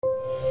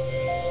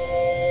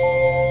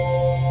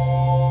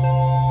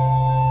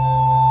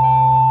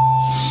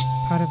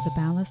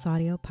Boundless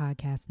Audio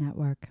Podcast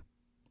Network.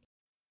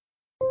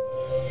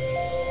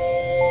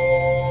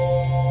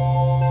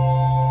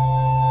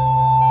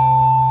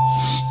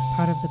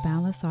 Part of the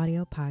Boundless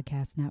Audio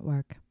Podcast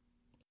Network.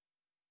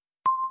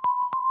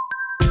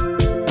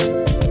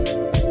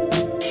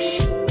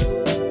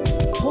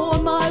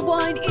 Pour my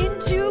wine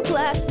into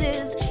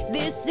glasses.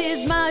 This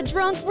is my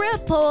drunk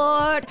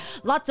report.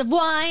 Lots of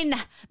wine,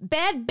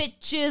 bad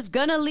bitches,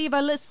 gonna leave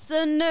our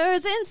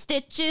listeners in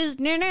stitches.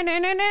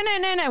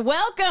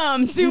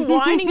 Welcome to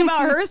Whining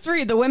About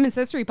History, the women's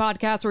history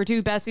podcast where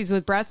two besties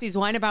with breasties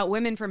whine about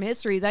women from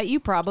history that you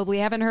probably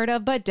haven't heard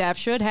of, but def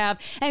should have,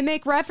 and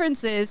make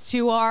references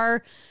to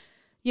our,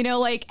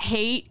 like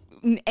hate,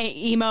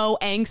 emo,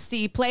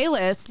 angsty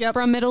playlists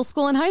from middle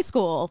school and high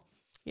school.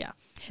 Yeah.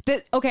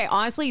 Okay,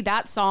 honestly,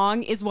 that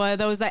song is one of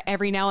those that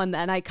every now and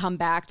then I come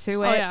back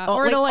to it. Oh, yeah.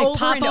 Or it'll like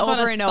pop up on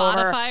a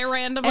Spotify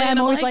randomly. And I'm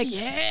always like,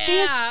 yeah.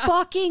 This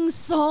fucking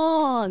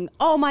song.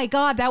 Oh my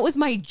God, that was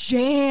my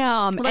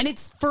jam. And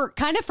it's for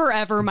kind of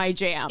forever my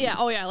jam. Yeah.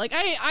 Oh yeah. Like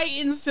I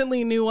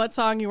instantly knew what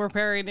song you were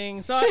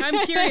parodying. So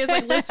I'm curious,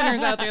 like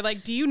listeners out there,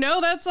 like, do you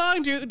know that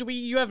song?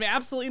 You have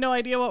absolutely no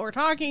idea what we're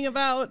talking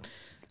about?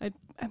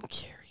 I'm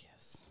curious.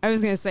 I was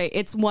going to say,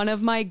 it's one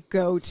of my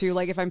go-to,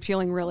 like if I'm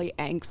feeling really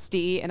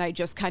angsty and I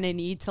just kind of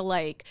need to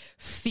like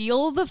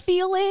feel the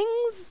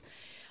feelings.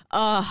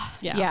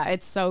 Yeah,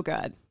 it's so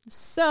good.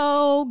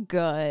 So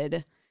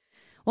good.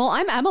 Well,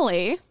 I'm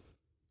Emily.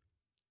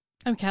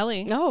 I'm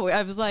Kelly. Oh,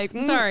 I was like,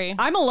 sorry.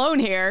 I'm alone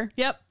here.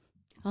 Yep.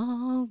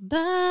 All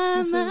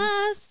by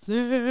myself.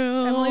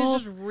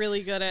 Emily's just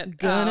really good at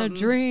gonna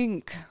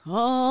drink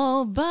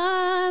all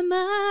by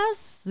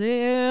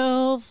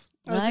myself.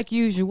 Like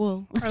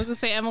usual. I was going to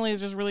say, Emily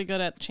is just really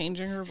good at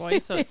changing her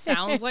voice, so it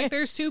sounds like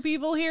there's two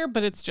people here,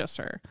 but it's just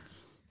her.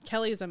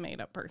 Kelly's a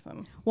made-up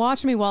person.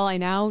 Watch me while I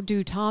now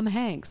do Tom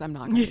Hanks. I'm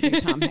not going to do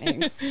Tom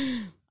Hanks.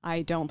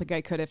 I don't think I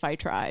could if I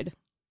tried.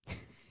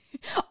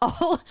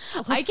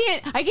 I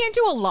can't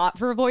do a lot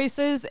for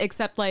voices,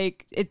 except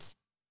like it's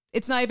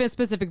not even a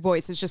specific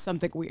voice. It's just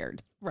something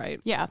weird.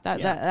 Right. Yeah,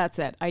 that's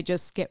it. I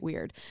just get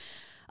weird.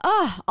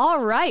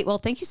 All right. Well,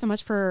 thank you so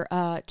much for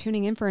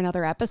tuning in for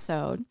another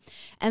episode.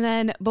 And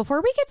then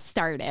before we get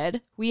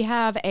started, we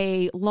have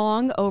a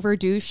long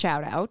overdue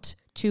shout out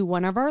to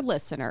one of our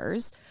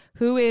listeners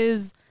who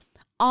is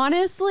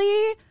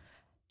honestly,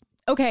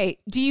 okay.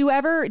 Do you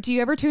ever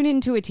tune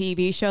into a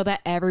TV show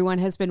that everyone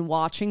has been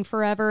watching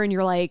forever and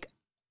you're like,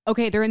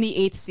 okay, they're in the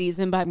 8th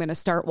season, but I'm going to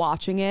start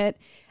watching it.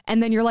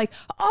 And then you're like,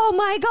 oh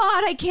my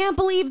God, I can't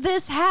believe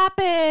this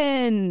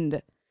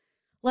happened.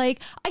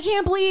 Like, I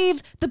can't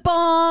believe the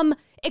bomb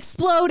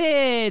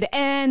exploded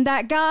and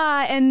that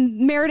guy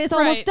and Meredith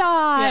almost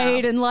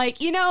died. Yeah. And like,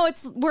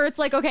 it's where it's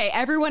like, okay,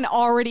 everyone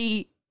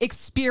already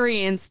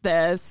experienced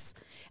this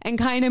and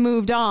kind of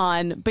moved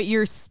on, but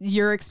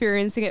you're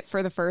experiencing it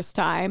for the first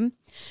time.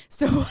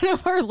 So one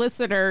of our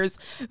listeners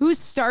who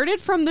started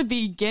from the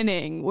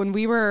beginning when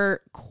we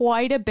were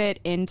quite a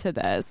bit into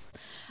this,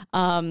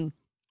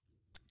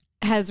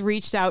 has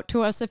reached out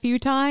to us a few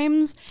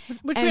times.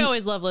 Which we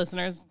always love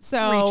listeners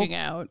reaching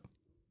out.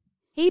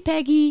 Hey,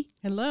 Peggy.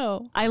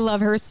 Hello. I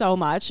love her so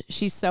much.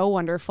 She's so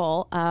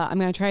wonderful. I'm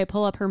going to try to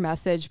pull up her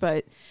message,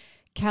 but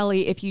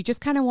Kelly, if you just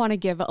kind of want to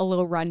give a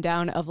little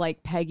rundown of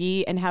like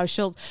Peggy and how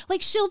she'll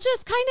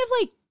just kind of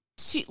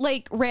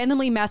like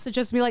randomly message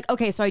us and be like,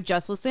 okay, so I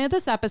just listened to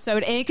this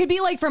episode, and it could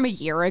be like from a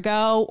year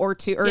ago or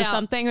two or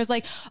something. It was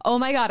like, oh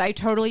my God, I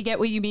totally get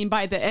what you mean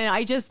by that. And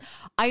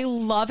I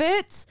love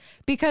it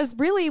because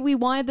really we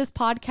wanted this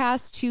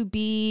podcast to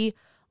be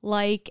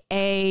like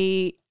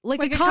a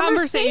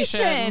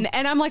conversation.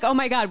 And I'm like, oh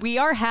my God, we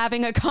are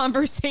having a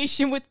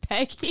conversation with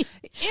Peggy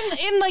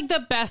in like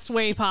the best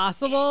way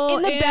possible.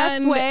 In the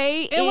best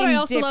way. And what I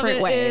also love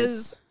ways.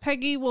 Is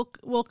Peggy will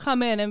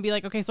come in and be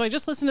like, okay, so I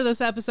just listened to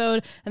this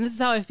episode and this is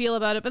how I feel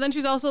about it. But then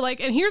she's also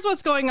like, and here's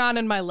what's going on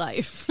in my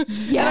life.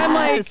 Yes. And I'm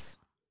like,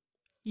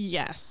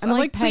 yes. I'm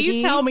like, Peggy,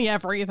 please tell me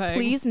everything.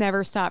 Please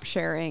never stop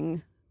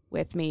sharing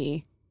with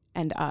me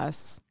and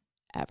us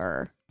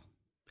ever.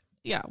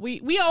 Yeah,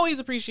 we always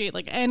appreciate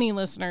like any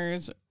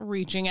listeners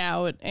reaching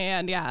out,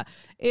 and yeah,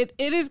 it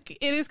is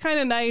kind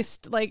of nice.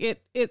 Like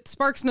it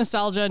sparks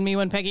nostalgia in me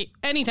when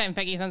anytime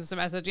Peggy sends us a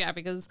message. Yeah,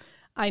 because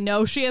I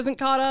know she hasn't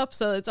caught up,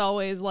 so it's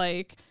always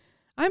like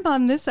I'm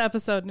on this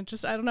episode, and it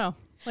just I don't know,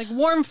 like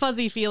warm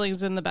fuzzy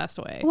feelings in the best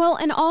way. Well,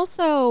 and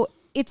also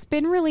it's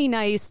been really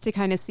nice to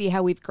kind of see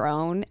how we've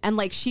grown, and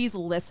like she's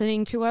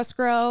listening to us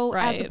grow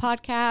as a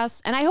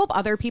podcast, and I hope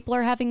other people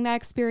are having that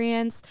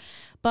experience.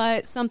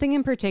 But something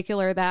in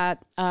particular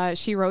that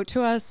she wrote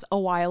to us a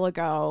while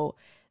ago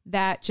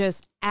that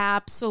just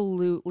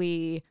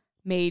absolutely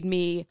made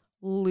me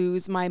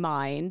lose my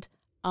mind.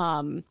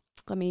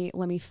 Let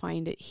me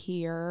find it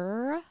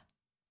here.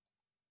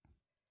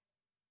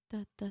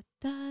 Da, da,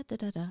 da, da,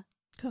 da, da.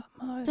 Got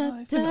my Da,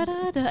 life da,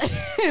 da, da.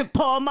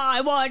 Pour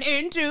my one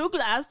into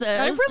glasses.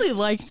 I really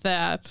liked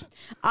that.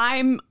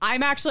 I'm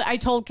actually. I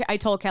told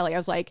Kelly, I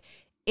was like,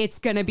 it's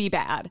gonna be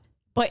bad,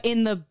 but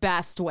in the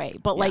best way.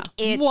 But like,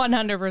 it's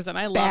 100%.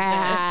 I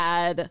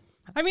loved it.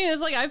 I mean,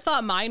 it's like I've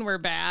thought mine were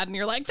bad, and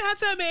you're like,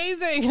 "That's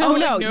amazing." And Oh I'm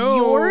no, like, no,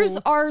 yours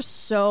are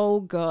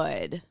so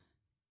good.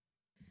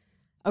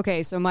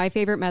 Okay, so my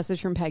favorite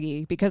message from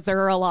Peggy, because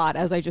there are a lot,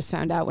 as I just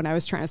found out when I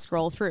was trying to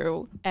scroll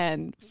through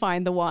and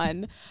find the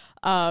one.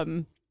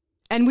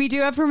 And we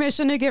do have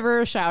permission to give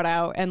her a shout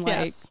out and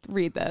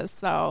read this.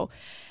 So,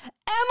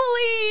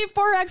 Emily,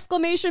 4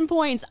 exclamation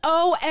points.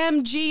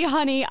 OMG,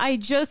 honey. I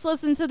just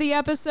listened to the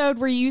episode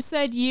where you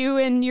said you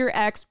and your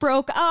ex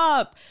broke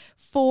up.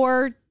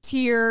 4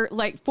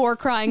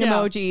 crying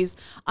emojis.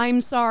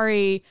 I'm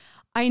sorry.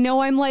 I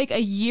know I'm like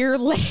a year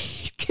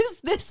late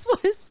because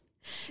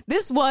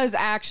this was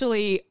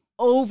actually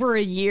over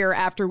a year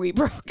after we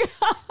broke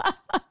up.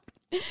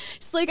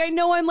 She's like, I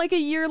know I'm like a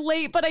year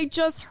late, but I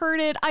just heard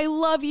it. I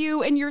love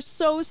you and you're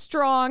so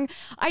strong.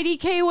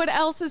 IDK, what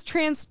else has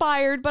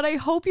transpired? But I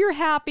hope you're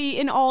happy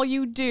in all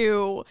you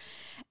do.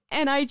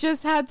 And I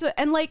just had to,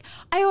 and like,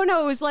 I don't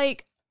know, it was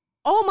like,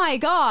 oh my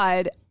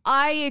God,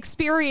 I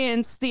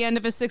experienced the end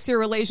of a 6-year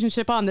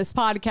relationship on this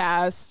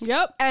podcast.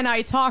 Yep. And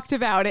I talked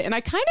about it and I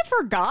kind of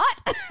forgot.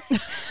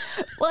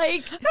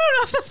 Like, I don't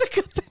know if that's a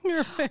good thing or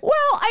a bad. Well,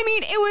 I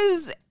mean, it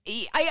was,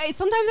 I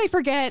sometimes I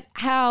forget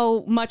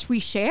how much we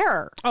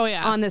share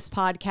on this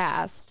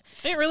podcast.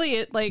 It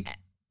really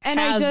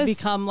has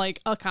become like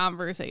a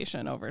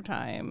conversation over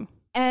time.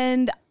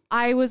 And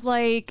I was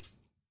like,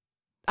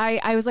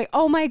 I was like,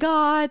 oh my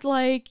God,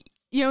 like,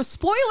 you know,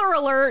 spoiler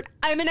alert,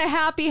 I'm in a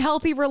happy,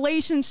 healthy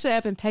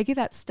relationship. And Peggy,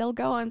 that's still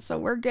going, so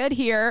we're good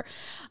here.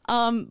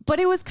 But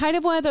it was kind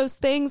of one of those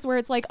things where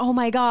it's like, oh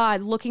my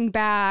God, looking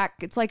back,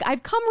 it's like,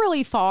 I've come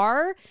really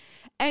far.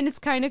 And it's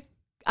kind of,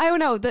 I don't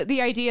know,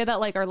 the idea that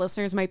like our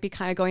listeners might be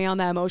kind of going on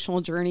that emotional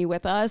journey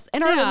with us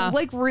and are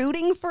like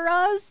rooting for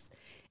us.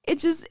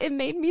 It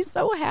made me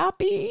so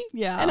happy.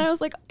 Yeah. And I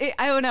was like,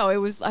 I don't know. I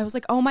was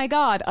like, oh my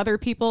God, other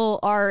people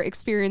are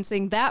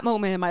experiencing that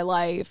moment in my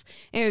life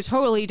in a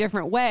totally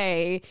different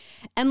way.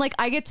 And like,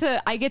 I get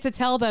to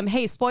tell them,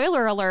 hey,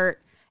 spoiler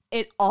alert,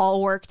 it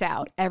all worked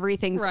out.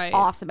 Everything's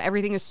awesome.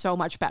 Everything is so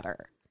much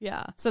better.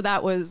 Yeah. So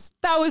that was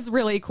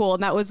really cool.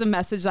 And that was a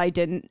message I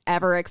didn't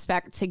ever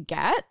expect to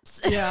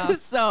get. Yeah.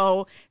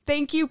 So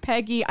thank you,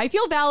 Peggy. I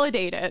feel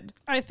validated.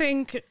 I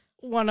think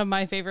one of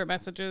my favorite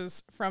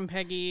messages from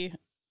Peggy.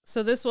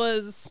 So this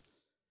was,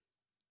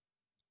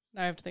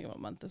 now I have to think of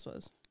what month this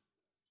was.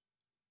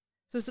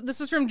 So this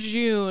was from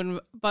June,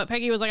 but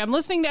Peggy was like, I'm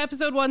listening to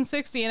episode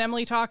 160 and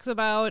Emily talks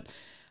about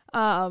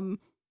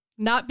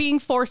not being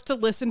forced to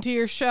listen to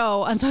your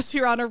show unless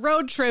you're on a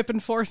road trip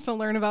and forced to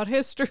learn about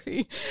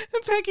history.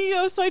 And Peggy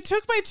goes, so I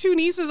took my 2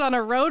 nieces on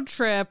a road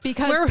trip.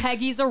 Because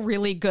Peggy's a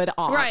really good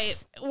aunt.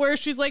 Right. Where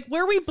she's like,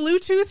 where we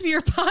Bluetoothed your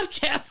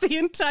podcast the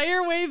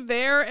entire way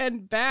there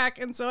and back.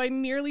 And so I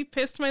nearly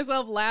pissed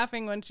myself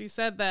laughing when she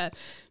said that.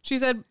 She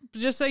said,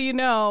 just so you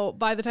know,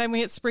 by the time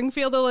we hit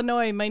Springfield,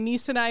 Illinois, my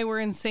niece and I were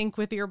in sync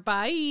with your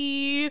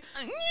bye.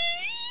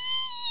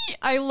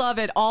 I love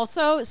it.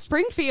 Also,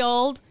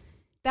 Springfield,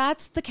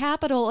 that's the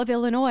capital of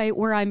Illinois,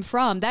 where I'm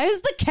from. That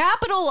is the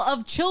capital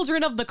of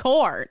Children of the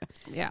Corn.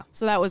 Yeah.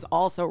 So that was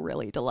also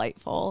really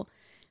delightful.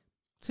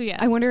 So yeah,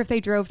 I wonder if they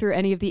drove through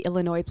any of the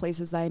Illinois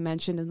places that I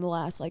mentioned in the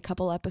last like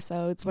couple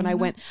episodes when I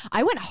went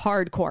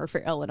hardcore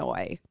for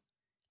Illinois.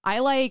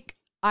 I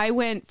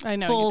went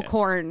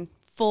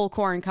full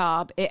corn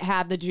cob. It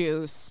had the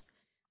juice,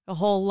 a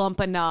whole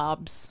lump of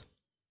knobs.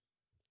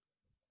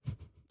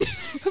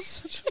 That's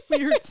such a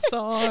weird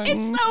song.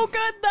 It's so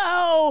good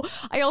though.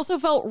 I also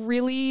felt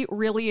really,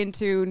 really in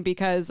tune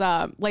because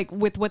like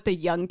with what the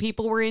young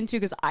people were into,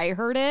 because I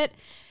heard it.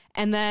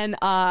 And then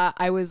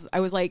I was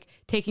like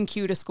taking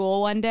Q to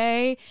school one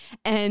day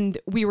and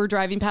we were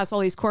driving past all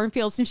these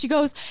cornfields and she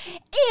goes,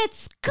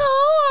 it's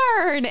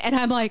corn. And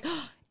I'm like,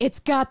 it's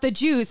got the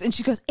juice. And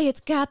she goes, it's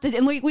got the,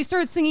 and we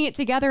started singing it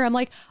together. I'm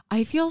like,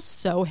 I feel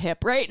so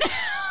hip right now.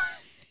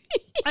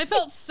 I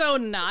felt so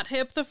not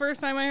hip the first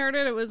time I heard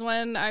it. It was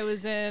when I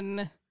was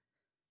in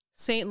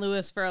St.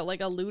 Louis for a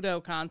Ludo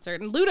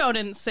concert. And Ludo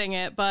didn't sing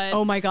it, but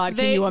oh my God,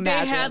 can you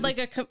imagine? They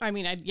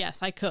had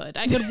yes, I could.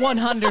 I could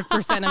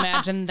 100%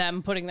 imagine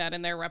them putting that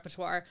in their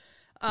repertoire.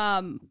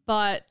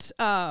 But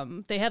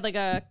they had like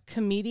a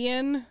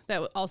comedian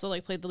that also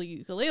like played the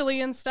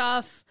ukulele and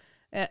stuff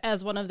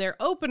as one of their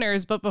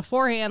openers, but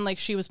beforehand, like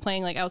she was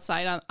playing like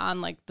outside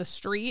on like the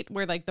street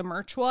where like the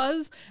merch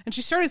was, and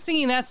she started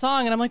singing that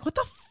song, and I'm like, what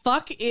the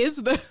fuck is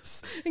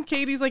this? And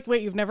Katie's like,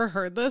 wait, you've never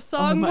heard this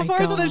song before?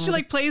 God. So then she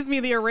like plays me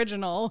the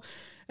original,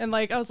 and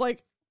like I was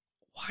like,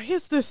 why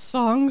is this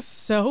song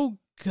so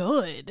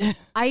good?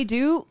 I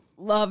do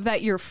love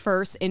that your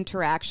first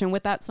interaction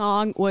with that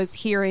song was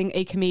hearing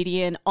a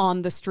comedian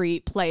on the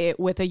street play it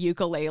with a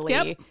ukulele.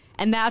 Yep.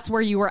 And that's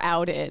where you were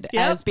outed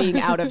as being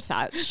out of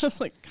touch. I was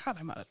like, God,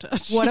 I'm out of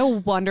touch. What a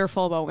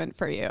wonderful moment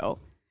for you.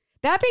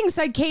 That being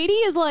said, Katie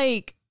is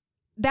like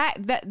that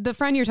the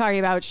friend you're talking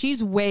about,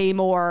 she's way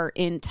more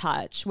in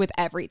touch with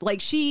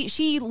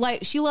she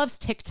loves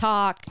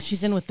TikTok.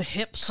 She's in with the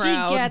hip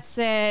crowd. She gets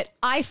it.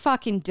 I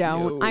fucking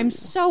don't. No. I'm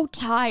so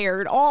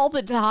tired all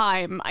the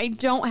time. I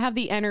don't have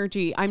the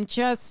energy.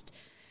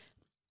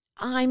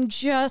 I'm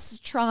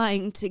just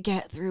trying to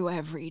get through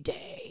every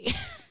day.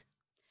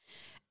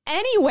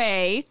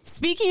 Anyway,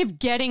 speaking of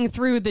getting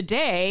through the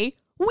day,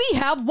 we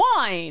have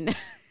wine.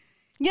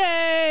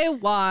 Yay,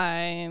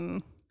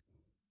 wine.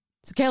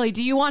 So, Kelly,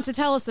 do you want to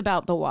tell us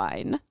about the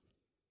wine?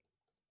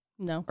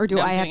 No. Or do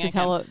No, I have to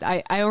tell?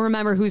 I don't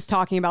remember who's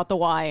talking about the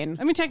wine.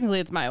 I mean, technically,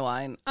 it's my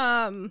wine.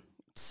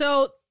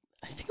 So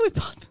I think we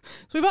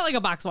bought like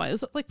a box of wine. It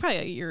was like probably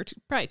a year,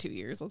 probably 2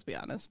 years. Let's be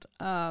honest.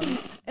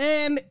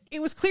 And it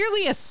was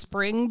clearly a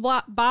spring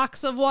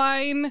box of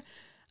wine.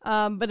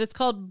 But it's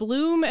called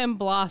Bloom and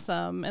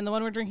Blossom, and the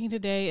one we're drinking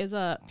today is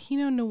a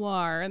Pinot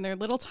Noir, and they're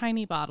little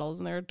tiny bottles,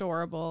 and they're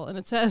adorable. And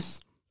it says,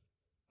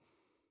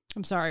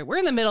 I'm sorry, we're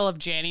in the middle of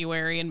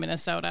January in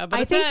Minnesota, but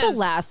I think the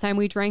last time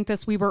we drank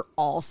this, we were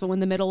also in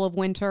the middle of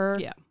winter.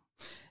 Yeah.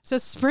 It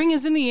says, spring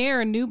is in the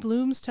air, and new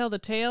blooms tell the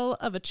tale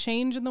of a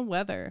change in the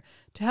weather.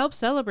 To help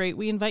celebrate,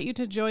 we invite you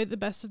to enjoy the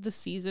best of the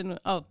season.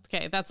 Oh,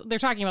 okay, they're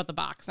talking about the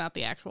box, not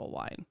the actual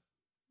wine.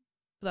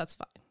 But that's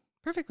fine.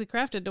 Perfectly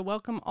crafted to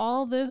welcome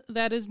all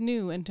that is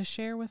new and to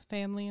share with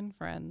family and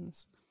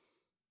friends.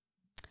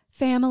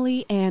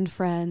 Family and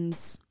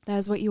friends. That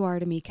is what you are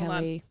to me,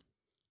 Kelly.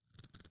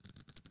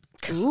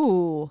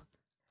 Ooh.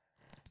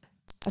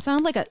 That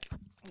sounded like that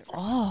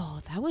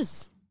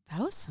was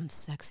some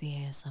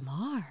sexy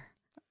ASMR.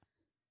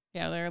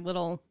 Yeah, they're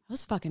little That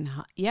was fucking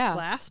hot. Yeah.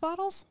 glass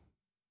bottles?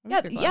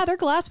 Yeah, they're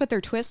glass, but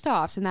they're twist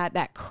offs, and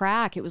that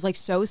crack, it was like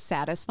so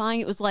satisfying.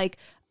 It was like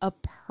a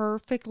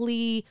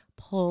perfectly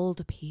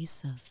pulled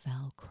piece of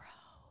Velcro.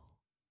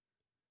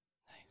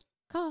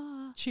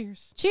 Nice.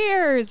 Cheers.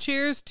 Cheers.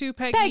 Cheers to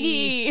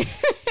Peggy.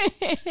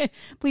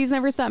 Please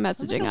never stop Sounds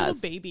messaging like a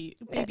us. little baby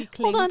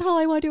Hold on,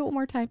 I want to do it one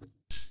more time.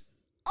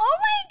 Oh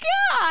my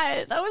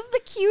God. That was the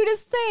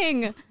cutest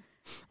thing. I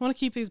want to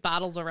keep these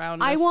bottles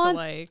around. I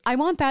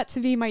want that to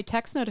be my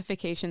text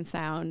notification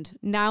sound.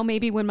 Now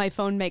maybe when my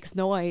phone makes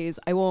noise,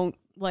 I won't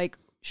like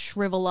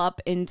shrivel up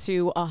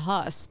into a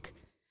husk.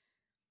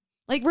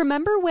 Like,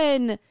 remember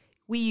when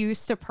we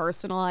used to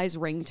personalize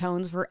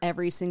ringtones for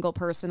every single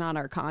person on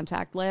our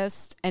contact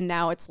list? And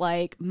now it's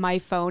like my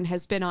phone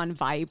has been on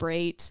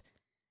vibrate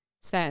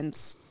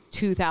since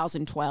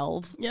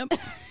 2012. Yep.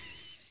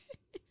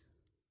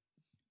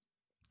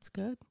 It's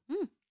good.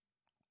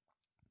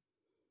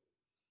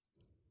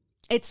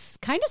 It's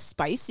kind of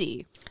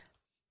spicy.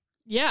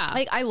 Yeah.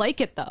 Like, I like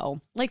it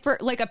though. Like for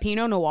like a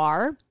Pinot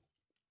Noir,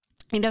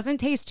 it doesn't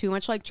taste too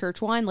much like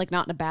church wine, like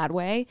not in a bad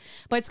way,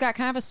 but it's got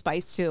kind of a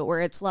spice to it where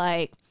it's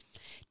like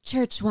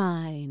church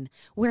wine,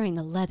 wearing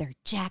a leather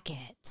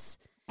jacket,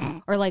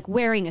 or like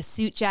wearing a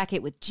suit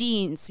jacket with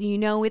jeans. So you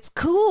know it's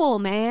cool,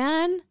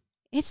 man.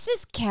 It's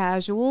just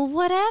casual,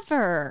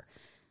 whatever.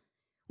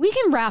 We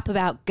can rap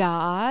about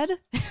God.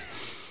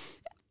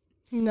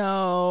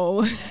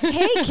 No.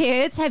 Hey,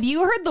 kids, have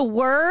you heard the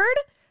word?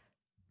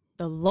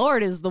 The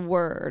Lord is the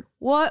word.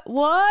 What?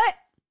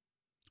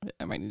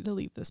 I might need to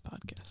leave this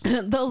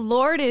podcast. The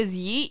Lord is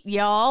yeet,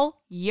 y'all.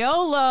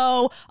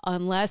 YOLO.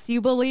 Unless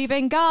you believe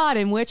in God,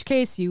 in which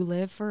case you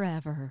live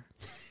forever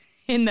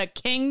in the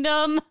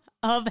kingdom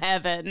of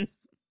heaven.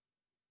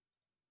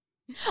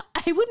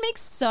 I would make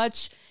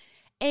such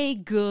a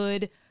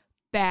good,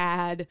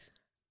 bad,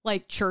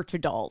 like church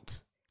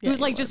adult. Who's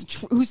like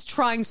who's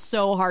trying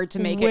so hard to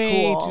make it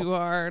cool. Way too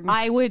hard.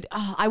 I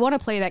want to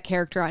play that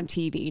character on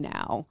TV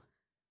now.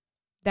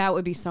 That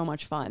would be so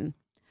much fun.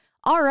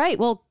 All right.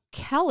 Well,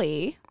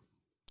 Kelly.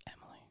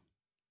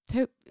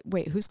 Emily.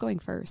 Wait, who's going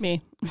first?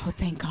 Me. Oh,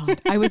 thank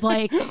God. I was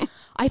like,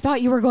 I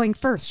thought you were going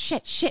first.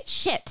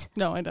 Shit.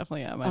 No, I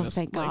definitely am. I just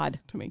thank God.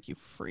 to make you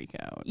freak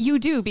out. You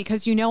do,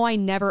 because you know I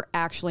never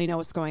actually know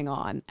what's going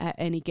on at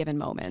any given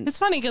moment. It's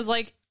funny because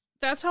like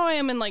that's how I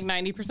am in like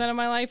 90% of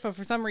my life. But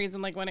for some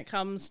reason, like when it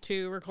comes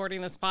to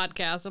recording this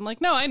podcast, I'm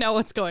like, no, I know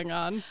what's going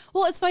on.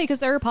 Well, it's funny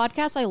because there are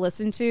podcasts I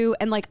listen to,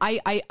 and like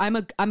I'm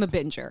a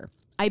binger.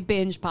 I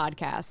binge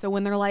podcasts. So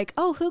when they're like,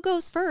 oh, who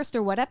goes first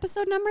or what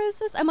episode number is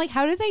this? I'm like,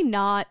 how do they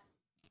not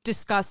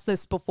discuss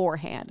this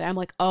beforehand? And I'm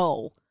like,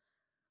 oh,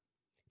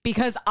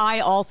 because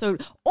I also,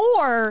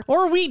 or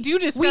we do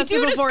discuss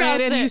it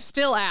beforehand and you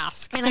still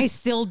ask. And I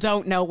still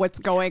don't know what's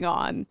going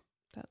on.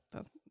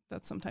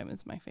 That sometimes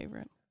is my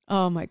favorite.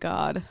 Oh my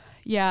God.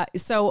 Yeah.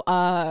 So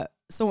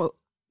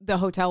the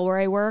hotel where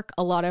I work,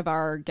 a lot of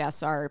our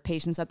guests are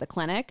patients at the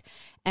clinic,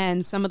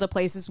 and some of the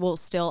places will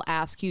still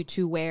ask you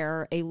to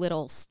wear a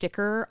little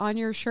sticker on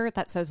your shirt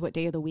that says what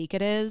day of the week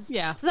it is.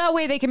 Yeah. So that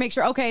way they can make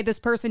sure, okay, this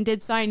person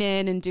did sign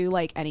in and do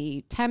like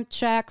any temp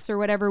checks or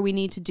whatever we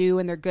need to do,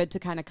 and they're good to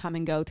kind of come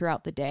and go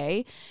throughout the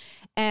day.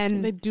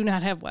 And they do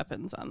not have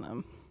weapons on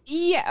them.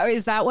 Yeah.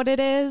 Is that what it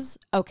is?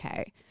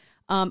 Okay.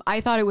 I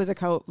thought it was a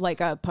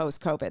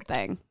post-COVID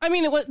thing. I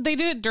mean, they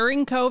did it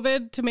during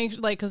COVID to make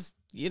like, because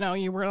you know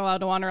you weren't allowed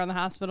to wander around the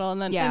hospital,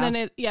 and then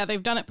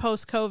they've done it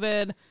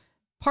post-COVID,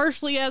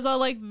 partially as a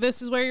like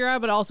this is where you're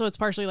at, but also it's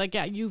partially like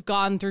you've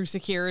gone through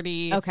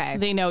security. Okay,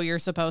 they know you're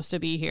supposed to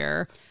be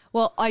here.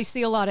 Well, I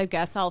see a lot of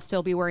guests. I'll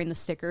still be wearing the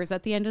stickers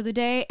at the end of the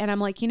day, and I'm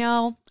like,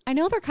 I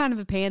know they're kind of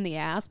a pain in the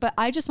ass, but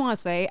I just want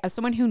to say, as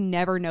someone who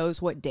never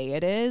knows what day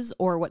it is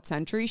or what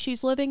century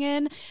she's living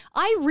in,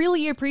 I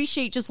really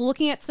appreciate just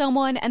looking at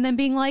someone and then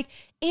being like,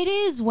 it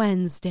is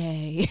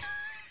Wednesday.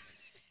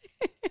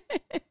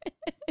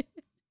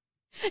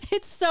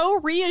 It's so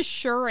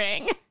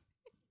reassuring.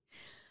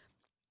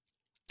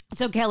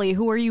 So, Kelly,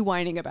 who are you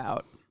whining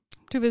about?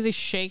 I'm too busy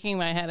shaking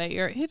my head at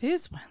it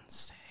is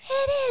Wednesday.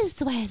 It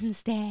is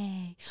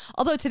Wednesday.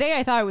 Although today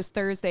I thought it was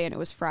Thursday and it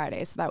was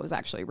Friday, so that was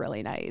actually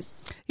really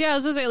nice. Yeah, I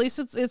was gonna say, at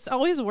least it's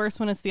always worse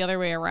when it's the other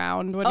way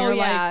around. When you're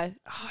like,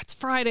 oh, it's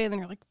Friday, and then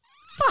you're like,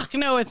 fuck,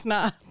 no, it's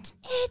not.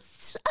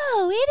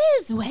 It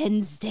is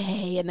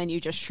Wednesday, and then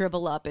you just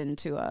shrivel up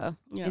into a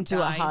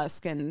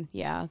husk, and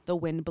the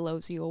wind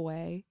blows you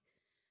away.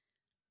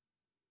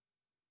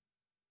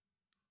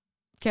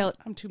 Kelly,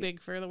 I'm too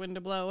big for the wind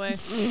to blow away.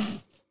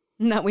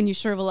 Not when you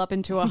shrivel up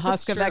into a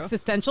husk of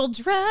existential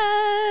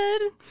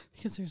dread.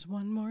 Because there's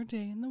one more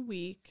day in the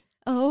week.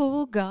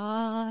 Oh,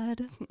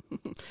 God.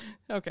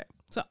 Okay.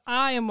 So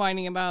I am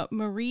whining about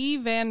Marie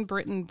Van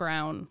Britten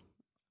Brown.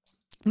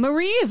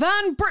 Marie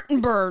Van Britten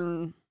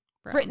Brown.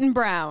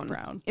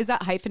 Brown. Is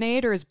that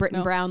hyphenated or is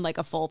Britten Brown like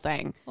a full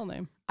thing? Full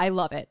name. I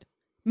love it.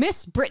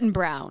 Miss Britten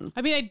Brown.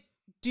 I mean, I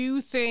do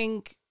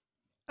think,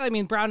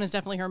 Brown is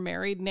definitely her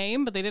married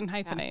name, but they didn't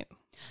hyphenate. Yeah.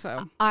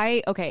 So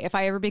if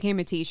I ever became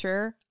a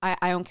teacher,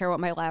 I don't care what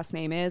my last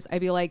name is.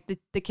 I'd be like,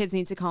 the kids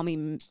need to call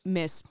me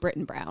Miss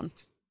Britten Brown.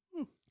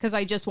 Because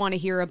I just want to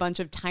hear a bunch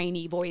of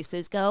tiny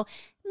voices go,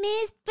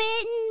 Miss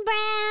Britten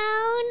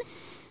Brown,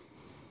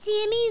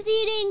 Timmy's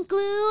eating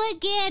glue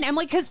again. I'm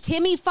like, because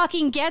Timmy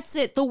fucking gets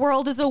it. The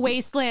world is a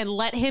wasteland.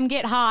 Let him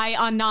get high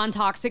on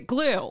non-toxic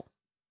glue.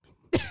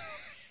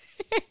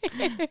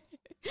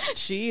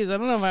 Jeez, I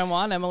don't know if I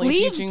want Emily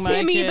teaching my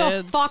kids. Leave Timmy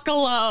the fuck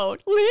alone.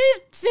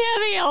 Leave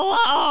Timmy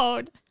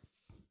alone.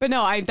 But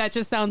no, that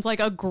just sounds like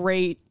a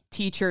great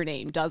teacher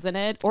name, doesn't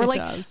it? Or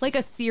like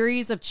a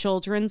series of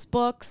children's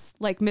books,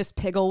 like Miss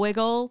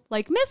Pigglewiggle,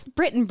 like Miss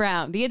Britten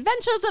Brown, The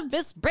Adventures of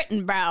Miss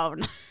Britten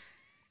Brown.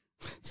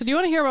 So do you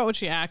want to hear about what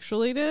she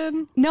actually did?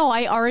 No,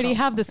 I already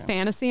have this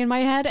fantasy in my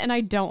head, and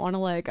I don't want to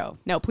let it go.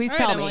 No, please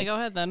tell me. Emily, go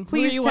ahead then.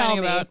 Please Who are you tell me.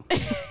 About?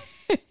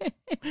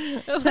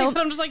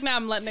 I'm just like, nah,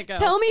 I'm letting it go.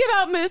 Tell me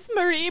about Miss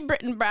Marie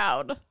Britten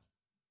Brown.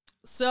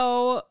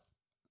 So,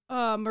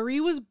 Marie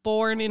was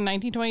born in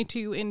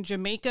 1922 in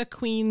Jamaica,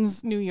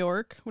 Queens, New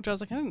York, which I was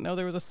like, I didn't know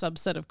there was a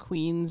subset of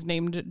Queens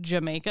named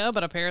Jamaica,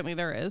 but apparently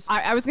there is.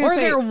 I was going to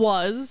say, there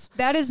was.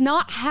 That is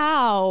not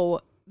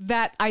how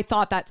that I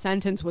thought that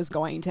sentence was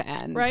going to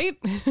end. Right?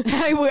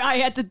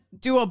 I had to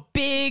do a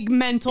big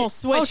mental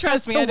switch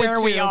as to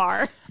where we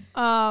are.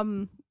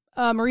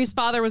 Marie's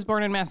father was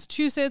born in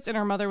Massachusetts and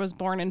her mother was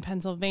born in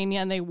Pennsylvania,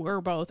 and they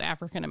were both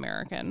African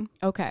American.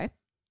 Okay.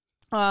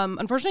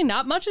 Unfortunately,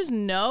 not much is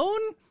known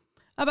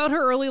about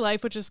her early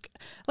life, which is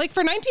like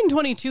for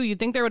 1922, you'd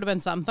think there would have been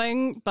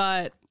something,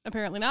 but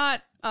apparently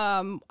not.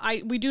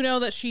 We do know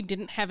that she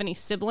didn't have any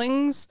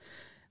siblings.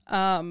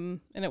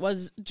 And it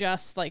was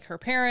just like her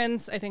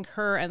parents, I think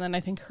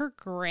her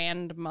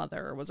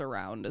grandmother was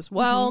around as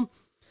well.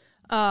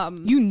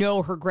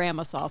 Mm-hmm. Her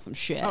grandma saw some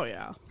shit. Oh,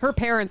 yeah. Her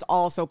parents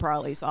also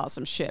probably saw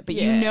some shit, but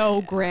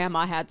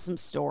grandma had some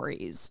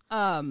stories.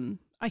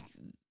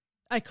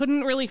 I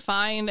couldn't really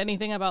find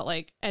anything about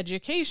like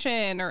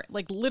education or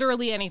like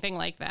literally anything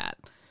like that.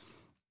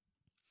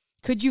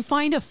 Could you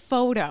find a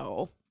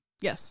photo?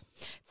 Yes.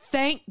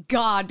 Thank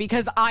God,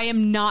 because I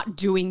am not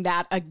doing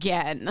that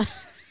again.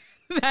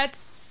 That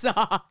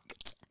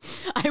sucked.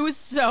 I was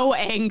so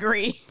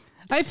angry.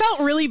 I felt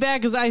really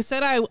bad because I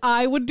said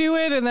I would do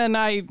it, and then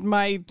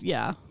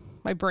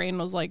my brain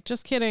was like,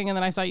 just kidding, and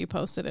then I saw you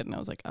posted it, and I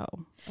was like, oh,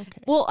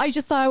 okay. Well, I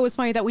just thought it was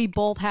funny that we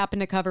both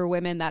happened to cover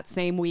women that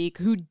same week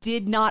who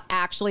did not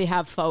actually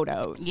have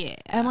photos. Yeah.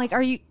 And I'm like,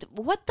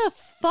 what the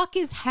fuck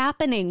is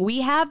happening? We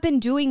have been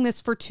doing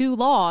this for too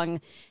long,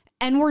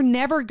 and we're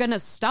never going to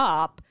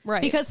stop.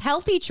 Right. Because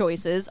healthy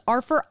choices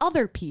are for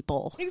other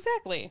people.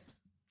 Exactly.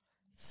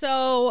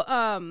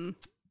 So,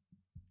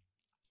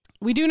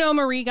 we do know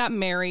Marie got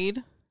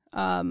married.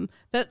 I'm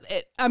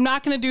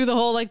not going to do the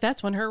whole, like,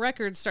 that's when her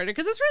records started.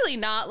 Because it's really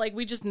not, like,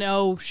 we just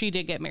know she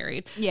did get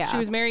married. Yeah. She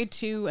was married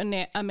to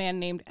a man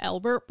named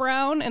Albert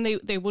Brown, and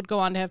they would go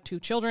on to have 2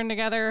 children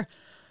together.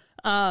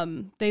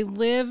 They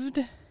lived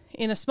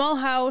in a small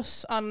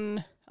house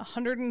on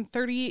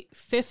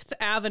 135th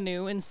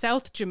Avenue in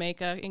South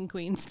Jamaica in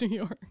Queens, New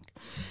York.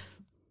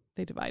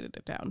 They divided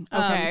it down.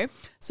 Okay.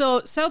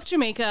 So South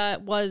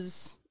Jamaica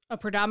was a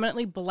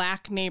predominantly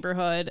black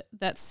neighborhood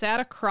that sat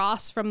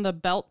across from the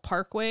Belt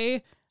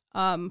Parkway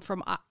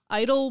from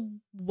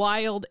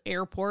Idlewild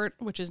Airport,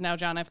 which is now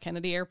John F.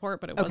 Kennedy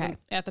Airport, but it wasn't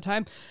at the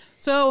time.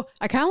 So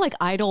I kind of like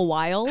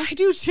Idlewild. I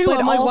do too. But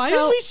I'm like, why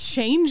also, did we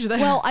change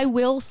that? Well, I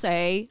will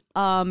say,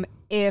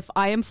 if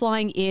I am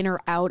flying in or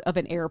out of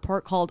an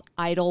airport called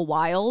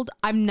Idlewild,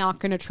 I'm not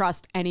going to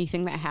trust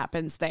anything that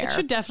happens there. It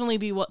should definitely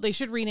be what they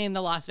should rename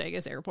the Las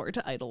Vegas airport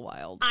to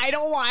Idlewild.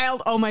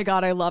 Idlewild. Oh my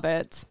God, I love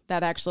it.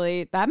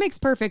 That makes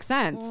perfect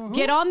sense.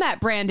 Get on that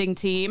branding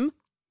team.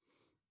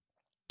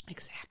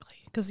 Exactly.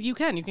 because you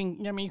can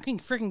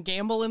freaking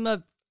gamble in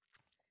the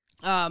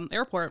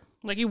airport.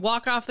 Like you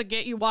walk off the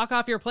gate, you walk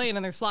off your plane,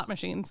 and there's slot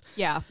machines.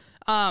 Yeah.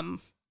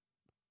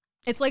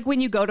 It's like when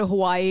you go to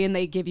Hawaii and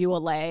they give you a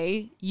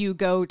lei, you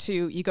go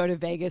to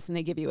Vegas and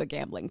they give you a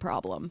gambling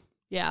problem.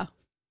 Yeah.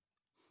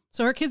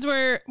 So her kids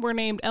were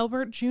named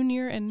Albert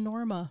Jr. and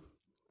Norma,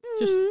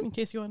 just in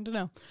case you wanted to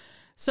know.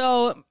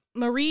 So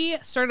Marie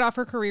started off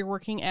her career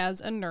working as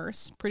a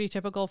nurse, pretty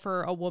typical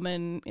for a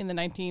woman in the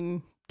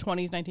 1920s,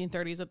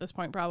 1930s at this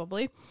point,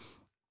 probably.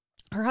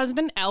 Her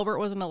husband, Albert,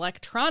 was an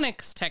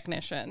electronics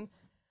technician.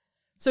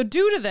 So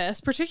due to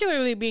this,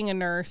 particularly being a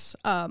nurse,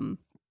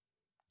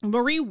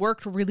 Marie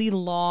worked really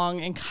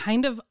long and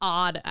kind of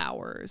odd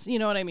hours. You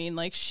know what I mean?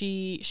 Like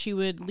she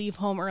would leave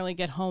home early,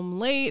 get home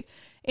late.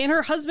 And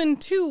her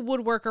husband, too,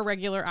 would work a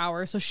regular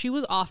hour. So she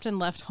was often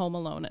left home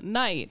alone at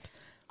night.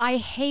 I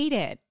hate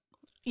it.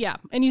 Yeah.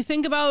 And you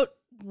think about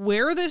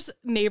where this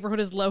neighborhood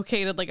is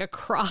located, like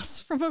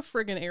across from a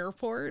friggin'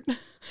 airport.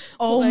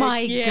 Oh, like,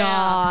 my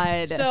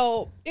God.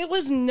 So it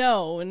was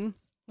known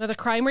that the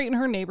crime rate in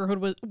her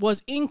neighborhood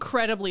was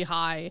incredibly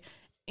high.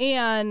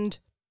 And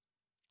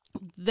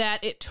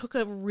that it took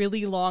a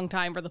really long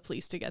time for the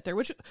police to get there,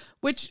 which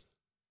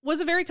was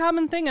a very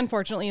common thing,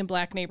 unfortunately, in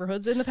Black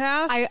neighborhoods in the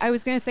past. I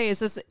was going to say,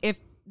 if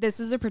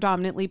this is a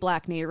predominantly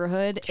Black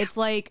neighborhood, it's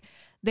like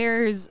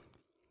there's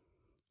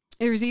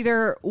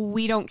either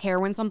we don't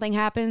care when something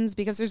happens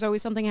because there's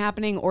always something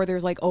happening, or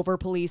there's like over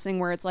policing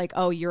where it's like,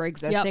 oh, you're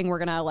existing, we're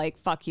going to like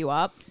fuck you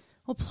up.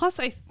 Well, plus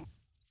I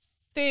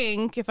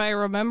think, if I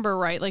remember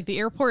right, like the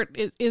airport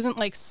isn't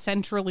like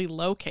centrally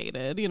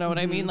located. You know what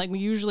I mean? Like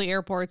usually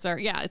airports are,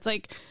 it's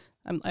like,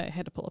 I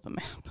had to pull up a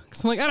map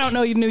because I'm like, I don't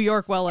know New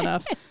York well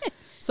enough.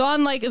 So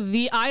on like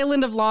the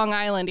island of Long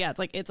Island,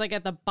 it's like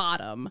at the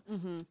bottom.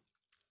 Mm-hmm.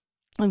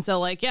 And so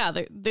like,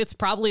 it's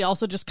probably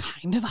also just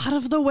kind of out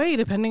of the way,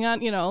 depending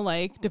on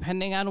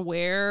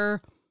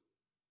where,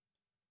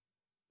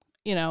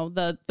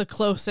 the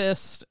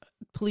closest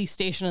police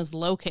station is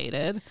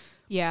located.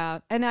 Yeah.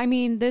 And I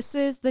mean, this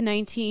is the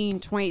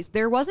 1920s.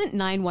 There wasn't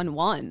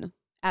 911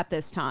 at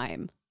this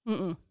time.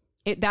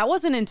 That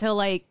wasn't until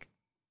like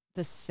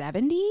the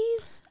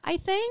 70s, I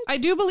think. I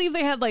do believe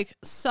they had like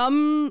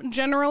some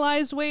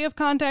generalized way of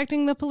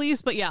contacting the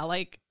police, but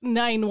like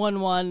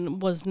 911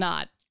 was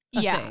not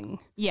a thing.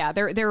 Yeah.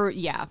 There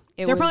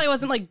probably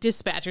wasn't like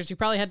dispatchers. You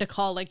probably had to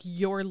call like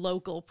your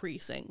local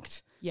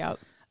precinct. Yep.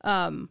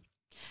 And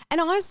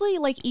honestly,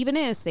 like even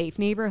in a safe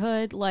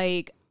neighborhood,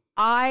 like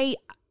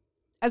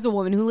as a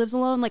woman who lives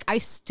alone, like I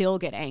still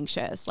get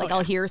anxious. Like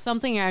I'll hear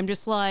something and I'm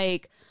just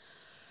like,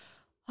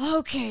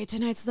 okay,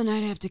 tonight's the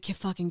night I have to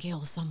fucking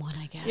kill someone,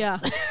 I guess. Yeah.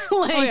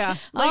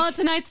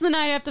 Tonight's the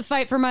night I have to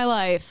fight for my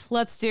life.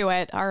 Let's do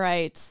it. All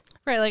right.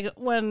 Right, like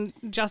when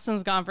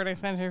Justin's gone for an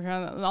extended period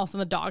and all of a sudden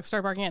the dogs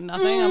start barking at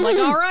nothing. I'm like,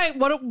 all right,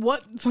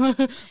 what?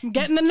 I'm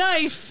getting the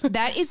knife.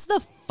 That is the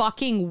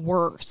fucking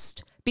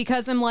worst.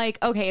 Because I'm like,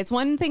 okay, it's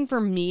one thing for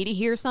me to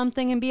hear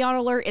something and be on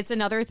alert. It's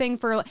another thing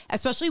for,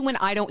 especially when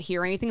I don't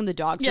hear anything and the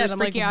dogs are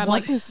freaking out.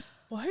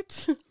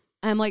 What?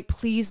 I'm like,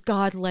 please,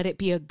 God, let it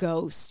be a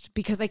ghost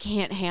because I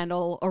can't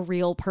handle a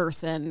real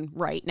person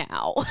right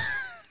now.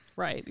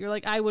 Right. You're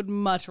like, I would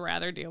much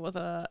rather deal with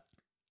a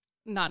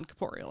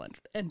non-corporeal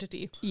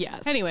entity.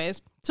 Yes.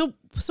 Anyways, so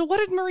what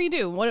did Marie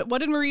do? What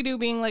did Marie do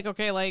being like,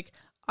 okay, like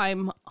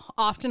I'm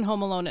often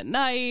home alone at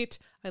night.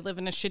 I live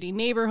in a shitty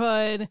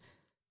neighborhood.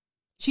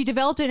 She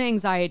developed an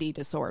anxiety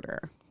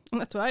disorder.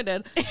 That's what I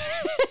did.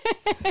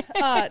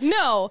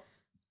 No,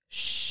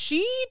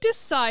 she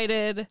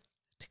decided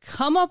to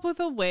come up with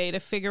a way to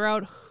figure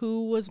out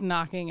who was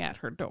knocking at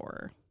her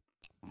door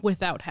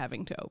without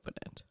having to open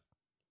it.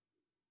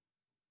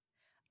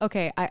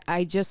 Okay,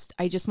 I just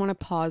want to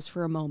pause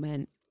for a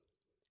moment.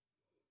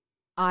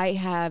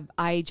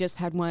 I just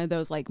had one of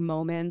those like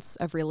moments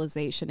of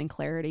realization and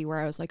clarity where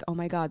I was like, oh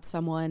my God,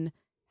 someone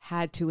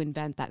had to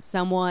invent that.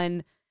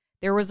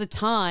 There was a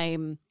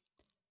time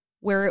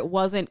where it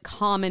wasn't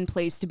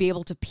commonplace to be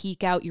able to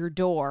peek out your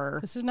door.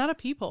 This is not a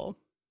peephole.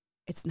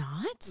 It's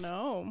not?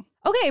 No.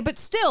 Okay, but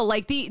still,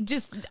 like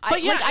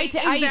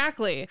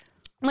exactly.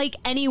 Like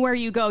anywhere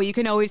you go, you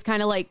can always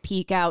kind of like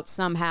peek out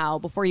somehow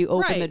before you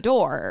open the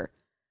door.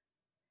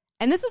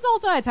 And this is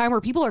also at a time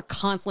where people are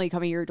constantly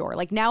coming to your door.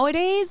 Like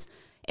nowadays,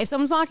 if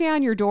someone's knocking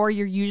on your door,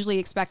 you're usually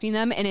expecting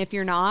them. And if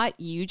you're not,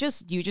 you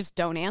just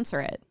don't answer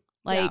it.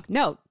 Like,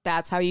 no,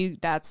 that's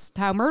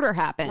how murder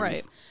happens.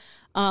 Right.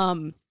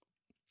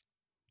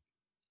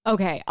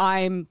 Okay,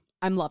 I'm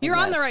loving You're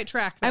this. on the right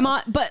track, though. I'm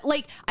on, but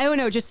like, I don't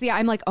know,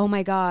 I'm like, oh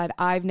my God,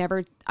 I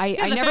never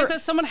fact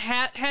that someone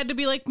had to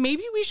be like,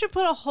 maybe we should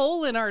put a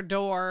hole in our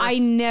door. I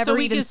never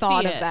even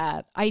thought of it.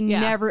 that.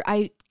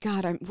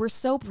 We're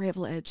so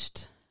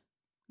privileged.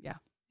 Yeah.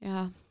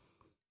 Yeah.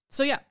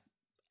 So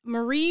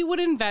Marie would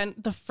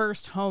invent the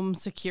first home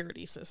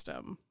security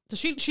system. So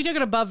she took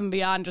it above and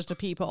beyond just a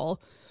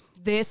peephole.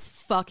 This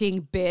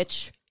fucking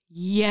bitch.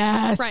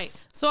 Yes.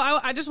 Right. So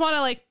I just want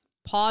to like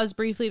pause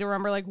briefly to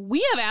remember, like,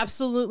 we have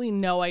absolutely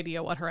no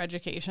idea what her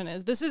education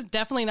is. This is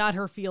definitely not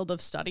her field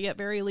of study, at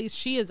very least.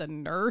 She is a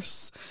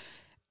nurse.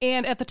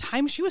 And at the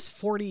time, she was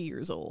 40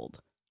 years old.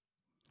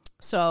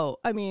 So,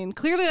 I mean,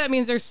 clearly that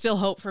means there's still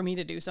hope for me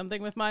to do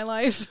something with my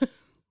life.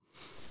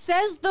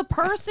 Says the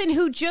person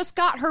who just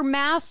got her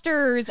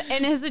master's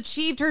and has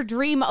achieved her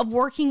dream of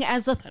working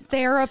as a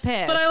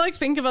therapist. But I like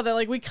think about that.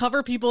 Like we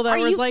cover people that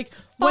was like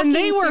fucking when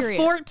they were serious?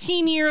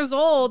 14 years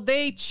old,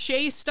 they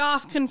chased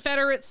off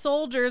Confederate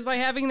soldiers by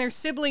having their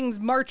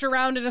siblings march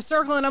around in a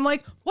circle. And I'm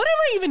like, what am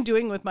I even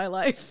doing with my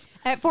life?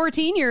 At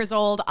 14 years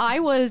old,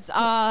 I was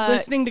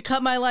Listening to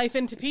Cut My Life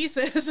into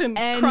Pieces and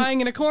crying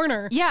in a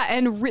corner. Yeah,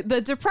 and the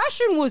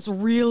depression was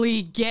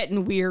really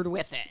getting weird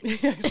with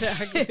it.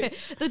 Exactly.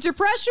 The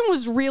depression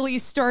was really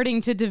starting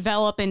to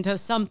develop into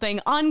something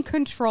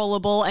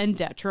uncontrollable and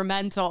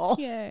detrimental.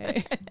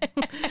 Yay.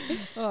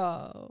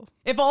 Oh.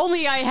 If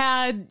only I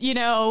had,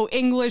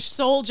 English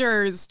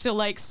soldiers to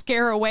like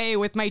scare away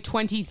with my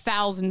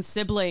 20,000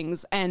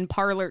 siblings and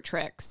parlor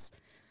tricks.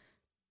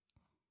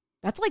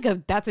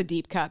 That's a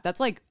deep cut.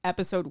 That's like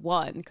episode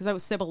 1 because that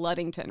was Sybil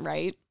Luddington,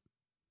 right?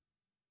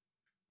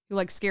 Who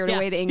like scared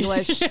away the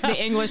English the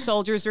English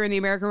soldiers during the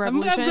American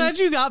Revolution. I'm glad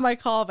you got my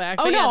call back.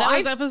 Oh, but no, that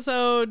was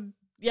episode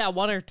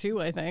 1 or 2,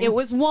 I think. It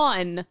was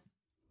 1,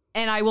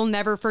 and I will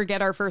never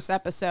forget our first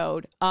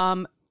episode.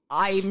 I'm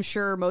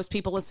sure most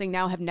people listening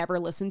now have never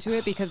listened to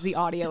it because the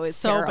audio is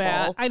so terrible.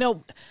 bad. I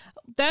know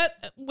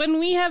that when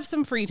we have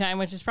some free time,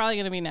 which is probably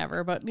going to be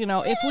never, but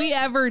if we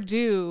ever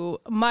do,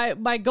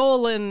 my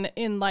goal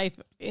in life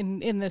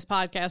in this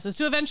podcast is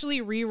to eventually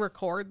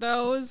re-record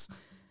those.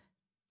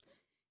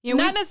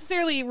 Not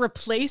necessarily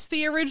replace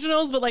the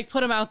originals, but like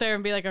put them out there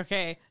and be like,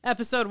 okay,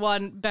 episode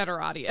 1,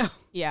 better audio.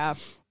 Yeah.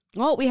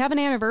 Well, we have an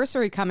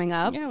anniversary coming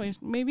up. Yeah,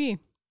 maybe.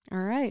 All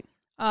right.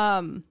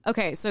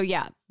 Okay, so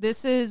yeah,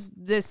 this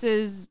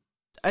is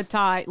a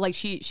tie. Like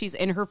she's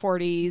in her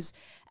 40s.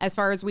 As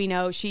far as we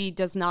know, she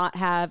does not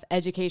have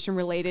education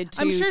related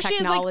to I'm sure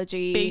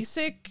technology. She has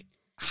like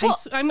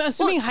basic. I'm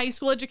assuming high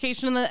school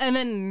education and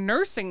then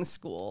nursing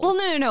school.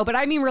 Well, no, but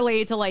I mean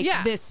related to like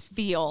this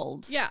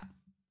field. Yeah.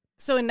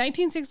 So in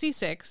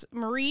 1966,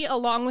 Marie,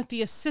 along with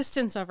the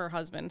assistance of her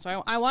husband,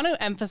 so I want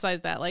to emphasize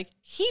that, like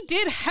he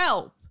did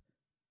help,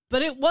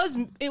 but it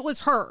was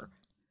her.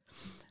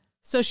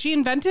 So she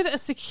invented a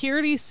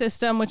security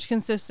system which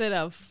consisted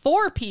of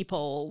 4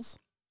 peepholes,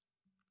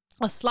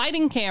 a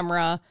sliding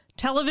camera,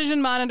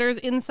 television monitors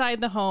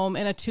inside the home,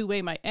 and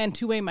two-way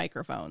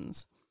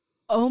microphones.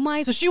 Oh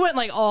my! So she went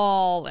like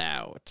all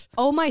out.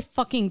 Oh my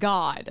fucking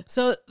god!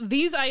 So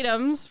these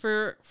items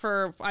for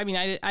I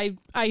mean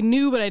I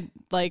knew, but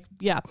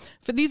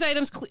for these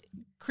items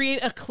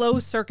create a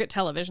closed circuit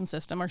television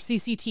system or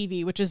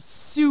CCTV, which is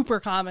super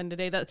common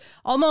today. That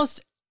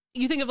almost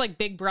you think of like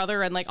Big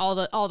Brother and like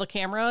all the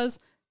cameras.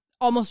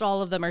 Almost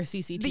all of them are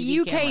CCTV. The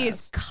UK cameras.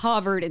 is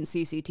covered in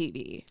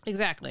CCTV.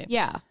 Exactly.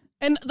 Yeah.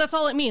 And that's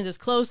all it means is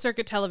closed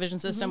circuit television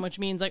system, which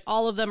means like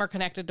all of them are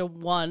connected to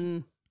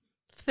one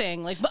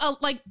thing. Like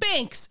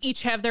banks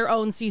each have their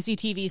own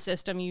CCTV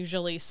system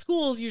usually.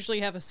 Schools usually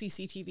have a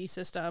CCTV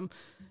system,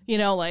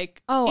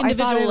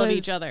 individual of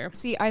each other.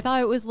 See, I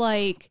thought it was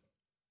like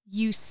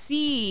you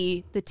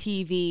see the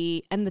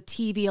TV and the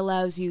TV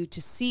allows you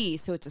to see.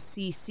 So it's a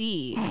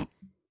CC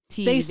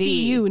TV. They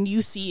see you and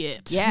you see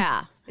it.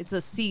 Yeah. It's a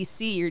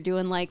CC. You're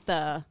doing like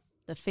the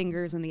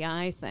fingers in the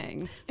eye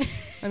thing.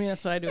 I mean,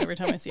 that's what I do every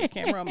time I see a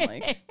camera. I'm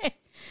like, I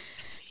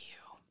see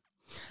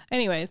you.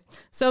 Anyways,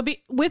 so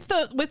with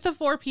the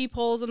 4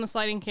 peepholes and the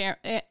sliding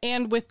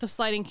and with the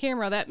sliding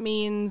camera, that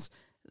means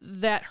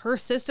that her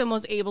system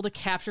was able to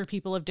capture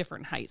people of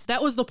different heights.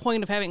 That was the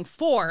point of having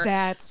 4.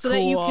 That's so cool.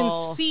 that you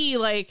can see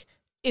like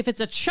if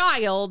it's a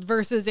child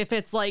versus if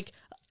it's like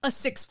a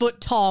 6-foot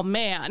tall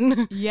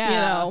man.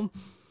 Yeah.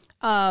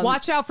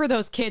 Watch out for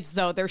those kids,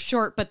 though. They're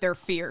short, but they're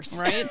fierce.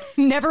 Right?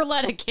 Never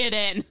let a kid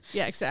in.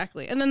 Yeah,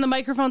 exactly. And then the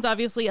microphones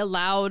obviously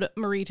allowed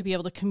Marie to be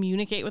able to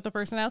communicate with the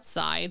person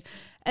outside.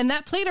 And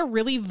that played a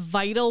really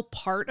vital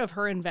part of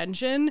her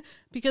invention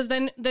because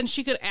then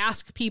she could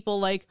ask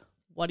people like,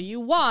 what do you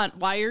want?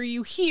 Why are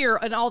you here?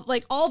 And all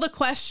the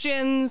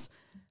questions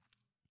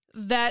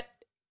that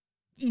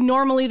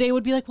normally they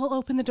would be like, well,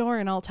 open the door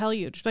and I'll tell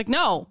you. Just like,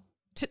 no.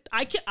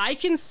 I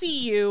can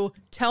see you.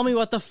 Tell me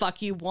what the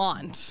fuck you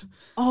want.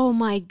 Oh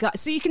my god!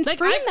 So you can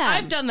screen them.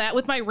 I've done that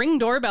with my Ring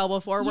doorbell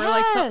before, where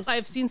Yes.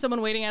 I've seen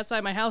someone waiting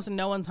outside my house and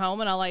no one's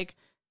home, and I'll like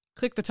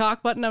click the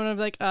talk button and I'm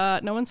like,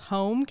 no one's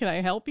home. Can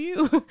I help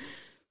you?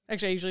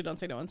 Actually, I usually don't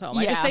say no one's home.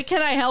 I just say,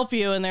 can I help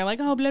you? And they're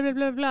like, oh, blah blah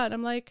blah blah. And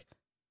I'm like,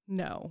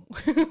 no,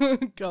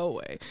 go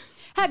away.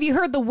 Have you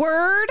heard the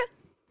word?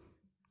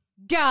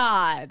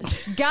 God.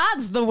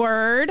 God's the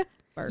word.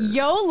 Bird.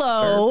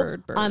 YOLO,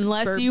 Bird,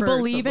 unless bird, you bird's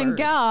believe the in word.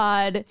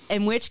 God,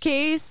 in which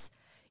case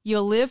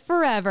you'll live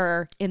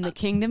forever in the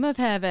kingdom of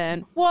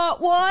heaven.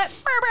 What? Okay.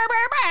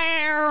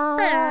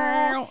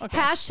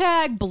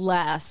 Hashtag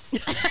blessed.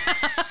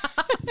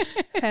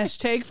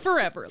 Hashtag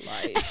forever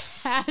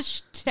life.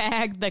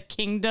 Hashtag the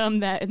kingdom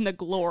that and the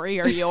glory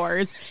are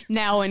yours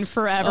now and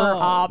forever.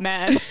 Oh.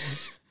 Amen.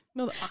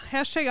 No, the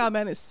hashtag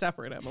amen is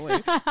separate,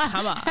 Emily.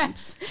 Come on.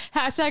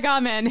 Hashtag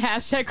amen.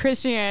 Hashtag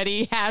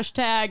Christianity.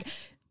 Hashtag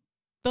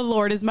The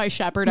Lord is my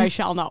shepherd, I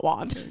shall not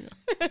want.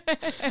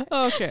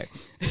 Okay.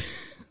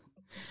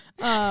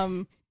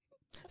 So,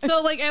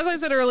 like, as I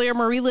said earlier,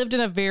 Marie lived in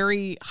a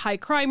very high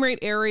crime rate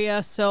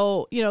area.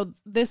 So, you know,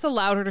 this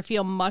allowed her to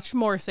feel much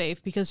more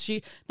safe because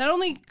she not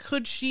only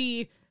could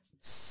she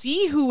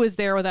see who was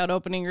there without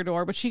opening her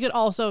door, but she could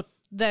also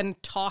then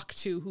talk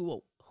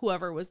to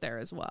whoever was there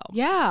as well.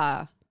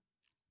 Yeah.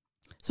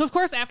 So, of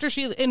course, after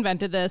she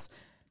invented this,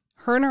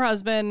 her and her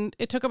husband,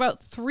 it took about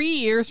 3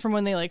 years from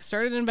when they like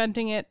started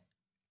inventing it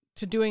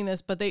to doing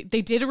this, but they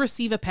did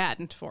receive a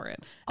patent for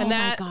it. And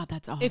my God,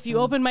 that's awesome. If you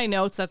open my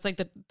notes, that's like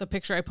the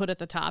picture I put at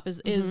the top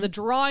is the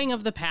drawing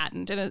of the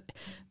patent. And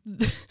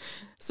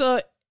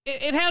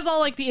it has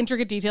all like the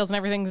intricate details and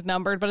everything's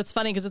numbered, but it's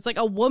funny because it's like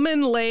a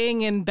woman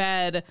laying in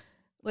bed,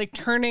 like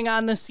turning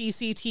on the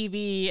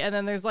CCTV. And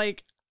then there's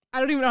like,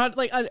 I don't even know how,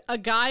 like a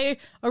guy,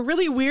 a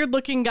really weird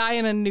looking guy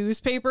in a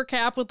newspaper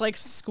cap with like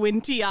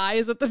squinty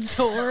eyes at the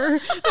door.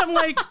 I'm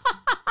like,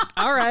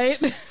 all right.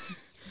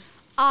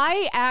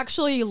 I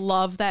actually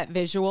love that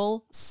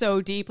visual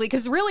so deeply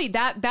because really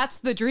that's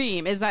the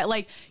dream is that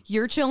like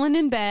you're chilling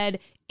in bed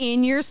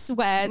in your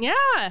sweats.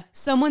 Yeah.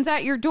 Someone's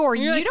at your door.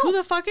 You're like, who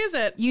the fuck is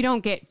it? You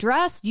don't get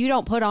dressed. You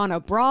don't put on a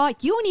bra.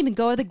 You don't even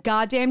go to the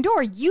goddamn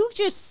door. You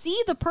just see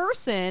the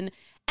person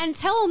and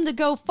tell them to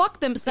go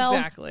fuck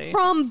themselves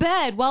from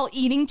bed while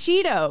eating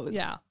Cheetos.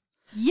 Yeah.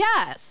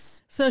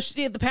 Yes. So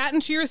the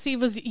patent she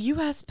received was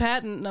U.S.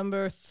 patent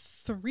number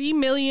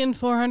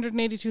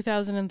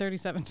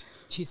 3,482,037.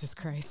 Jesus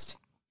Christ.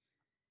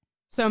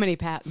 So many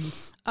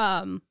patents.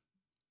 What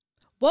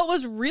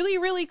was really,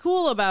 really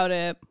cool about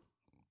it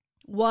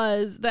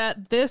was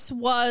that this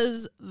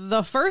was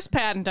the first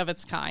patent of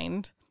its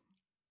kind.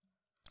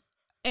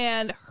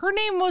 And her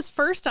name was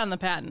first on the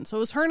patent. So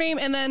it was her name.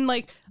 And then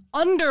like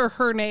under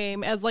her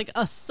name as like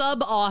a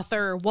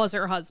sub-author was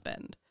her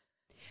husband.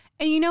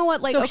 And you know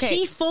what? Like, so okay.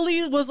 He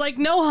fully was like,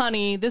 no,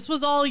 honey, this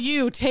was all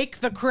you. Take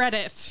the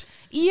credit.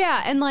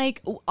 Yeah. And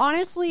like,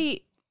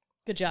 honestly.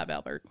 Good job,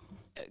 Albert.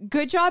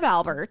 Good job,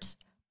 Albert.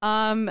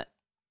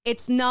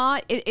 It's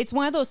not, it's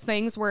one of those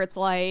things where it's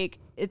like,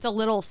 it's a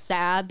little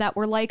sad that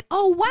we're like,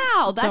 oh,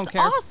 wow, that's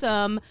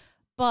awesome.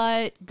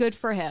 But good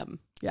for him.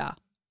 Yeah.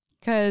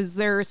 Because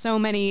there are so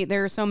many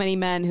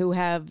men who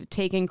have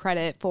taken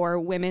credit for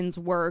women's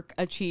work,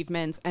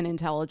 achievements, and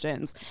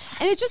intelligence.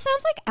 And it just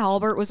sounds like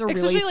Albert was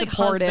really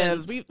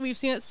supportive. Like we've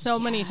seen it so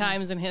many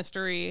times in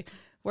history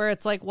where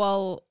it's like,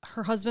 well,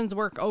 her husband's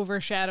work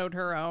overshadowed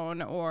her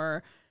own,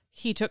 or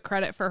he took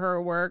credit for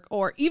her work,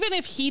 or even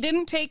if he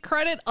didn't take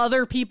credit,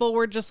 other people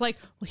were just like,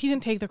 well, he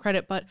didn't take the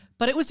credit, but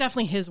it was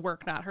definitely his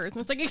work, not hers.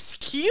 And it's like,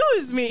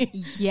 excuse me.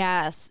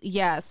 Yes.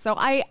 So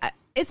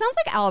it sounds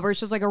like Albert's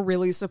just like a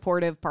really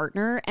supportive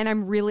partner, and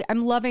I'm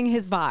loving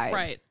his vibe.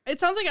 Right. It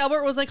sounds like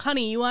Albert was like,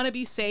 honey, you want to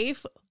be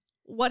safe?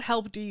 What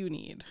help do you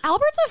need?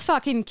 Albert's a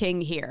fucking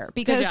king here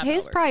because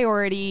his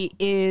priority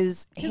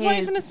is his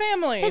wife and his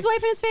family. His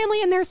wife and his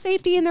family and their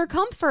safety and their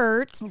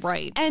comfort.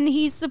 Right. And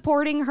he's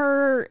supporting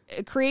her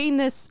creating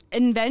this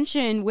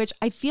invention, which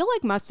I feel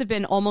like must have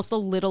been almost a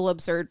little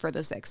absurd for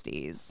the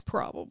 60s.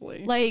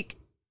 Probably. Like,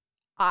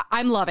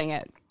 I'm loving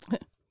it.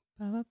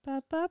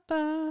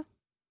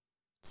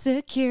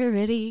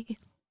 Security.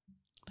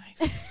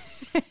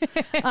 Nice.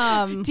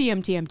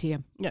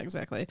 TM. Yeah,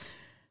 exactly.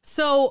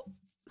 So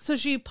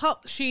she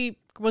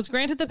was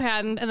granted the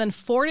patent, and then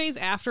 4 days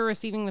after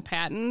receiving the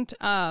patent,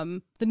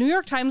 the New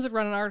York Times would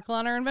run an article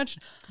on her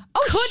invention.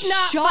 Could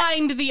not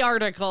find the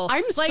article.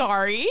 I'm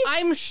sorry.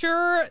 I'm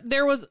sure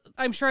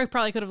I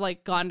probably could have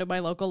like gone to my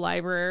local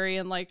library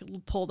and like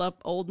pulled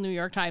up old New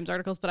York Times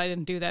articles, but I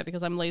didn't do that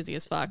because I'm lazy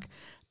as fuck.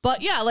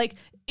 But yeah, like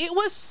it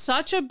was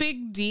such a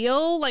big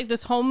deal, like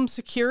this home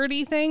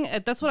security thing.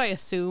 That's what I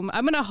assume.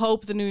 I'm going to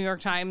hope the New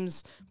York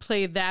Times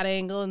played that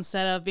angle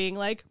instead of being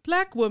like,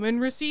 Black woman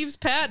receives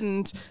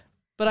patent.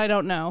 But I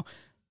don't know.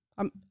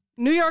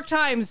 New York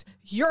Times,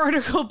 your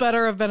article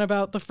better have been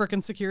about the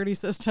frickin' security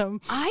system.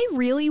 I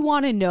really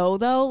want to know,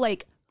 though,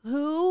 like,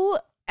 who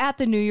at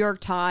the New York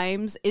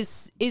Times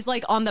is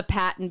like on the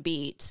patent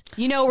beat,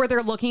 you know, where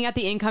they're looking at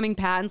the incoming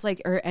patents,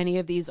 like, are any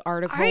of these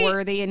article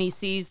worthy? And he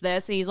sees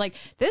this and he's like,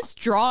 this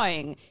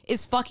drawing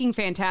is fucking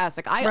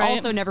fantastic. I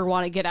also never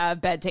want to get out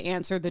of bed to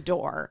answer the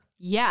door.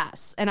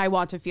 Yes. And I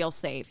want to feel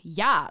safe.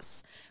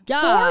 Yes.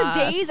 4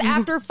 days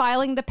after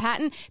filing the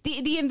patent,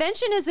 the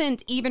invention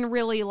isn't even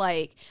really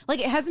like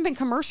it hasn't been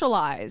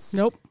commercialized.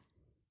 Nope.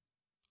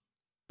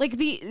 Like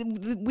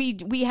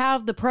we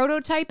have the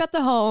prototype at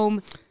the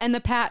home and the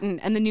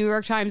patent, and the New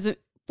York Times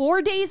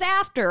 4 days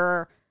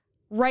after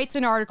writes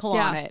an article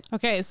on it.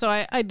 Okay, so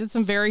I did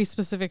some very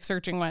specific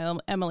searching while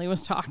Emily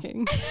was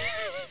talking.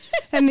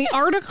 And the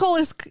article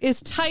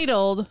is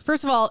titled,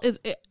 first of all,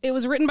 it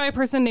was written by a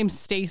person named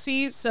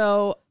Stacy.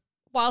 So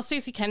while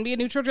Stacy can be a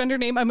neutral gender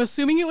name, I'm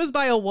assuming it was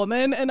by a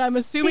woman, and I'm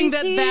assuming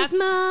that's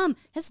mom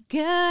has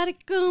got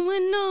it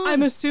going on.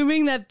 I'm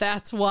assuming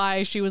that's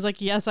why she was like,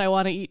 yes, I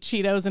want to eat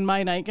Cheetos in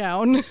my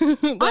nightgown,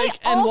 and watch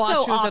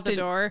who's at the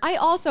door. I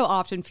also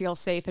often feel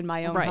safe in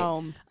my own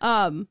home.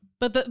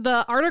 But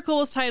the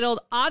article is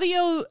titled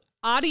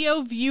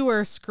audio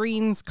viewer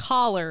screens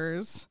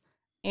callers.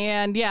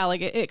 And yeah,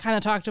 like it kind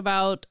of talked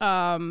about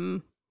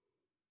that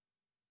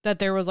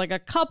there was like a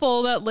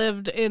couple that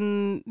lived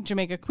in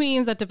Jamaica,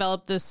 Queens that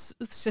developed this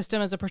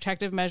system as a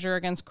protective measure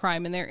against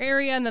crime in their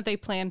area, and that they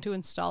planned to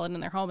install it in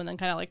their home, and then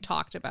kind of like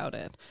talked about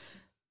it.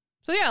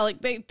 So yeah,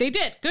 like they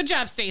did. Good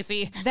job,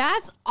 Stacey.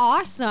 That's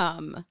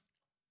awesome.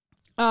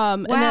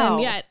 And then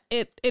yeah,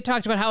 it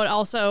talked about how it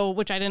also,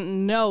 which I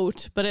didn't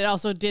note, but it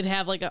also did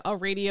have like a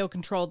radio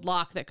controlled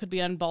lock that could be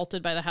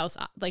unbolted by the house.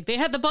 Like they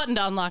had the button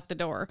to unlock the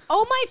door.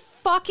 Oh my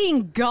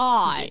fucking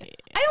God. Yeah.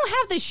 I don't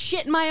have this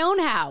shit in my own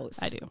house.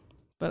 I do,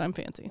 but I'm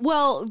fancy.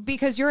 Well,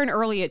 because you're an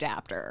early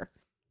adapter.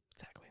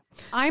 Exactly.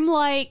 I'm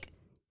like,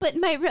 but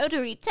my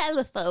rotary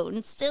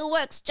telephone still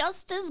works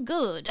just as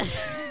good.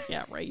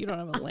 Yeah, right. You don't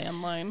have a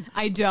landline.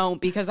 I don't,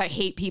 because I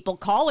hate people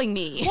calling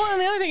me. Well, and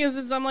the other thing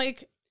is I'm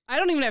like, I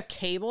don't even have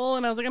cable,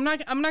 and I was like, I'm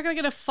not gonna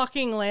get a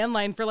fucking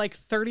landline for like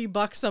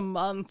 $30 a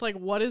month. Like,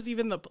 what is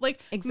even the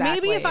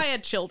exactly. Maybe if I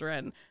had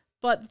children,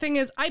 but the thing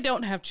is, I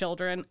don't have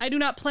children. I do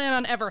not plan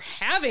on ever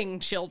having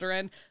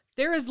children.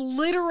 There is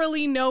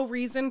literally no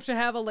reason to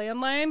have a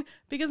landline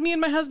because me and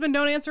my husband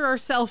don't answer our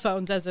cell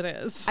phones as it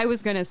is. I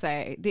was gonna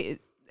say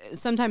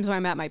sometimes when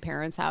I'm at my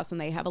parents' house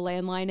and they have a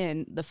landline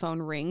and the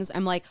phone rings,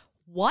 I'm like,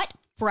 what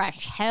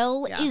fresh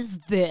hell is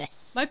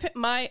this?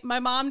 My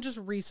mom just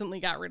recently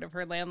got rid of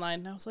her landline,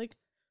 and I was like,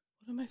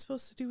 what am I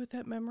supposed to do with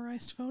that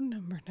memorized phone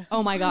number now?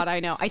 Oh my God, I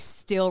know. I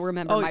still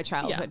remember my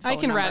childhood phone I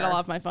can number. rattle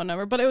off my phone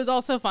number, but it was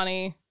also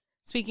funny.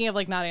 Speaking of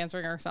like not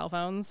answering our cell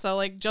phones, so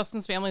like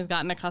Justin's family's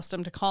gotten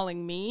accustomed to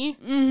calling me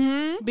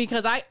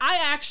because I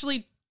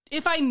actually,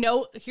 if I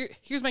know,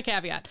 here's my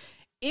caveat.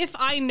 If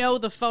I know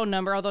the phone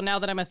number, although now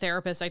that I'm a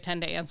therapist, I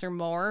tend to answer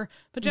more.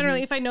 But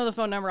generally, if I know the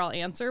phone number, I'll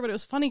answer. But it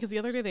was funny because the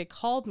other day they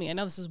called me. I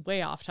know this is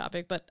way off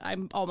topic, but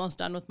I'm almost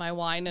done with my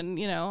wine and,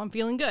 you know, I'm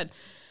feeling good.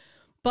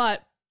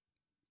 But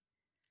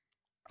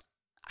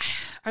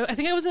I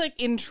think I was like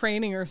in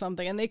training or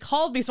something, and they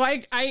called me. So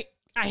I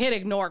hit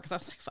ignore because I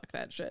was like, fuck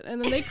that shit.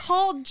 And then they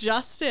called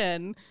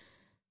Justin.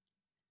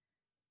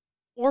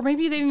 Or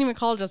maybe they didn't even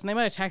call Justin. They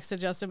might have texted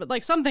Justin, but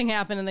like something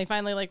happened and they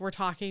finally like were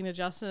talking to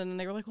Justin and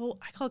they were like, well,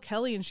 I called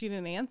Kelly and she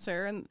didn't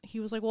answer. And he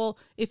was like, well,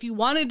 if you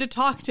wanted to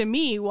talk to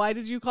me, why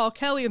did you call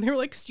Kelly? And they were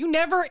like, 'cause you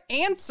never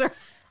answer.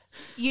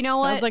 You know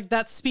what? I was like,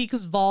 that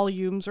speaks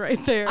volumes right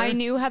there. I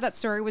knew how that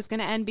story was going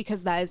to end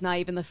because that is not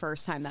even the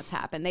first time that's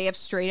happened. They have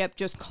straight up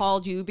just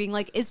called you being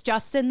like, is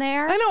Justin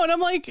there? I know. And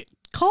I'm like,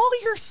 call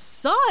your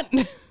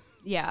son.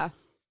 Yeah.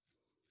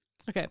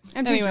 Okay.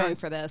 I'm too drunk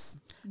for this.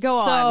 Go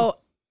on.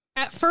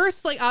 At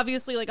first, like,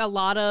 obviously, like, a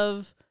lot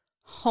of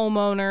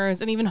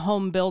homeowners and even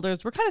home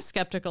builders were kind of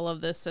skeptical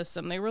of this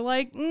system. They were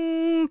like,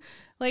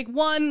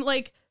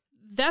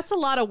 that's a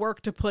lot of work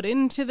to put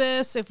into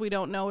this if we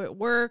don't know it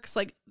works.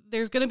 Like,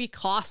 there's going to be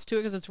cost to it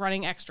because it's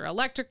running extra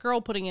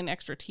electrical, putting in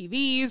extra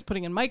TVs,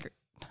 putting in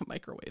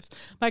microwaves,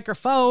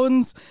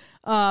 microphones,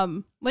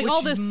 like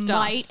all this stuff.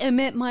 Might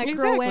emit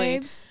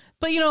microwaves. Exactly.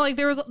 But, you know, like,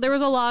 there was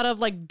a lot of,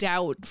 like,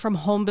 doubt from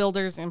home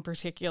builders in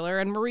particular.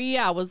 And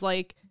Maria was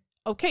like,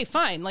 okay,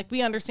 fine. Like,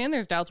 we understand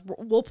there's doubts.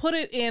 We'll put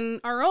it in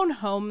our own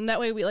home. And that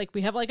way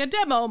we have like a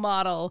demo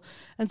model.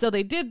 And so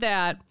they did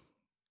that.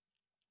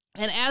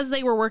 And as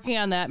they were working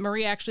on that,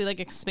 Marie actually like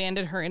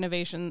expanded her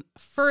innovation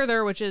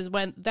further, which is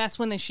when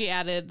she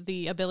added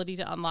the ability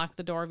to unlock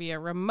the door via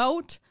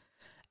remote.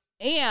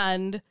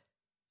 And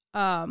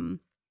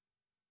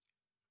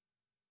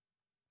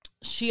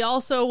she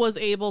also was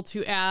able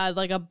to add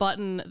like a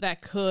button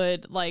that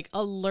could like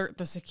alert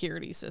the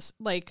security system,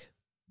 like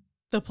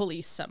the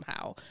police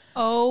somehow.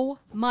 Oh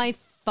my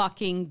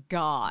fucking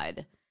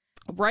God.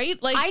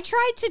 Right? Like, I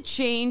tried to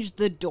change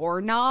the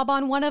doorknob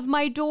on one of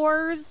my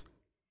doors,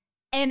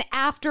 and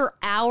after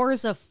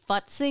hours of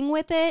futzing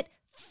with it,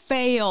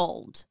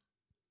 failed.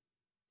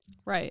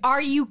 Right.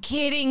 Are you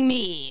kidding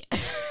me?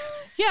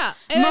 Yeah.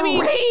 And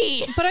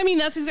Marie! I mean,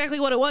 that's exactly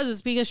what it was,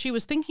 is because she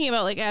was thinking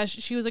about, like, as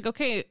she was like,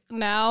 okay,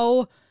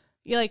 now,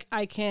 like,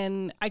 I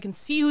can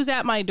see who's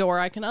at my door.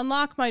 I can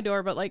unlock my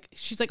door. But, like,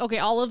 she's like, okay,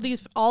 all of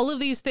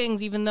these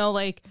things, even though,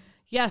 like,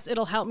 yes,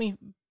 it'll help me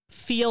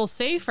feel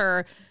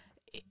safer,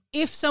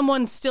 if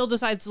someone still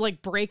decides to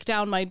like break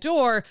down my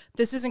door,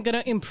 this isn't going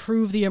to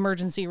improve the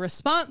emergency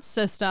response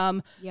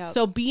system. Yep.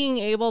 So being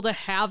able to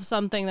have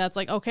something that's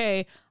like,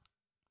 okay,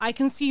 I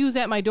can see who's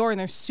at my door and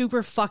they're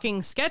super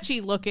fucking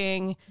sketchy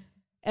looking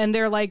and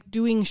they're like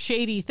doing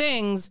shady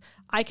things.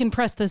 I can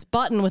press this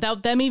button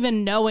without them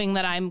even knowing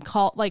that I'm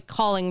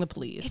calling the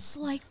police. It's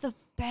like the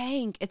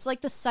bank. It's like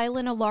the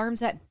silent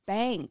alarms at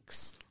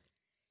banks.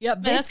 Yep.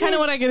 And that's kind of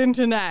what I get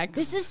into next.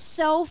 This is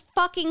so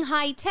fucking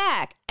high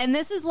tech. And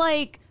this is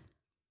like,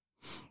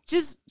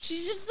 she's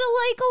just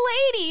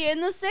a lady in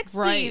the 60s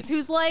right.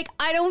 who's like,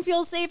 I don't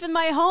feel safe in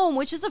my home,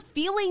 which is a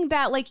feeling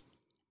that like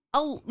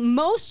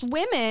most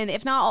women,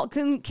 if not all,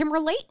 can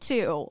relate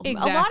to.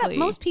 Exactly.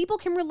 Most people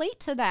can relate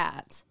to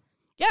that.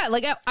 Yeah,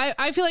 like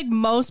I feel like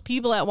most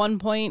people at one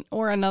point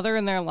or another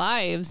in their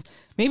lives,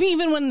 maybe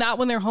even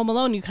when they're home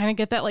alone, you kind of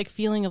get that like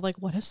feeling of like,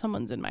 what if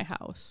someone's in my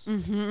house?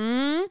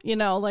 Mm-hmm. You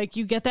know, like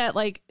you get that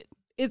like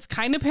it's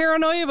kind of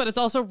paranoia, but it's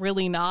also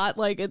really not.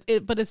 Like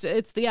but it's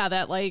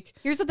that like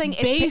here's the thing,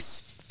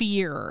 base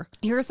fear.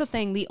 Here's the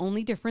thing, the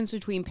only difference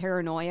between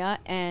paranoia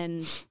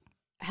and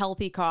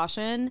healthy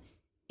caution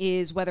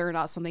is whether or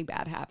not something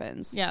bad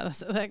happens. Yeah,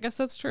 I guess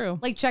that's true.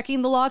 Like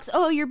checking the locks.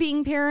 Oh, you're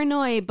being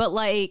paranoid, but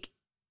like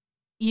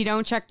you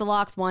don't check the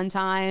locks one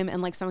time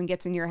and like someone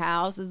gets in your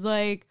house. It's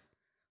like,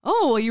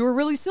 oh, well, you were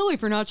really silly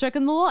for not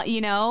checking the lock,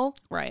 you know?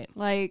 Right.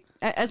 Like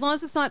as long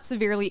as it's not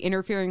severely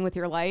interfering with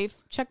your life,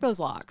 check those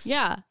locks.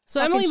 Yeah. So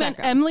Fucking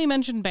Emily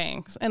mentioned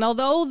banks. And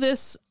although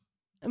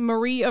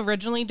Marie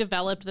originally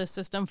developed this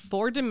system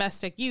for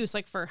domestic use,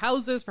 like for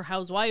houses, for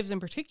housewives in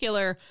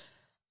particular,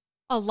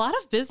 a lot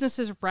of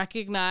businesses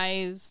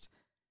recognized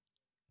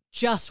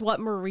just what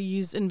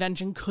Marie's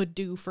invention could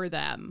do for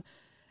them.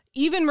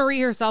 Even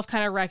Marie herself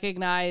kind of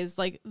recognized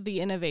like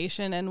the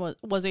innovation and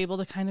was able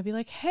to kind of be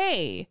like,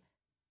 hey.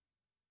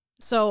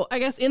 So I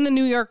guess in the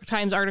New York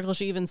Times article,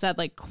 she even said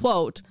like,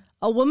 quote,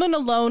 a woman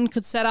alone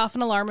could set off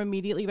an alarm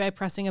immediately by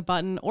pressing a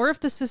button, or if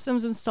the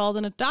system's installed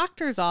in a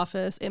doctor's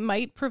office, it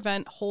might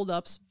prevent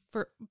holdups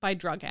by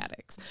drug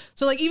addicts.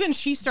 So like even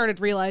she started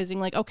realizing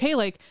like, okay,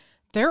 like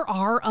there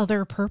are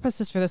other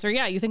purposes for this. Or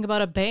yeah, you think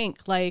about a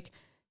bank, like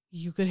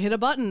you could hit a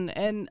button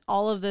and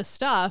all of this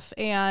stuff.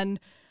 And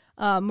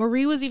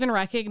Marie was even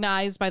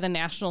recognized by the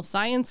National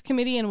Science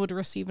Committee and would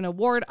receive an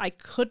award. I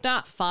could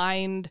not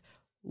find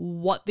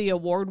what the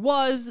award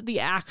was, the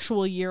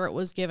actual year it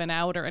was given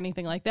out or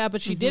anything like that,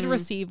 but she did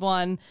receive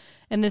one,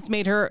 and this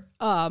made her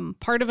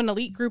part of an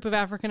elite group of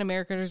African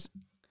American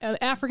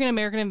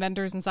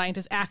inventors and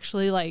scientists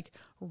actually like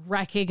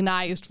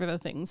recognized for the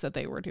things that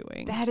they were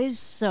doing. That is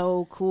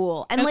so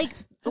cool. And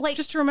like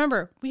just to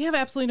remember, we have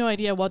absolutely no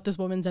idea what this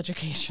woman's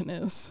education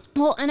is.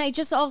 Well, and I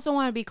just also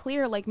want to be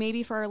clear, like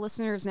maybe for our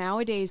listeners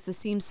nowadays, this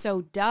seems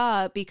so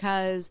duh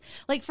because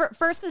like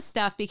first this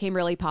stuff became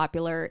really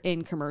popular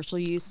in commercial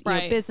use, you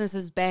know,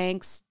 businesses,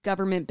 banks,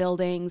 government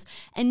buildings.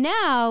 And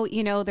now,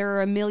 you know, there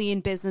are a million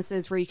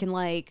businesses where you can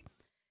like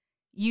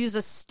use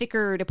a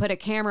sticker to put a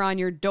camera on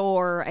your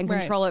door and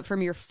control it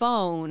from your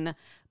phone.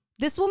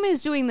 This woman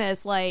is doing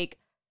this like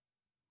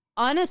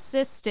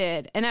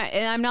unassisted, and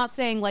I'm not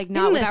saying like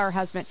not with our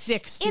husband.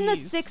 60s. In the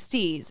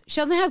 60s.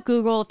 She doesn't have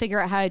Google to figure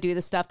out how to do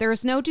this stuff.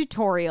 There's no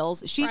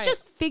tutorials. She's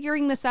just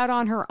figuring this out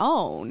on her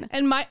own.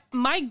 And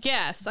my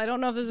guess, I don't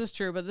know if this is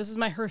true, but this is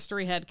my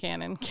herstory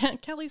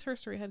headcanon. Kelly's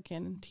herstory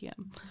headcanon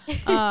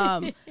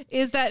TM.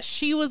 Is that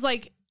she was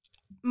like,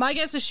 my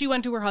guess is she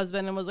went to her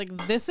husband and was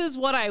like, this is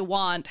what I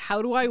want.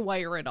 How do I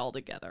wire it all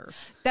together?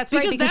 That's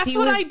right. Because that's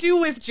what I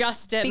do with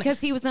Justin. Because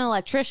he was an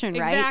electrician,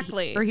 right?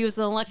 Exactly. Or he was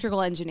an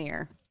electrical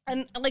engineer.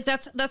 And like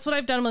that's what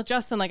I've done with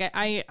Justin. Like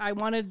I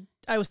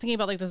was thinking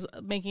about like this,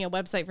 making a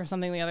website for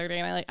something the other day,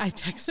 and I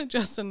texted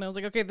Justin and I was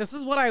like, okay, this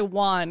is what I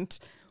want.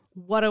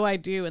 What do I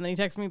do? And then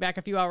he texted me back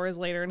a few hours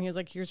later and he was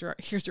like, here's your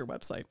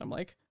website. And I'm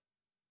like,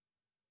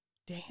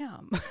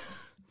 damn.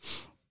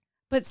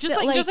 But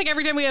just like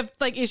every time we have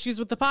like issues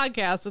with the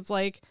podcast, it's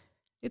like,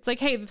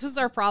 hey, this is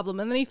our problem.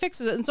 And then he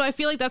fixes it. And so I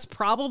feel like that's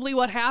probably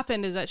what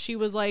happened, is that she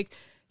was like,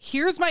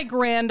 here's my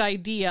grand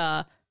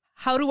idea.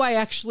 How do I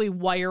actually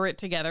wire it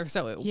together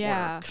so it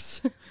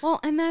works? Well,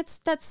 and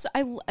that's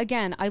I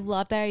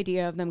love the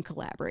idea of them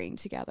collaborating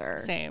together.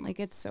 Same. Like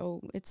it's so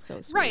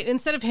sweet. Right.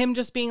 Instead of him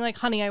just being like,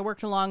 honey, I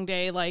worked a long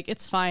day. Like,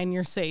 it's fine.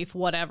 You're safe.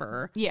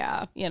 Whatever.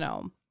 Yeah. You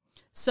know.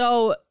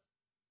 So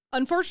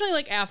unfortunately,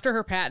 like after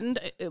her patent,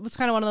 it was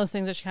kind of one of those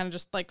things that she kind of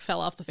just like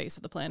fell off the face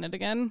of the planet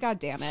again. God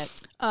damn it.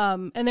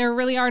 And there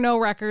really are no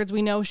records.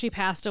 We know she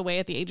passed away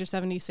at the age of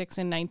 76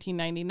 in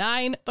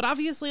 1999. But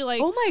obviously,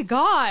 like, oh my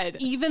God,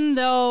 even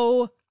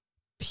though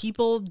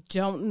people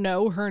don't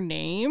know her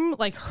name,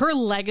 like her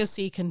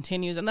legacy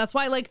continues. And that's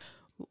why, like,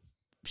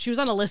 she was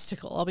on a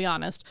listicle. I'll be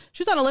honest.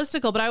 She was on a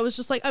listicle, but I was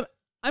just like,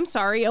 I'm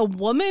sorry, a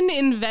woman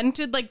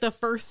invented like the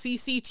first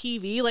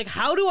CCTV. Like,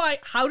 how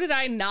did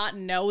I not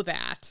know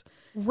that?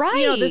 Right.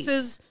 You know, this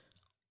is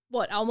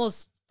what,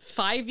 almost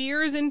 5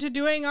 years into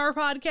doing our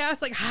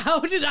podcast. Like,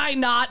 how did I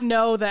not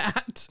know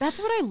that? That's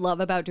what I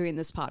love about doing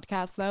this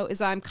podcast, though,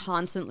 is I'm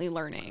constantly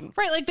learning.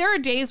 Right. Like, there are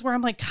days where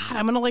I'm like, God,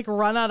 I'm going to like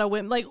run out of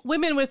women. Like,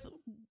 women with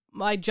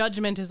my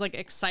judgment is like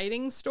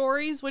exciting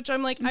stories, which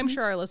I'm like, I'm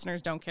sure our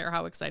listeners don't care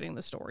how exciting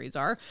the stories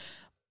are.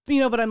 You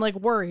know, but I'm like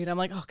worried. I'm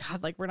like, oh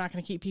God, like we're not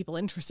going to keep people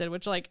interested,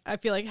 which like, I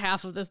feel like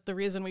half of this, the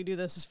reason we do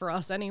this is for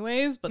us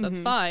anyways, but that's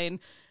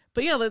fine.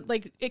 But yeah,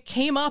 like it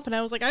came up and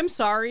I was like, I'm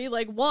sorry.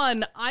 Like,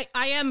 one, I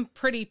am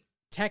pretty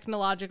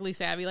technologically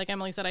savvy. Like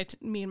Emily said,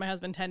 me and my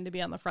husband tend to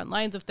be on the front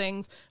lines of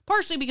things,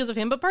 partially because of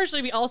him, but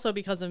partially also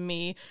because of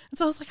me. And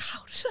so I was like,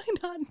 how did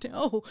I not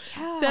know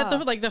that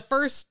the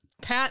first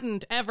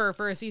patent ever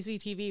for a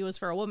CCTV was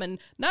for a woman,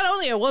 not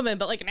only a woman,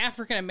 but like an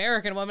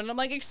African-American woman. And I'm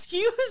like,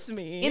 excuse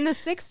me. In the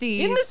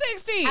 60s.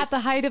 At the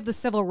height of the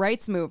civil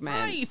rights movement.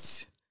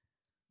 Right.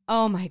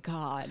 Oh my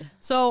God.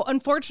 So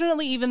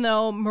unfortunately, even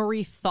though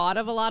Marie thought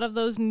of a lot of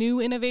those new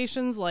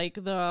innovations, like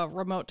the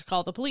remote to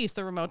call the police,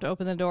 the remote to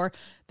open the door,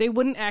 they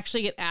wouldn't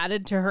actually get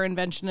added to her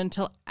invention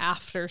until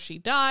after she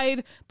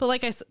died. But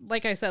like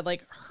I said,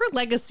 like her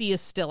legacy is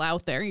still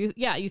out there.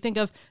 You think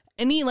of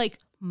any like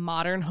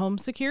modern home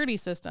security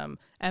system.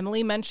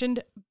 Emily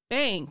mentioned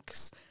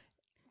banks.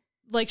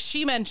 Like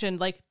she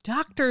mentioned like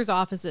doctors'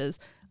 offices.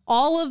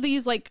 All of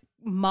these like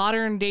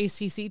modern day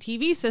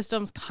CCTV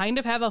systems kind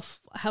of have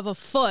a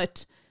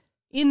foot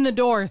in the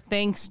door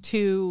thanks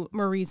to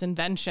Marie's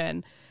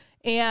invention.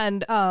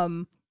 And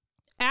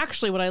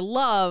actually what I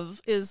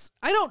love is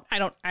I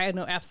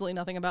know absolutely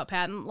nothing about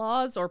patent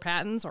laws or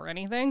patents or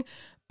anything,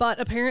 but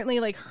apparently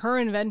like her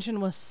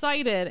invention was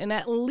cited in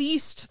at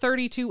least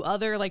 32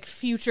 other like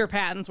future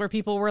patents where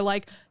people were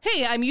like,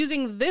 hey, I'm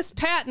using this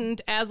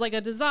patent as like a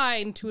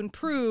design to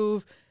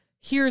improve.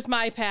 Here's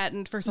my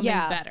patent for something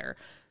better.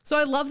 So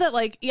I love that,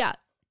 like,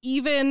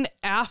 even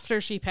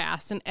after she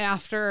passed and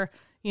after,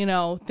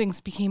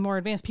 things became more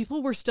advanced,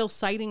 people were still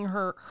citing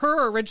her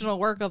original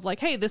work of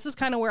like, hey, this is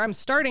kind of where I'm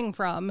starting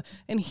from.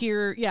 And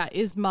here,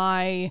 is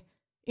my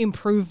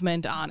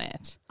improvement on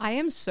it. I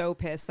am so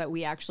pissed that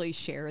we actually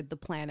shared the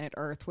planet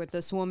Earth with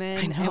this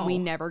woman and we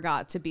never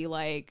got to be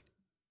like,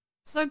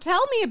 so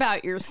tell me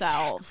about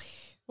yourself.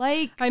 Exactly.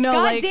 Like, I know,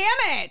 God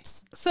damn it.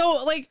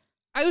 So, like,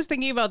 I was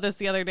thinking about this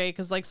the other day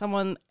because, like,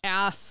 someone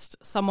asked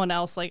someone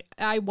else, like,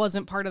 I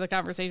wasn't part of the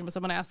conversation, but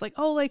someone asked, like,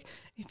 oh, like,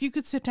 if you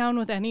could sit down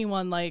with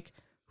anyone, like,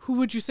 who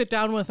would you sit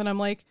down with? And I'm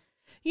like,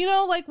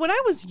 like, when I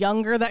was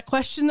younger, that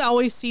question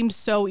always seemed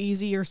so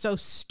easy or so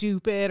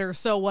stupid or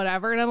so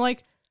whatever. And I'm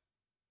like,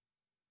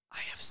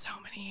 I have so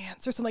many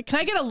answers. I'm like, can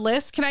I get a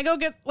list? Can I go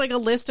get, like, a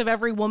list of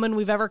every woman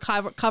we've ever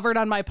covered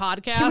on my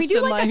podcast? Can we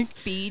do, like, a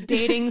speed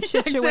dating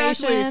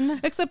situation? Exactly.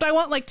 Except I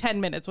want, like, 10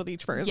 minutes with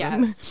each person.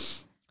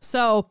 Yes.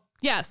 So...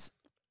 yes.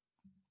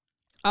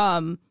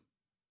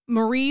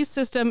 Marie's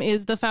system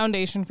is the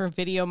foundation for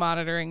video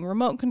monitoring,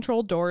 remote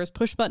control doors,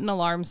 push button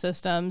alarm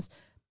systems,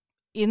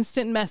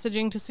 instant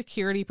messaging to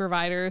security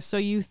providers. So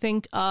you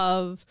think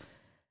of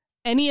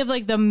any of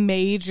like the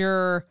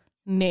major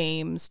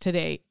names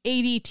today,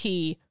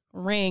 ADT,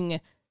 Ring,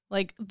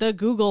 like the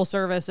Google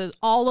services,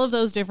 all of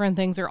those different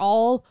things are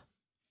all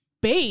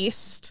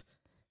based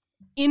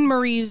in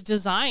Marie's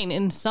design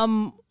in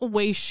some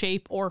way,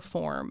 shape, or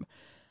form.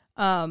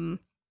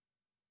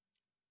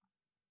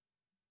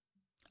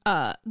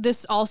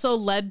 This also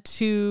led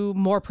to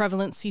more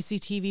prevalent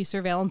CCTV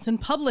surveillance in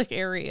public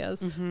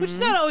areas, which is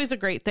not always a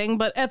great thing,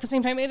 but at the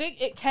same time,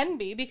 it can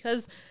be,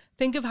 because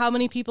think of how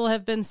many people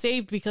have been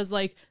saved because,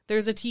 like,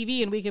 there's a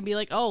TV and we can be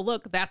like, oh,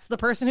 look, that's the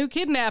person who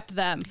kidnapped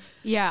them.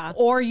 Yeah.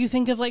 Or you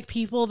think of, like,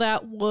 people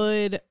that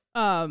would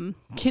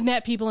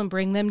kidnap people and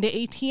bring them to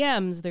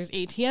ATMs. There's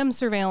ATM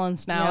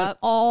surveillance now. Yep.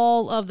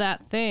 All of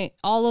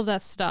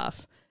that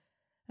stuff.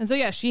 And so,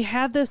 yeah, she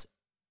had this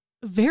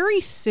very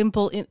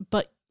simple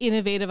but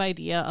innovative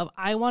idea of,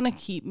 I want to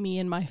keep me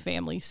and my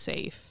family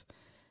safe,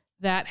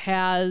 that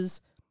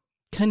has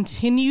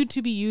continued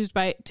to be used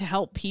to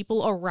help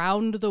people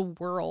around the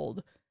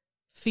world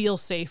feel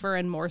safer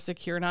and more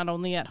secure, not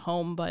only at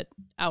home, but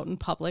out in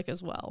public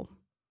as well.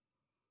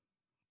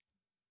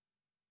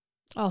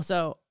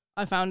 Also,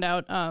 I found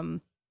out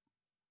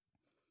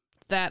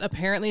that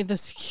apparently the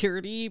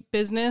security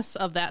business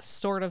of that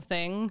sort of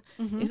thing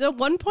is a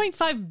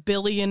 $1.5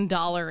 billion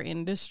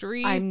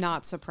industry. I'm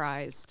not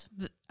surprised.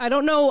 I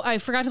don't know. I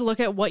forgot to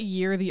look at what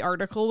year the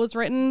article was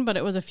written, but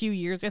it was a few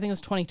years. I think it was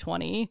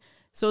 2020.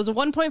 So it was a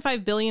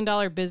 $1.5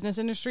 billion business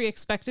industry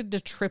expected to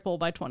triple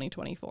by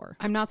 2024.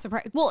 I'm not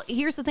surprised. Well,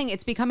 here's the thing.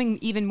 It's becoming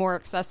even more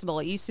accessible.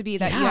 It used to be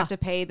that you have to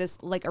pay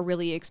this, like, a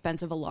really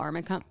expensive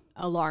alarm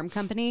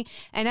company.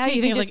 And now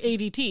you can just, like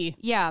ADT.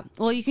 Yeah.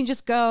 Well, you can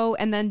just go,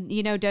 and then,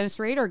 Dennis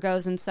Rader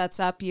goes and sets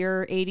up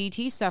your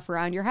ADT stuff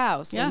around your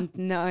house. Yeah.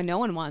 And no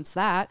one wants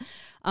that.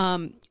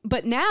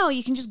 But now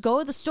you can just go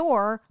to the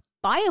store,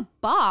 buy a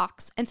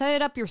box, and set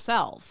it up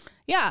yourself.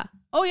 Yeah.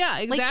 Oh, yeah,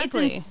 exactly. Like, it's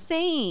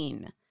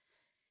insane.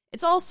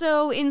 It's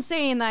also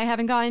insane that I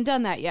haven't gone and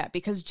done that yet,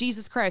 because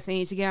Jesus Christ, I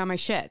need to get on my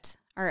shit.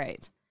 All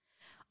right.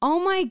 Oh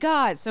my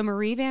God. So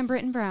Marie Van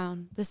Brittan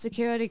Brown, the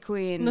security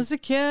queen. The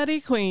security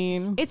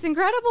queen. It's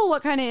incredible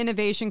what kind of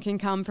innovation can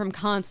come from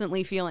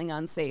constantly feeling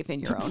unsafe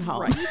in your own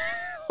home. Right.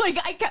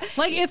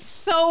 Like it's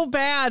so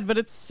bad, but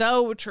it's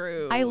so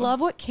true. I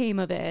love what came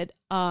of it.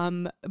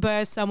 But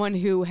as someone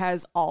who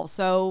has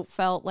also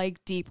felt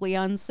like deeply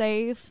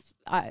unsafe,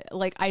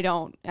 I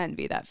don't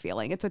envy that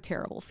feeling. It's a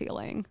terrible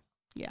feeling.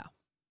 Yeah.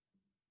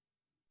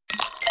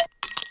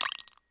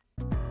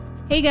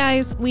 Hey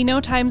guys, we know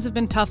times have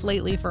been tough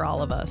lately for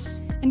all of us.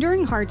 And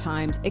during hard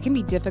times, it can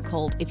be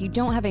difficult if you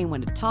don't have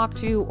anyone to talk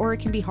to, or it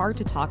can be hard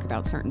to talk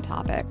about certain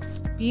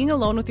topics. Being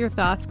alone with your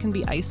thoughts can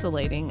be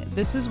isolating.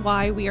 This is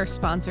why we are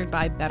sponsored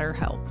by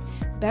BetterHelp.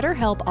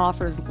 BetterHelp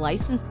offers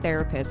licensed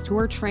therapists who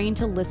are trained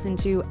to listen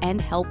to and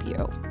help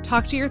you.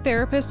 Talk to your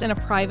therapist in a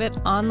private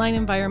online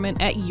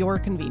environment at your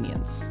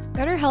convenience.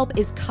 BetterHelp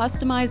is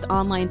customized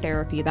online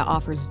therapy that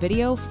offers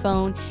video,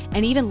 phone,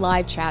 and even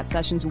live chat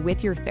sessions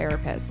with your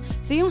therapist.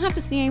 So you don't have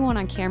to see anyone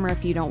on camera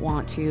if you don't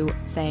want to.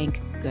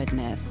 Thank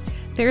goodness.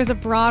 There's a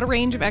broad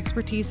range of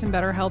expertise in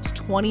BetterHelp's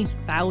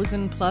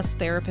 20,000 plus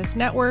therapist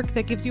network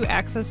that gives you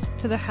access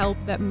to the help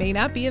that may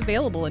not be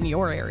available in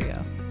your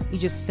area. You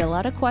just fill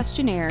out a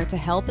questionnaire to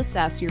help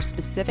assess your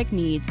specific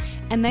needs,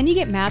 and then you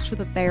get matched with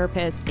a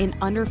therapist in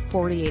under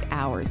 48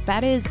 hours.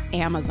 That is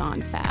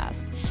Amazon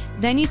fast.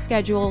 Then you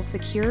schedule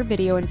secure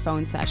video and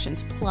phone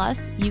sessions.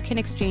 Plus, you can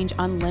exchange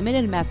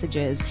unlimited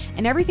messages,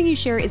 and everything you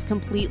share is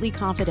completely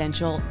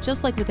confidential,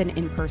 just like with an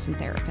in-person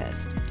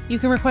therapist. You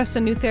can request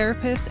a new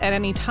therapist at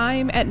any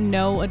time at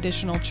no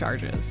additional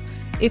charges.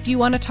 If you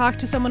want to talk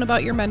to someone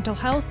about your mental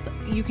health,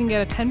 you can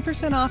get a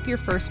 10% off your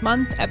first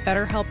month at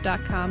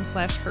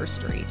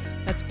betterhelp.com/herstory.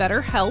 That's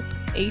BetterHelp,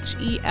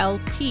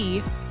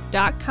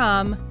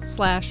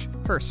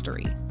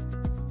 HELP.com/herstory.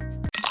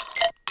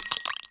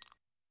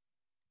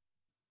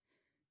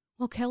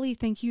 Well, Kelly,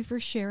 thank you for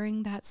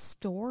sharing that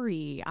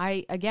story.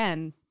 Our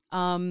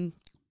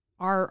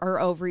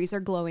ovaries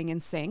are glowing in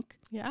sync.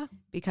 Yeah.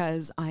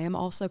 Because I am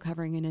also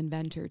covering an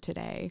inventor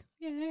today.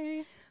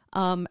 Yay.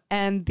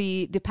 And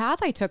the path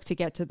I took to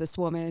get to this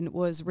woman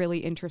was really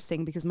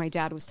interesting because my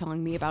dad was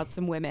telling me about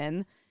some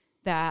women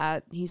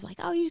that he's like,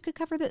 oh, you could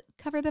cover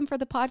them for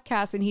the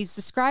podcast. And he's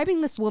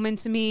describing this woman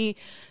to me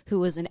who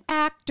was an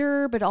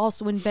actor, but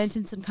also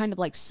invented some kind of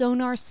like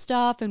sonar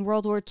stuff in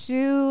World War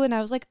II. And I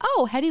was like,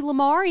 oh, Hedy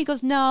Lamarr? He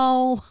goes,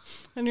 no.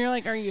 And you're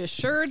like, are you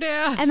sure,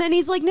 Dad? And then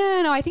he's like,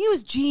 no, I think it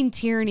was Jean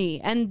Tierney.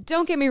 And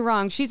don't get me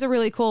wrong, she's a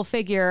really cool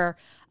figure.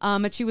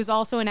 But she was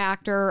also an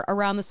actor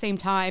around the same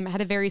time,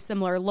 had a very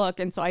similar look.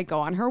 And so I go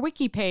on her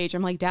wiki page.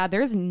 I'm like, Dad,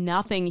 there's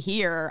nothing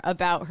here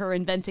about her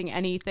inventing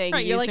anything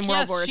right, used like, in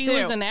World War II. She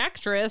was an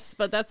actress,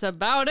 but that's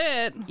about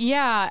it.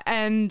 Yeah.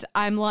 And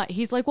I'm like,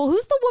 he's like, well,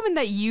 who's the woman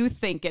that you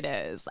think it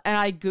is? And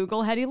I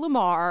Google Hedy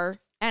Lamarr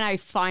and I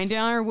find it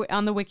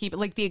on the wiki, but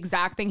like the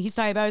exact thing he's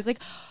talking about. I was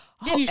like,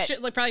 and you should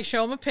probably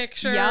show him a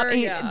picture. Yep.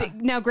 Yeah.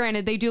 Now,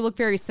 granted, they do look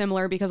very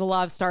similar because a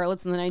lot of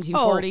starlets in the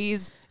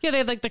 1940s. Oh. Yeah, they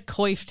had like the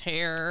coiffed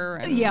hair.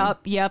 And...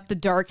 Yep. The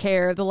dark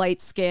hair, the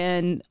light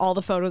skin. All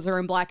the photos are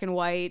in black and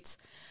white.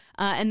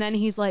 And then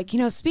he's like,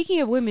 speaking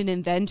of women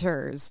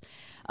inventors,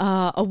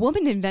 a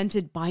woman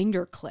invented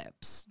binder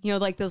clips.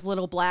 Like those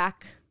little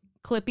black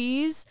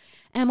clippies.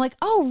 And I'm like,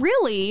 oh,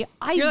 really?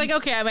 You're like,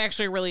 okay, I'm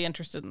actually really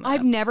interested in that.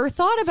 I've never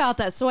thought about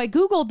that. So I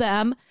Googled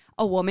them.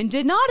 A woman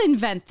did not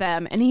invent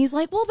them. And he's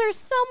like, well, there's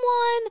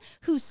someone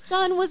whose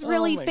son was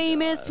really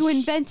famous who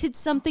invented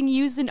something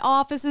used in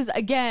offices.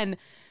 Again,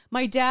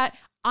 my dad,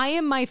 I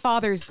am my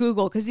father's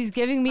Google because he's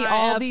giving me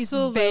all these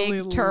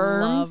vague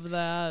terms. Love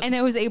that. And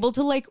I was able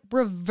to like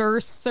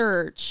reverse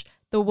search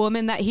the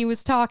woman that he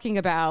was talking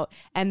about.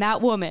 And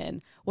that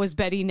woman was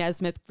Betty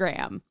Nesmith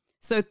Graham.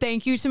 So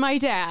thank you to my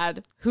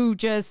dad who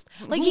just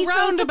like he's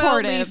so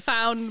supportive.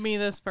 Found me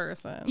this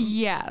person.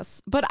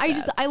 Yes. But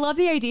I love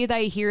the idea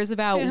that he hears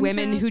about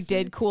women who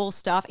did cool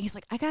stuff. He's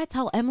like, I got to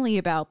tell Emily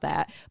about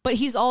that. But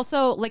he's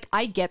also like,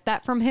 I get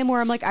that from him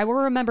where I'm like, I will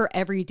remember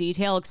every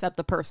detail except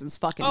the person's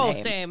fucking name. Oh,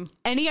 same.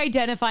 Any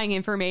identifying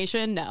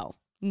information? No.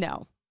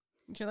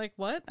 You're like,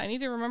 what? I need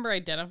to remember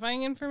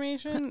identifying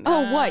information?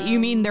 Oh, what? You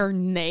mean their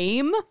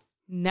name?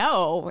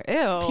 No.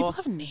 Ew. People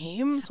have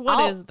names?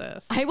 What is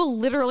this? I will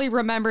literally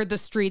remember the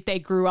street they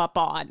grew up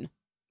on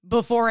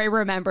before I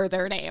remember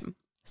their name.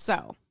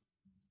 So,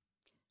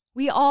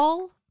 we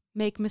all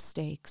make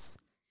mistakes.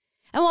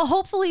 And while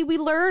hopefully we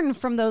learn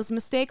from those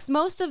mistakes,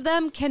 most of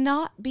them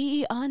cannot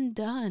be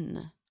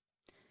undone.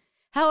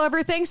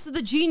 However, thanks to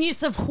the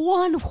genius of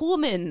one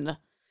woman,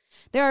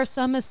 there are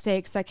some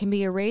mistakes that can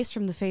be erased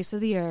from the face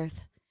of the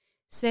earth,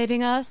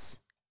 saving us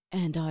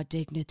and our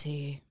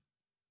dignity.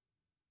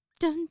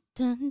 Dun,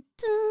 dun,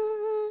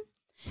 dun.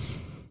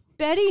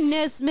 Betty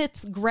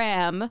Nesmith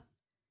Graham,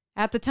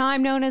 at the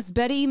time known as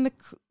Betty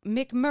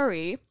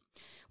McMurray,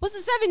 was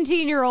a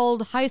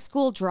 17-year-old high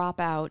school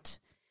dropout.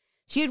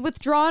 She had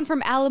withdrawn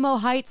from Alamo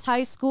Heights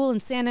High School in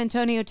San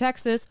Antonio,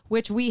 Texas,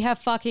 which we have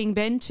fucking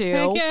been to.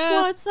 Heck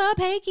yeah. What's up,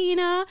 hey,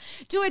 Keena?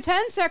 To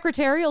attend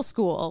secretarial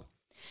school.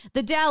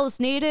 The Dallas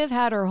native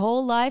had her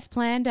whole life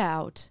planned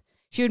out.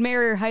 She would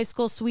marry her high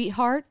school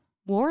sweetheart,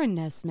 Warren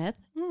Nesmith,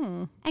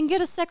 and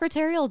get a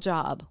secretarial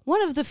job,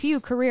 one of the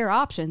few career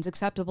options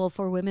acceptable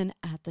for women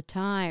at the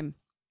time.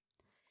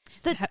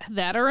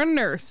 That or a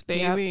nurse,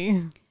 baby.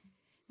 Yep.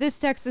 This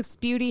Texas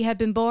beauty had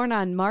been born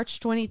on March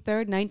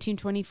 23rd,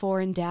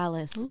 1924 in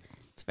Dallas. Ooh,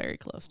 it's very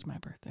close to my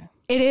birthday.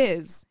 It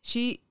is.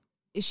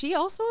 Is she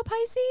also a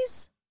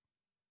Pisces?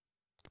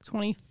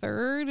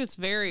 23rd. It's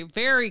very,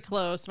 very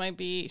close.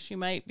 She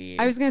might be.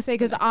 I was going to say,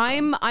 because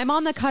I'm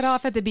on the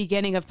cutoff at the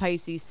beginning of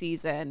Pisces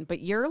season, but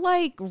you're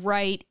like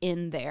right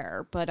in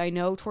there. But I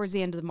know towards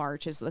the end of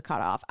March is the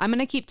cutoff. I'm going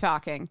to keep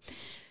talking.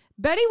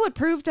 Betty would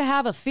prove to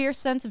have a fierce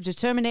sense of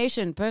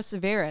determination and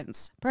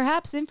perseverance,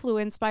 perhaps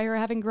influenced by her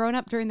having grown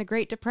up during the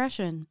Great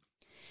Depression.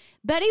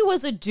 Betty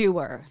was a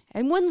doer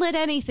and wouldn't let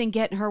anything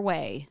get in her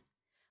way,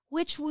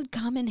 which would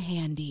come in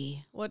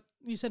handy. What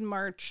you said,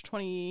 March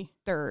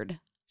 3rd.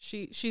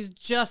 She's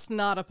just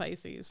not a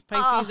Pisces.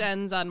 Pisces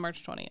ends on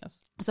March 20th.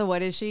 So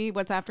what is she?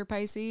 What's after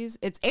Pisces?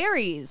 It's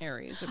Aries.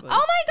 Aries. Oh my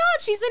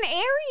God, she's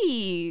an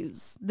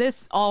Aries.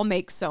 This all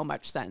makes so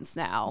much sense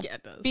now. Yeah,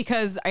 it does.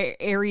 Because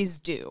Aries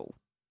do.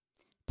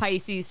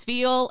 Pisces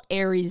feel,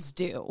 Aries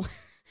do.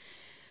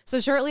 So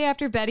shortly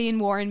after Betty and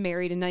Warren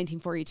married in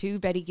 1942,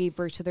 Betty gave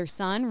birth to their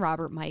son,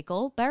 Robert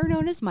Michael, better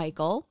known as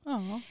Michael.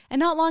 Oh. And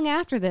not long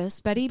after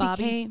this, Betty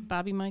Bobby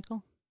became...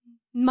 Michael?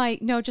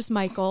 Just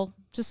Michael.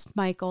 Just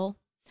Michael.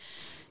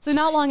 So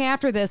not long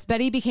after this,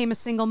 Betty became a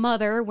single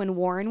mother when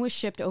Warren was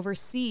shipped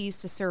overseas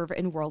to serve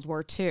in World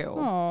War II.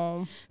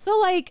 Oh. So,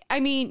 like, I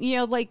mean, you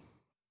know, like,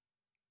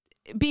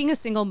 being a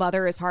single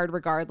mother is hard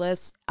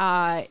regardless.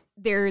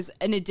 There's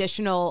an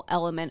additional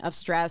element of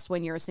stress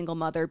when you're a single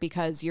mother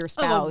because your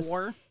spouse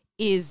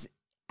is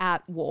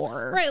at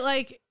war. Right,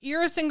 like,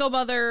 you're a single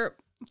mother,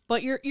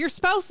 but your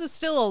spouse is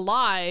still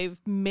alive,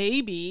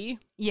 maybe.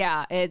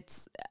 Yeah,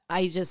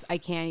 I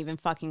can't even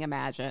fucking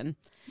imagine.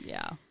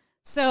 Yeah.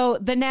 So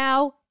the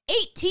now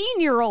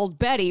 18-year-old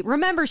Betty,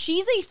 remember,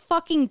 she's a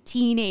fucking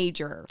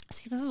teenager.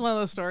 See, this is one of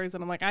those stories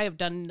that I'm like, I have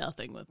done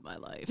nothing with my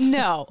life.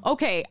 No.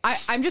 Okay.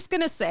 I'm just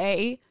going to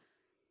say,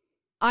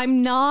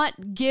 I'm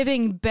not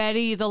giving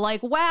Betty the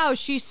like, wow,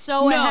 she's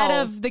so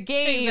ahead of the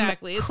game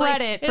exactly.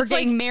 credit for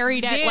getting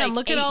married at like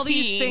look 18. at all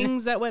these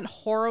things that went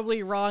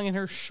horribly wrong in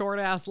her short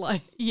ass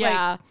life.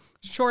 Yeah. Like,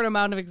 short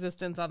amount of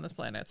existence on this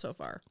planet so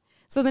far.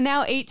 So the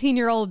now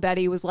 18-year-old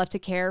Betty was left to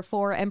care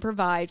for and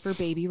provide for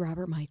baby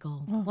Robert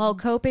Michael while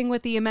coping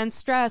with the immense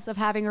stress of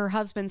having her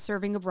husband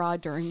serving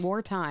abroad during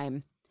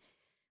wartime.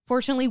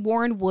 Fortunately,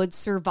 Warren would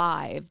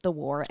survive the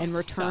war and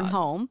return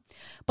home,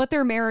 but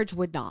their marriage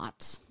would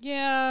not.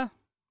 Yeah.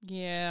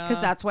 Yeah.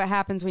 Because that's what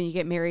happens when you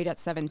get married at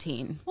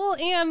 17. Well,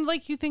 and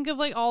like you think of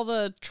like all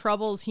the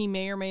troubles he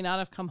may or may not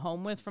have come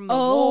home with from the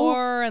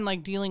war and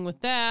like dealing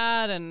with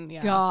that. And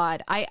yeah.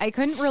 God, I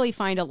couldn't really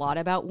find a lot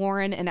about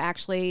Warren. And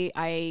actually,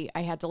 I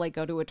had to like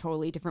go to a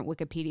totally different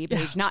Wikipedia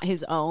page, not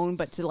his own,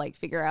 but to like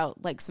figure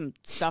out like some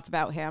stuff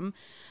about him.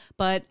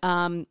 But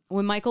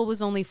when Michael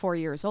was only 4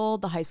 years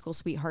old, the high school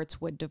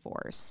sweethearts would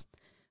divorce,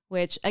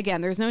 which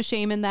again, there's no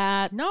shame in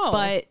that. No.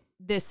 But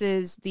this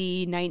is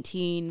the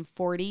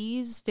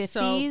 1940s,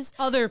 50s.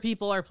 So other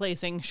people are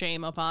placing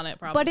shame upon it,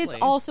 probably. But it's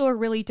also a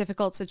really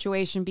difficult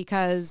situation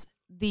because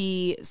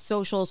the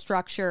social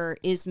structure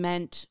is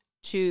meant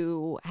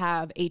to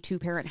have a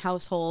two-parent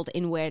household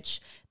in which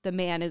the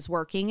man is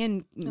working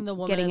and the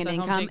woman getting is an at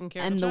home income, taking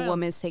care of and the the child.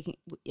 woman is taking...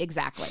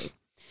 Exactly.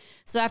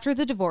 So after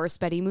the divorce,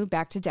 Betty moved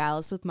back to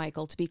Dallas with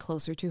Michael to be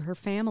closer to her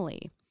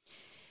family.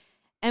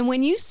 And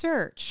when you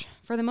search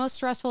for the most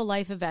stressful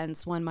life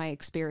events one might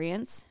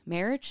experience,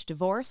 marriage,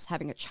 divorce,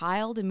 having a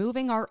child, and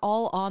moving are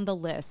all on the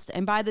list.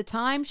 And by the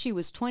time she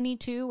was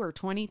 22 or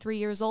 23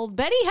 years old,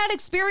 Betty had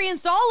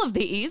experienced all of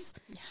these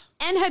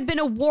and had been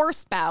a war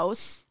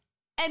spouse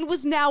and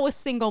was now a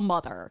single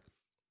mother.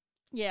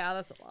 Yeah,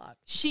 that's a lot.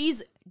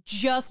 She's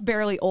just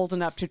barely old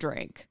enough to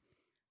drink.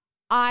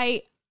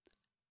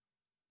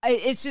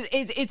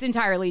 It's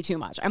entirely too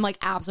much. I'm like,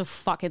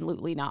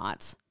 abso-fucking-lutely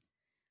not.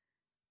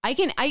 I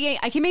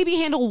can maybe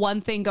handle one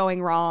thing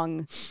going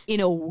wrong in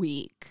a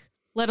week,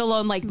 let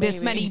alone like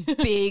this many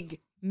big,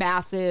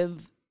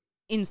 massive,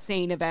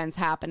 insane events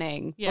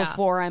happening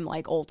before I'm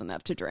like old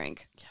enough to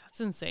drink. Yeah, it's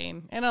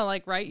insane. And I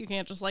like, right? You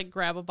can't just like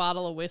grab a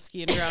bottle of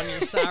whiskey and drown your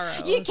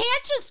sorrows. You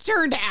can't just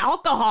turn to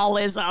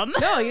alcoholism.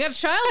 No, you got a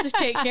child to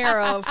take care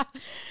of.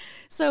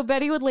 So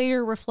Betty would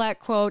later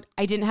reflect, quote,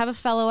 "I didn't have a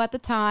fellow at the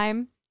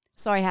time,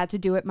 so I had to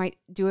do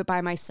it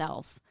by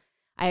myself.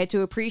 I had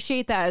to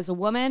appreciate that as a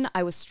woman,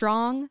 I was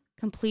strong,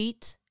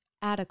 complete,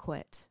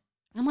 adequate."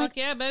 I'm like, fuck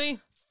yeah, Betty.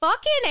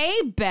 Fucking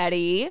A,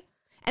 Betty.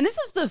 And this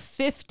is the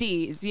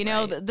 50s, you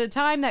know, Right. the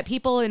time that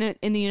people in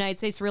the United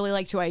States really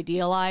like to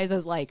idealize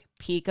as like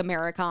peak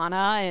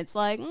Americana. And it's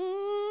like,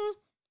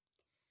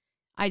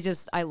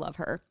 I love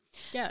her.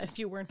 Yeah, if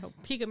you weren't a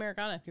peak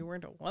Americana, if you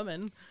weren't a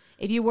woman.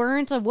 If you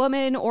weren't a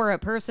woman or a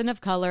person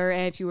of color,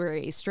 and if you were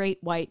a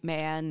straight white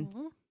man.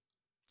 Mm-hmm.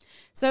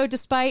 So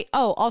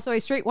also a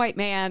straight white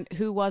man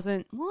who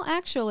wasn't, well,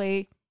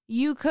 actually,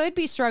 you could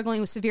be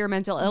struggling with severe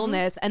mental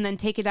illness and then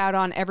take it out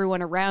on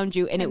everyone around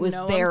you, and it was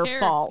their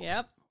fault.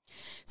 Yep.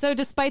 So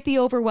despite the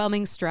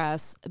overwhelming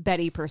stress,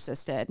 Betty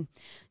persisted.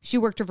 She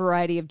worked a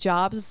variety of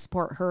jobs to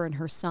support her and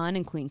her son,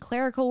 including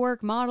clerical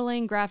work,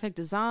 modeling, graphic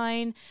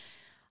design.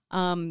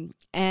 And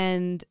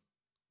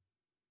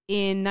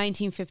in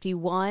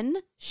 1951,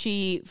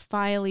 she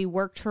finally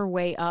worked her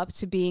way up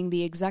to being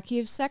the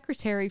executive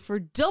secretary for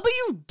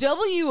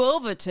W.W.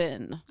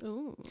 Overton,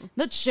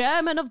 the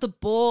chairman of the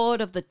board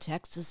of the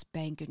Texas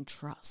Bank and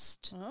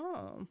Trust.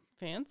 Oh,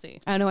 fancy.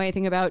 I don't know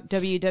anything about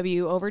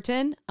W.W.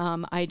 Overton.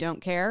 I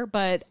don't care,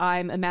 but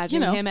I'm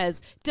imagining him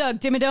as Doug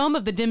Dimmadome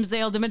of the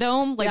Dimsdale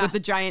Dimmadome, like with the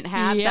giant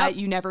hat that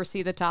you never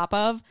see the top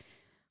of.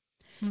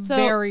 So,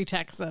 Very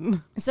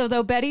Texan. So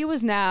though Betty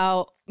was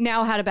now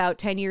had about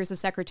 10 years of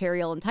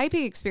secretarial and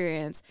typing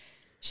experience,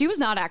 she was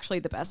not actually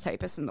the best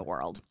typist in the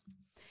world.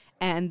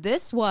 And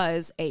this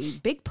was a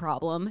big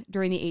problem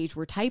during the age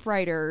where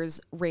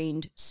typewriters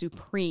reigned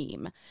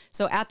supreme.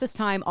 So at this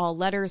time, all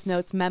letters,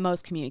 notes,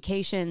 memos,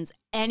 communications,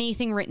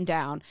 anything written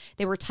down,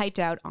 they were typed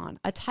out on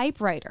a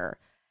typewriter.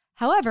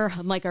 However,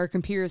 unlike our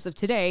computers of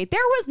today, there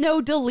was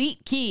no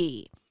delete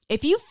key.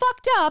 If you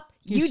fucked up,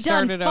 you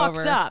done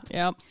fucked up.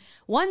 Yep.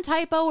 One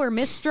typo or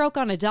misstroke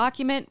on a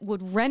document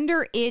would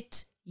render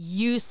it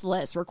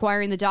useless,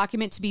 requiring the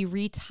document to be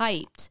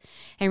retyped.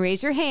 And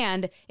raise your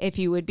hand if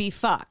you would be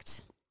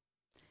fucked.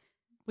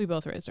 We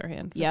both raised our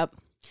hand. Yep.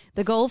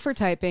 The goal for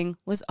typing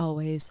was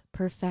always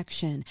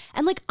perfection.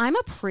 And like, I'm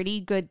a pretty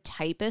good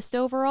typist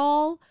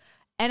overall.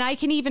 And I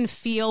can even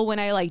feel when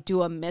I like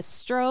do a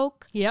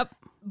misstroke. Yep.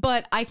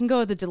 But I can go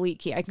with the delete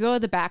key. I can go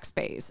with the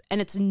backspace. And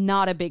it's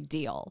not a big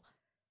deal.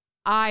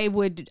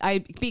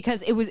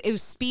 Because it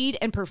was speed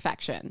and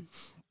perfection.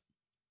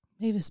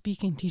 Maybe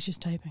speaking teaches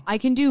typing. I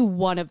can do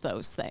one of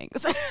those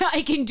things.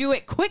 I can do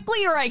it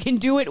quickly or I can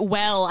do it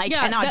well. I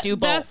cannot do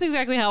both. That's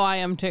exactly how I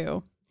am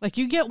too. Like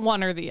you get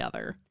one or the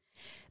other.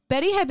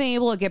 Betty had been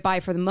able to get by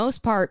for the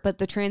most part, but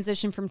the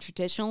transition from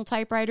traditional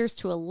typewriters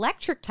to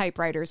electric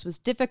typewriters was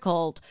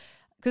difficult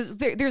because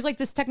there's like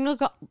this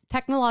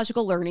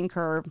technological learning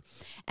curve,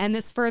 and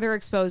this further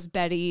exposed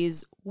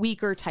Betty's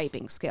weaker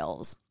typing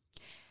skills.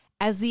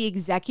 As the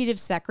executive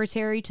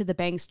secretary to the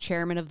bank's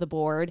chairman of the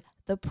board,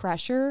 the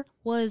pressure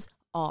was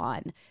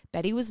on.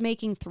 Betty was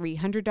making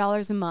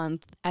 $300 a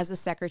month as a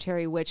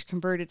secretary, which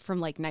converted from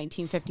like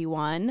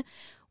 1951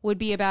 would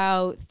be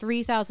about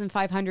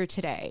 $3,500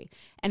 today.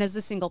 And as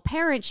a single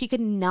parent, she could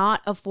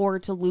not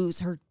afford to lose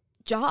her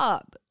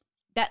job.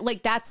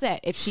 That's it.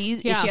 If she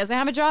doesn't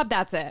have a job,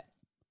 that's it.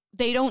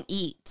 They don't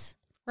eat.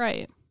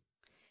 Right.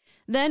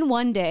 Then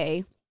one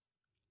day,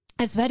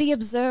 as Betty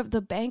observed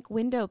the bank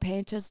window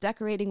painters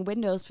decorating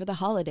windows for the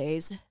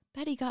holidays,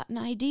 Betty got an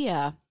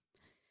idea.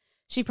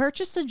 She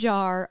purchased a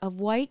jar of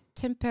white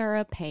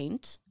tempera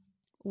paint,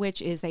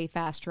 which is a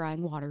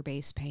fast-drying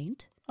water-based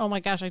paint. Oh my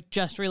gosh, I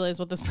just realized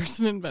what this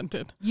person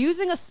invented.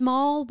 Using a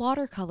small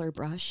watercolor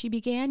brush, she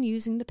began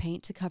using the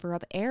paint to cover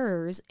up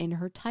errors in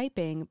her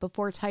typing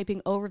before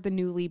typing over the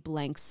newly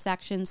blank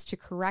sections to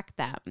correct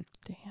them.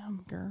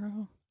 Damn,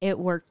 girl. It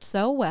worked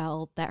so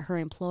well that her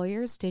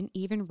employers didn't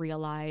even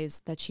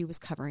realize that she was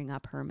covering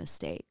up her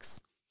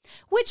mistakes.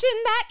 Which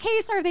in that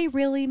case, are they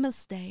really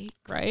mistakes?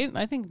 Right?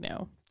 I think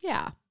no.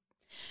 Yeah.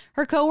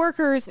 Her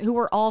coworkers, who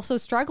were also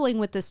struggling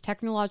with this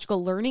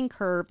technological learning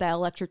curve that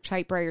electric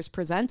typewriters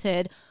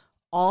presented,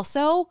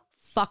 also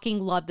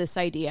fucking loved this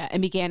idea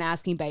and began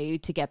asking Betty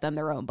to get them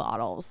their own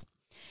bottles.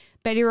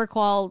 Betty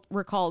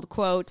recalled,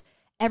 quote,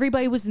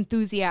 "Everybody was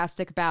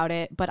enthusiastic about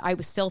it, but I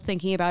was still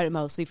thinking about it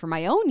mostly for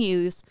my own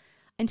use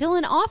until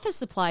an office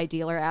supply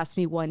dealer asked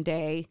me one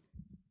day,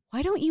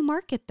 'Why don't you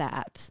market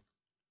that?'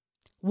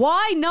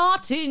 Why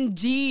not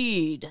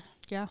indeed?"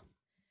 Yeah.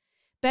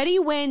 Betty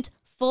went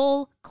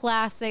full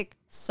classic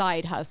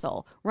side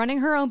hustle, running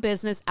her own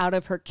business out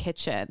of her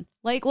kitchen.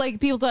 Like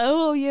people say,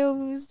 oh,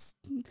 yeah,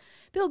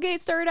 Bill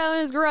Gates started out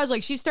in his garage.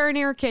 Like, she started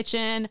in her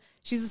kitchen.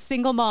 She's a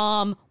single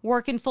mom,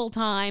 working full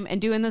time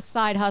and doing this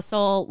side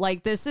hustle.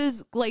 Like, this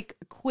is like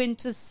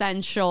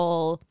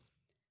quintessential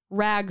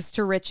rags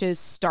to riches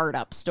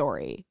startup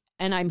story.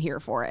 And I'm here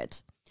for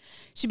it.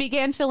 She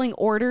began filling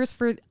orders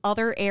for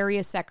other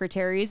area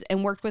secretaries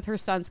and worked with her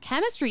son's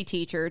chemistry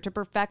teacher to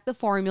perfect the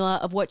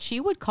formula of what she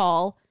would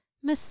call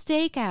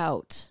mistake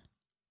out.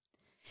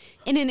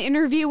 In an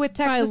interview with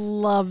Texas, I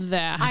love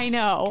that. I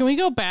know. Can we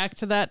go back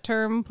to that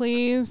term,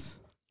 please?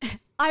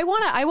 I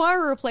want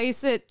to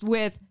replace it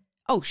with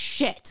oh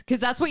shit, because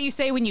that's what you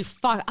say when you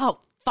fuck. Oh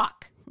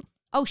fuck.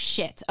 Oh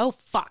shit. Oh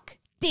fuck.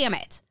 Damn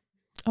it.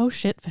 Oh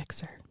shit,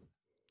 fixer.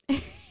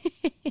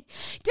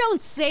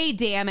 Don't say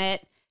damn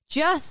it.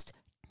 Just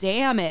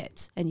damn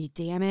it, and you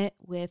damn it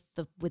with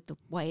the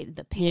paint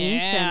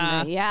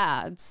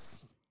and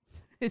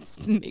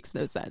it makes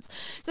no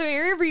sense. So in an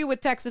interview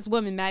with Texas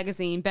Woman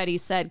magazine, Betty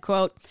said,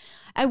 quote,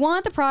 "I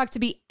wanted the product to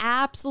be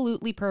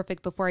absolutely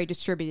perfect before I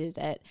distributed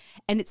it,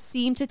 and it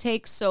seemed to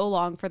take so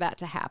long for that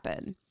to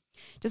happen.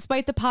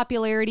 Despite the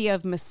popularity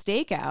of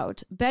Mistake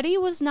Out, Betty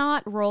was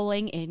not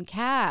rolling in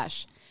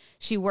cash.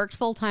 She worked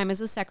full-time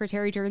as a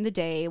secretary during the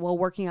day while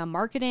working on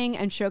marketing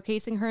and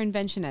showcasing her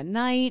invention at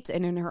night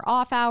and in her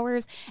off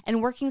hours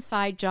and working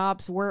side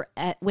jobs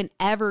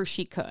whenever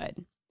she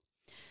could.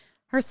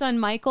 Her son,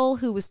 Michael,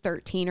 who was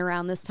 13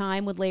 around this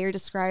time, would later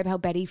describe how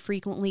Betty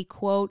frequently,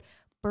 quote,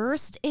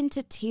 burst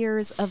into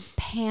tears of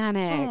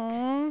panic.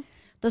 Aww.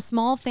 The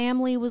small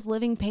family was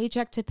living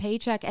paycheck to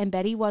paycheck, and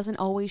Betty wasn't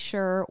always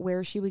sure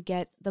where she would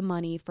get the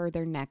money for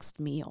their next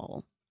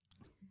meal."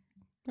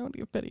 I want to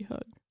give Betty a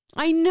hug.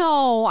 I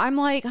know. I'm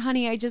like,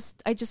 honey, I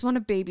just want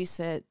to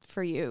babysit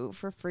for you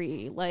for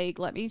free. Like,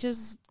 let me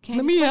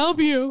help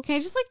you. Can I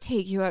just like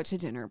take you out to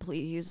dinner,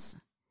 please?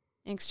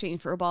 In exchange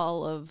for a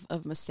bottle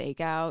of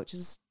Mistake Out.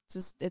 Just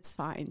it's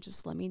fine.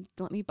 Just let me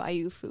buy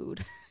you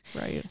food.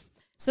 Right.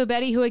 So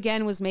Betty, who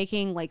again was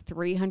making like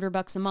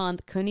 $300 a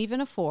month, couldn't even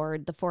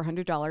afford the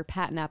 $400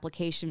 patent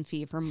application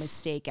fee for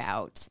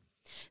Mistakeout.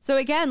 So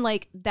again,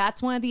 like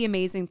that's one of the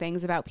amazing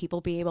things about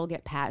people being able to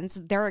get patents.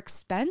 They're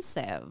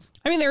expensive.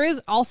 I mean, there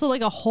is also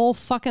like a whole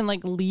fucking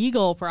like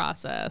legal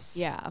process.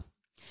 Yeah.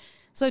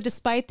 So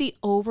despite the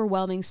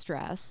overwhelming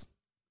stress,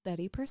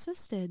 Betty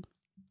persisted.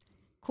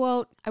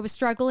 Quote, I was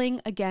struggling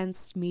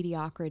against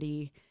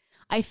mediocrity.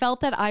 I felt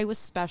that I was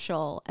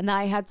special and that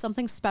I had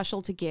something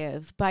special to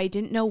give, but I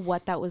didn't know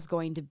what that was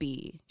going to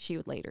be, she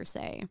would later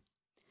say.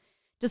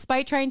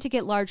 Despite trying to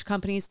get large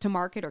companies to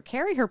market or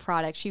carry her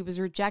product, she was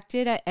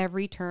rejected at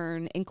every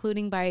turn,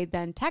 including by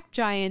then tech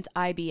giant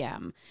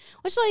IBM,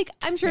 which, like,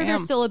 I'm sure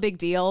there's still a big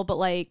deal, but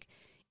like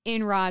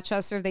in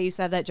Rochester, they used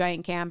to have that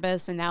giant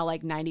campus and now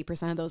like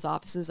 90% of those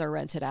offices are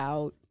rented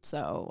out.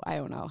 So I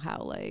don't know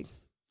how, like.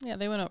 Yeah,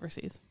 they went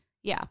overseas.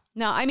 Yeah.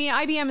 No, I mean,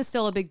 IBM is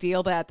still a big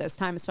deal, but at this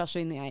time,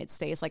 especially in the United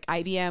States, like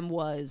IBM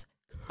was.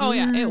 Oh,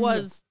 yeah, it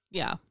was.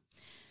 Yeah.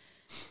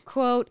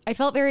 Quote, I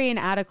felt very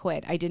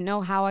inadequate. I didn't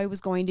know how I was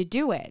going to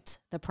do it.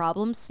 The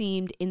problem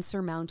seemed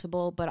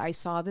insurmountable, but I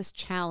saw this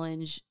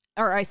challenge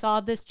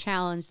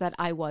that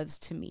I was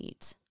to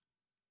meet.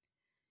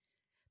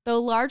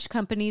 Though large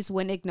companies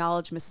wouldn't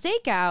acknowledge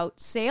Mistakeout,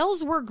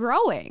 sales were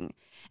growing.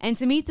 And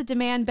to meet the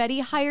demand, Betty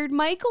hired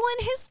Michael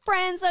and his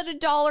friends at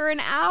 $1 an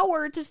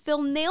hour to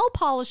fill nail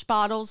polish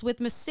bottles with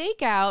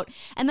Mistakeout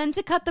and then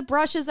to cut the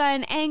brushes at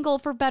an angle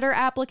for better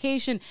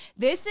application.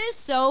 This is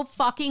so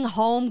fucking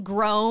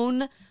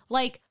homegrown,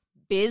 like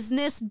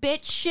business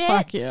bitch shit.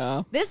 Fuck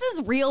yeah. This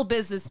is real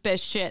business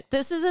bitch shit.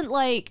 This isn't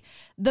like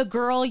the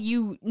girl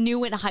you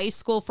knew in high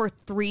school for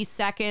 3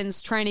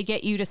 seconds trying to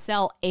get you to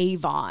sell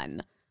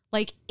Avon.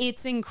 Like,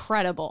 it's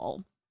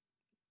incredible.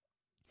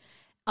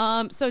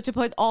 So to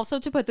put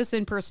this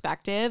in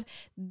perspective,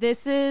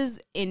 this is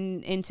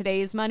in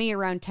today's money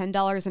around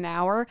 $10 an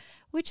hour,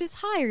 which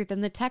is higher than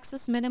the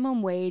Texas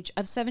minimum wage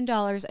of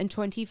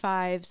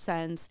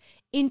 $7.25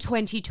 in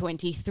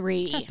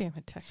 2023. God damn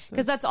it, Texas.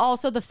 Because that's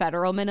also the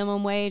federal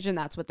minimum wage, and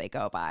that's what they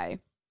go by.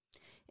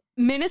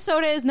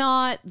 Minnesota is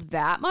not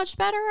that much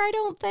better, I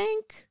don't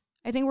think.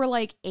 I think we're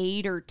like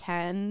 8 or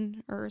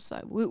 10 or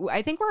so.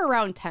 I think we're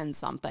around 10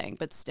 something,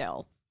 but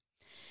still.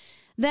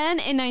 Then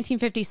in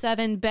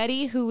 1957,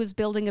 Betty, who was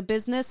building a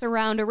business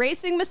around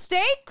erasing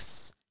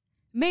mistakes,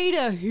 made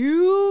a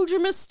huge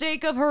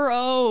mistake of her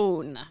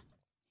own.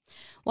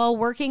 While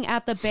working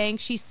at the bank,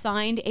 she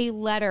signed a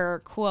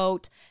letter,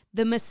 quote,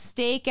 the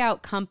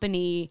Mistakeout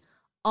Company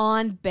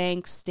on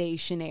bank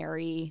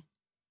stationery,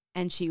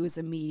 and she was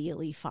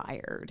immediately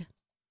fired.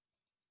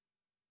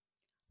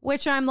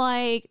 Which I'm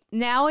like,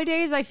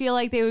 nowadays I feel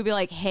like they would be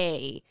like,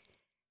 hey,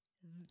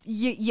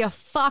 you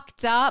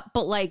fucked up,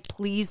 but like,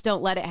 please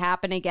don't let it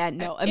happen again.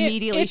 No,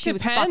 immediately she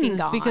was fucking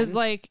gone. Because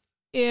like,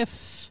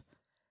 if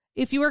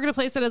you work at a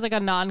place that has like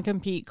a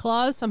non-compete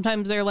clause,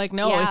 sometimes they're like,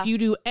 no, if you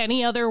do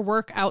any other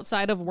work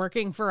outside of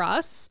working for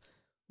us,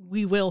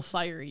 we will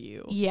fire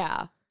you.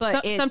 Yeah.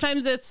 But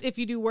sometimes it's if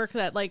you do work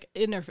that like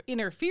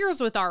interferes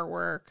with our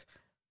work.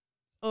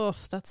 Oh,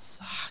 that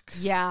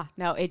sucks. Yeah,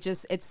 no, it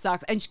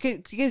sucks. And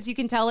because you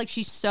can tell like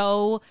she's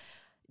so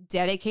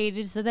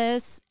dedicated to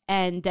this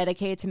and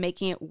dedicated to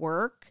making it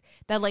work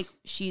that like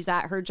she's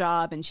at her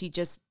job and she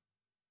gets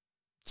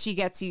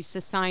used to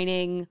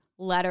signing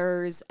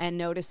letters and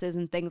notices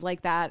and things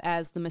like that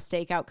as the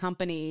Mistakeout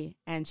Company,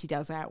 and she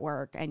does it at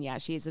work. And yeah,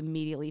 she's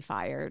immediately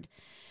fired.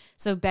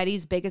 So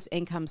Betty's biggest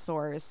income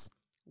source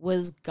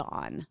was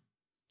gone.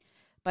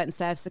 But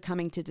instead of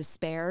succumbing to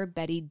despair,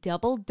 Betty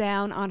doubled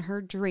down on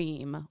her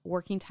dream,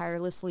 working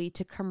tirelessly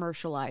to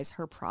commercialize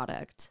her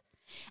product.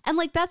 And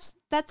like that's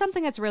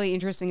something that's really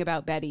interesting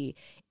about Betty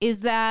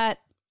is that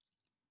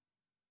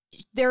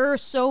there are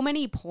so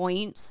many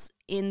points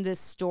in this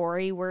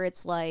story where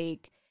it's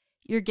like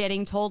you're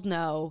getting told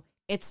no,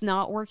 it's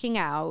not working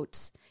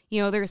out.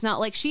 You know, there's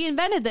not like she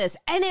invented this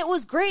and it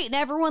was great and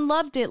everyone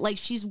loved it. Like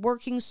she's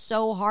working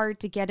so hard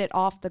to get it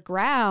off the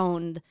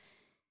ground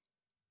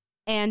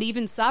and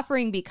even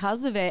suffering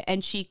because of it.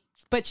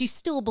 But she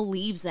still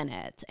believes in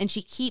it and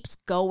she keeps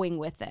going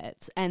with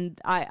it.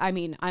 And I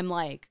mean, I'm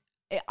like,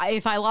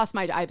 if I lost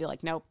my, I'd be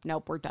like,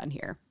 nope, we're done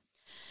here.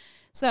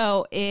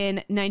 So in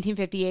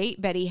 1958,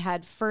 Betty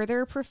had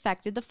further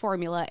perfected the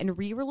formula and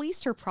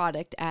re-released her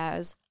product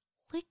as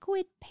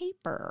liquid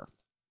paper.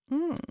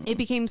 It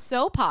became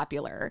so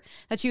popular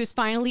that she was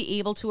finally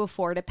able to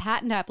afford a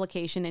patent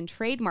application and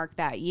trademark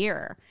that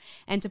year.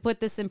 And to put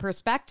this in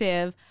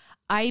perspective,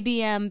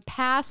 IBM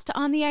passed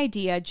on the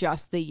idea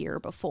just the year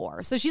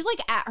before. So she's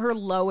like at her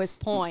lowest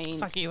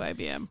point. Fuck you,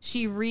 IBM.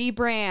 She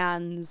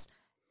rebrands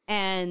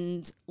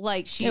and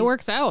like it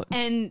works out.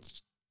 And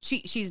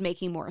she's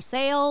making more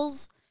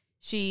sales.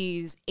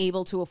 She's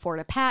able to afford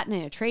a patent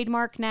and a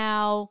trademark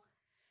now.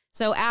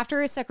 So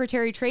after a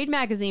Secretary Trade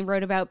magazine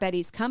wrote about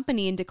Betty's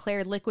company and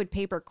declared liquid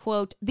paper,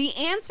 quote, the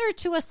answer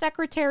to a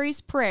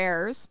secretary's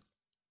prayers,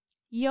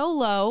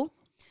 YOLO,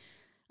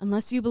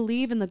 unless you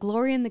believe in the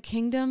glory and the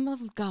kingdom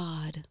of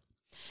God.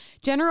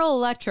 General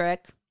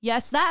Electric,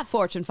 yes, that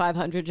Fortune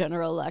 500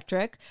 General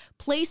Electric,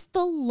 placed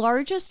the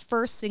largest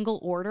first single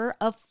order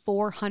of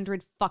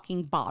 400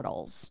 fucking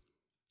bottles.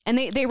 And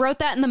they wrote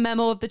that in the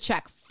memo of the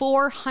check.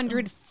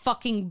 400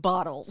 fucking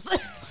bottles.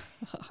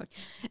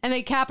 And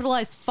they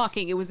capitalized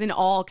fucking. It was in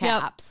all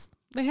caps. Yep.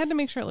 They had to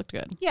make sure it looked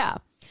good. Yeah.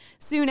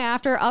 Soon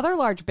after, other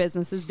large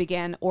businesses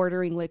began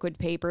ordering liquid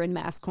paper in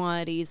mass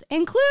quantities,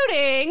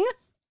 including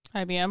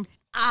IBM.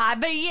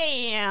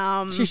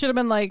 IBM. She should have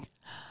been like,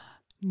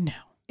 no.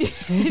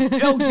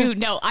 No, dude,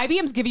 no.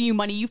 IBM's giving you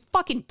money. You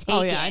fucking take it.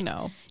 Oh, yeah, I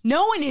know.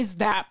 No one is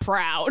that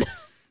proud.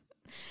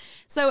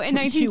 So in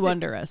 1960, you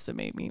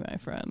underestimate me, my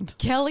friend.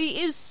 Kelly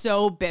is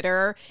so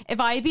bitter. If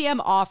IBM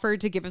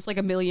offered to give us like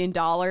 $1 million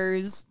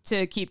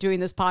to keep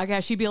doing this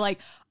podcast, she'd be like,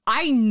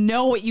 I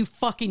know what you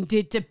fucking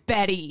did to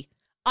Betty.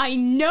 I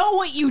know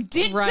what you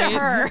did to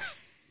her.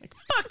 Like,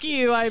 fuck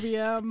you,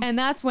 IBM. And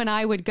that's when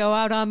I would go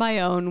out on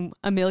my own,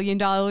 $1 million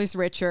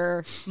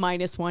richer,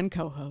 minus one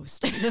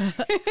co-host.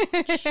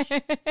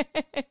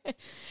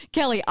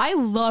 Kelly, I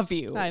love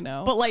you. I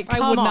know. But like,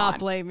 I would on. not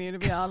blame you, to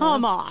be honest.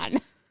 Come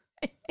on.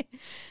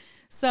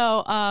 So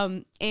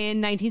in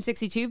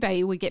 1962,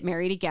 Betty would get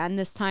married again,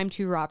 this time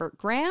to Robert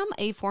Graham,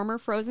 a former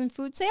frozen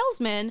food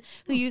salesman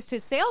who used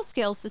his sales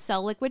skills to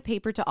sell liquid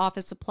paper to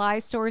office supply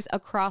stores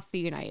across the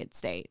United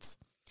States.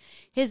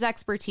 His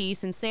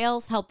expertise in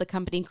sales helped the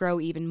company grow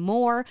even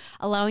more,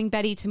 allowing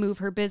Betty to move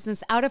her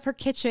business out of her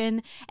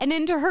kitchen and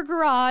into her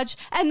garage,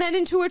 and then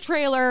into a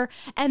trailer,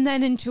 and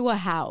then into a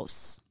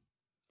house.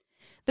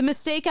 The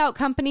Mistake Out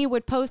Company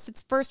would post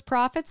its first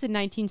profits in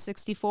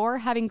 1964,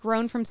 having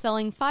grown from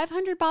selling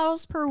 500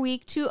 bottles per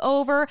week to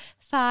over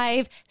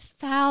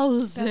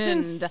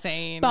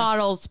 5,000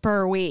 bottles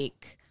per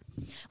week.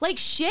 Like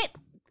shit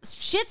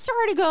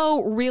started to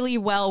go really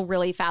well,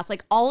 really fast.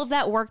 Like all of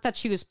that work that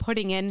she was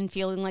putting in and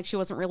feeling like she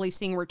wasn't really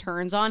seeing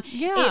returns on,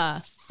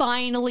 it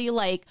finally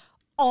like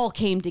all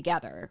came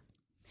together.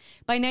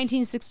 By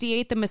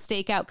 1968, the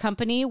Mistake Out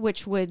Company,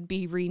 which would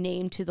be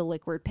renamed to the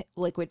Liquid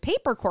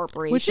Paper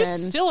Corporation. Which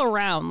is still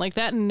around. Like,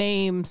 that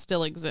name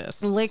still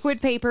exists. Liquid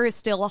paper is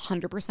still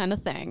 100% a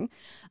thing.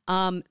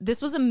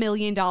 This was $1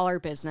 million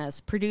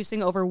business,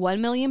 producing over 1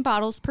 million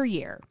bottles per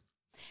year.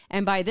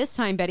 And by this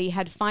time, Betty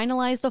had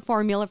finalized the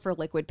formula for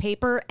liquid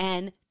paper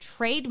and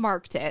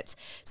trademarked it.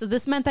 So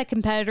this meant that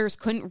competitors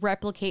couldn't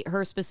replicate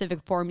her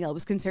specific formula. It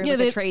was considered like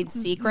a trade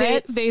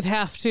secret. They'd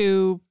have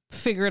to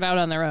figure it out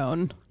on their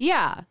own.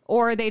 Yeah.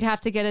 Or they'd have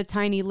to get a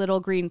tiny little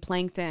green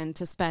plankton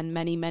to spend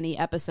many, many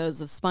episodes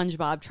of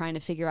SpongeBob trying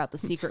to figure out the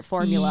secret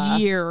formula.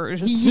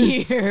 Years.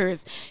 He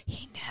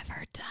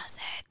never does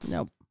it.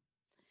 Nope.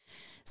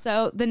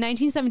 So the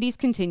 1970s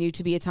continued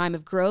to be a time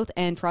of growth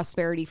and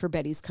prosperity for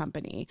Betty's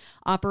company.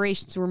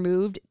 Operations were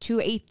moved to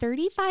a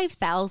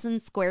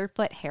 35,000 square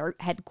foot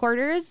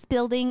headquarters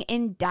building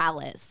in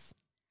Dallas.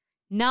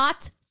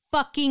 Not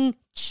fucking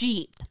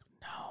cheap.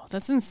 No,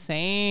 that's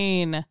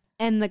insane.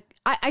 And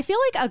I feel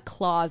like a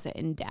closet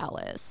in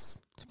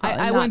Dallas.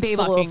 I wouldn't be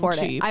able to afford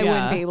it. I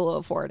wouldn't be able to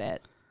afford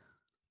it.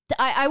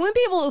 I wouldn't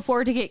be able to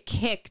afford to get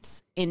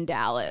kicked in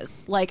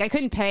Dallas. Like I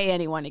couldn't pay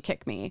anyone to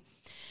kick me.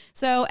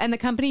 So, and the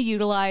company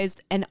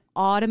utilized an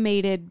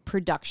automated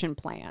production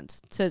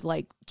plant to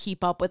like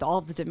keep up with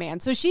all the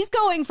demand. So she's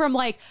going from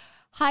like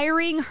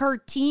hiring her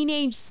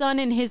teenage son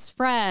and his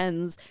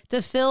friends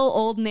to fill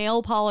old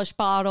nail polish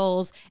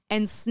bottles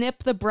and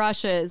snip the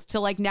brushes to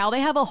like now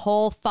they have a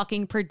whole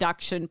fucking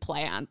production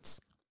plant.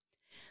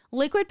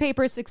 Liquid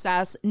paper's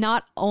success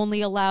not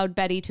only allowed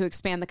Betty to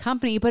expand the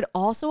company, but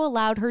also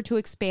allowed her to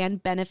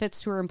expand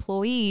benefits to her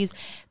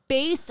employees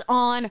based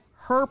on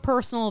her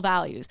personal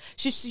values.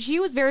 She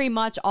was very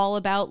much all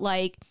about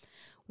like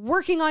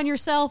working on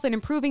yourself and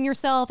improving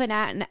yourself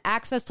and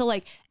access to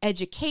like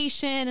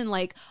education and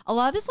like a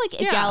lot of this like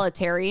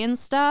egalitarian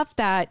stuff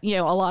that, you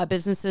know, a lot of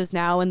businesses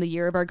now in the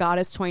year of our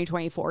goddess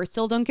 2024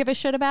 still don't give a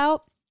shit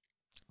about.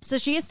 So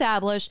she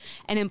established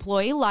an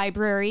employee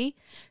library,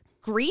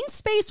 green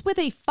space with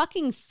a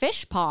fucking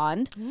fish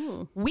pond,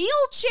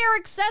 wheelchair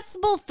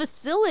accessible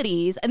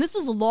facilities. And this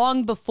was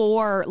long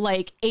before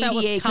like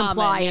ADA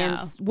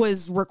compliance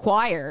was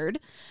required.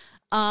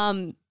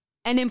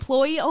 An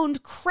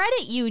employee-owned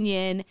credit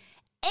union,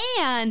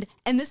 and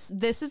this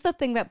is the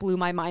thing that blew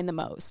my mind the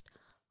most,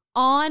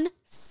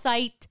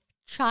 on-site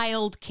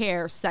child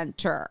care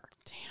center.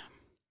 Damn.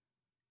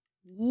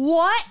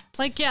 What?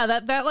 Like, yeah,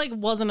 that like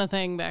wasn't a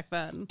thing back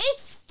then.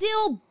 It's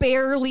still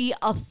barely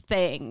a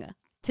thing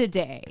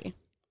today.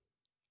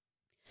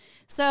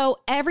 So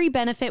every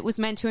benefit was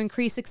meant to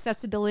increase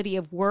accessibility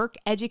of work,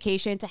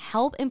 education, to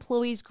help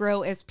employees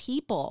grow as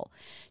people.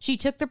 She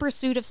took the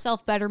pursuit of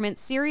self-betterment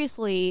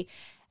seriously.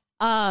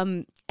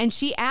 And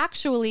she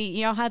actually,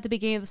 you know how at the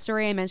beginning of the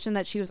story I mentioned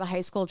that she was a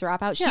high school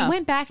dropout? She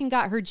went back and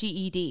got her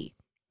GED.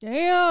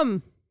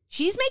 Damn.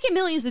 She's making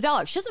millions of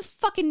dollars. She doesn't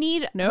fucking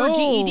need her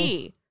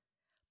GED.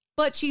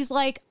 But she's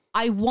like,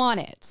 I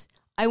want it.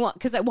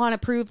 Because I want to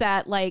prove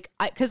that, like,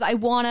 because I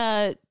want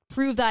to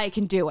prove that I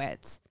can do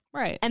it.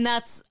 Right. And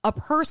that's a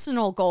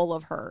personal goal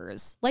of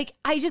hers. Like,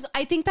 I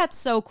think that's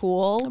so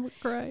cool. I would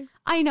cry.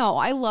 I know.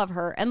 I love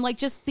her. And like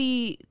just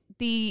the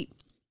the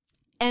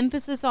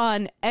emphasis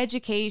on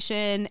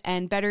education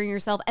and bettering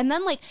yourself. And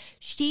then like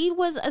she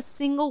was a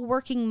single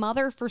working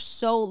mother for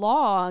so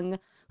long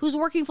who's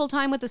working full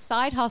time with a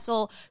side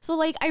hustle. So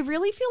like I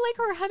really feel like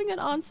her having an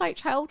on-site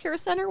childcare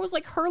center was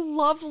like her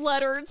love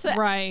letter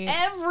to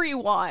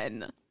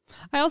everyone.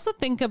 I also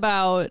think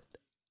about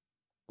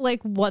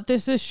like what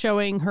this is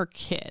showing her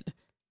kid.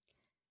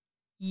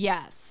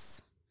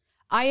 Yes.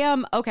 I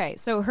am okay.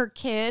 So her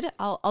kid,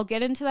 I'll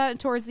get into that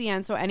towards the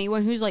end. So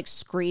anyone who's like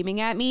screaming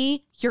at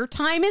me, your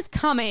time is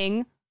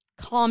coming.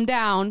 Calm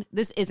down.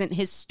 This isn't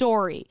his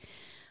story.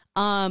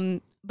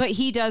 But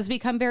he does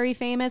become very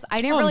famous.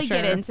 I didn't really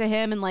get into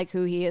him and like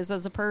who he is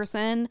as a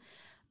person.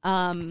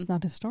 It's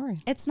not his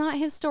story. It's not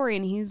his story,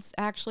 and he's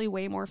actually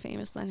way more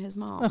famous than his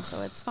mom,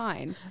 so it's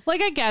fine.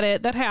 Like I get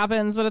it, that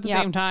happens, but at the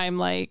same time,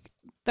 like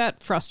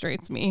that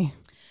frustrates me.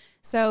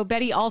 So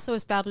Betty also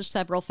established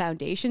several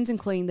foundations,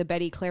 including the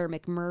Betty Claire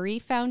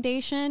McMurray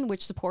Foundation,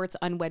 which supports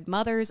unwed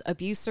mothers,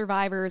 abuse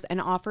survivors,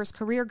 and offers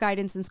career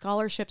guidance and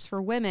scholarships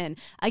for women.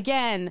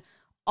 Again,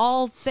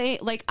 all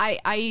like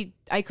I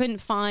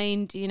couldn't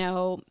find,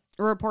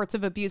 reports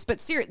of abuse, but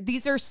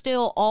these are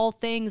still all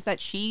things that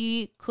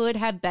she could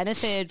have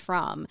benefited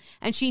from.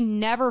 And she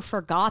never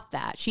forgot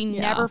that. She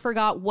never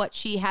forgot what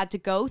she had to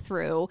go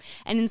through.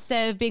 And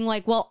instead of being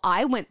like, well,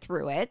 I went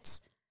through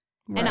it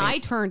and I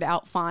turned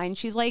out fine.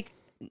 She's like,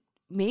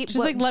 maybe she's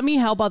like, let me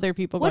help other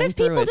people. What if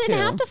people didn't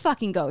have to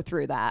fucking go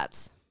through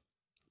that?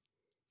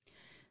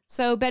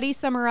 So Betty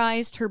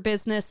summarized her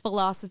business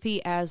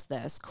philosophy as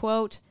this,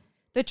 quote,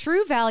 "The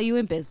true value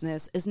in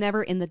business is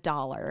never in the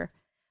dollar,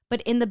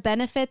 but in the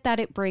benefit that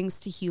it brings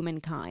to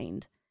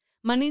humankind.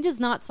 Money does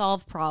not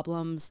solve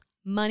problems.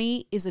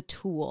 Money is a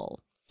tool."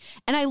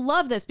 And I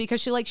love this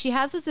because she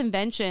has this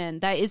invention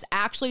that is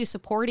actually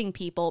supporting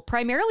people,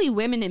 primarily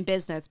women in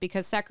business,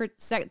 because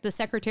the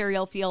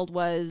secretarial field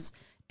was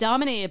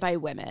dominated by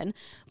women,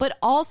 but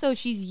also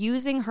she's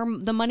using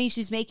the money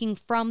she's making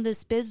from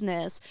this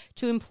business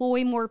to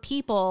employ more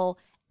people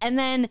and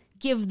then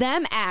give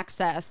them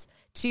access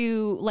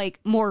to like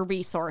more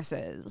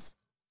resources.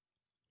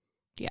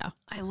 Yeah.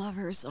 I love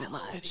her so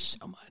much. Betty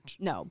so much.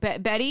 No,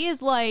 Betty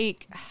is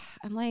like,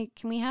 I'm like,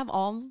 can we have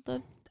all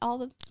the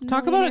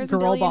talk about a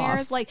girl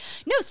boss? Like,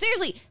 no,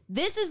 seriously,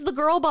 this is the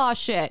girl boss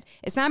shit.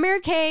 It's not Mary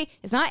Kay.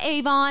 It's not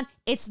Avon.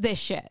 It's this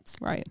shit.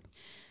 Right.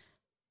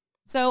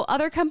 So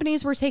other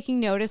companies were taking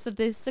notice of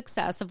the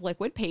success of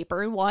liquid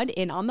paper and wanted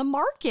in on the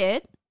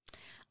market.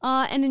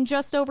 And in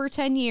just over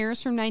 10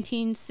 years, from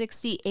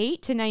 1968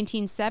 to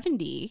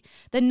 1970,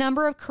 the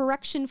number of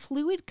correction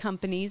fluid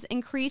companies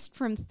increased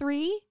from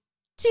 3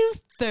 to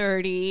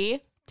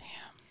 30. Damn.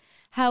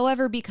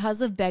 However,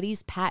 because of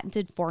Betty's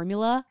patented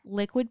formula,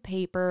 liquid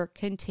paper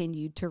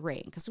continued to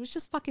reign because it was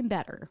just fucking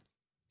better.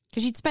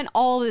 Because she'd spent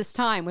all this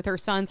time with her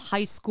son's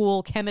high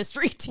school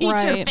chemistry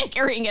teacher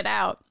figuring it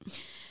out.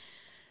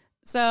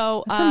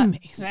 So that's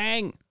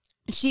amazing.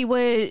 She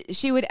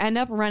would end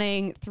up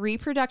running 3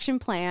 production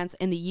plants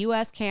in the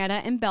U.S.,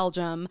 Canada, and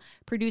Belgium,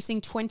 producing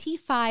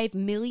 25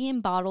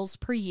 million bottles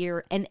per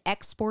year and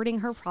exporting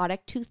her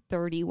product to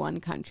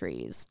 31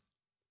 countries.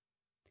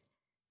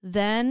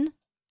 Then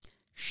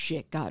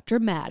shit got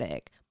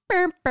dramatic.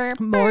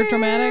 More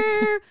dramatic?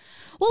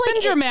 Well, it's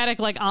been dramatic,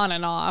 like on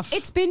and off.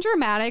 It's been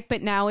dramatic,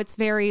 but now it's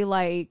very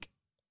like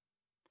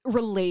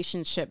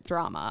relationship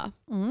drama.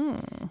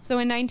 So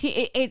in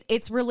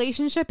it's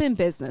relationship and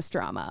business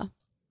drama.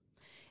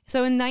 So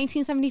in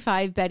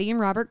 1975, Betty and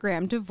Robert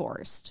Graham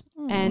divorced.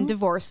 And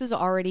divorce is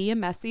already a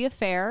messy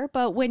affair.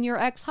 But when your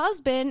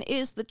ex-husband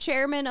is the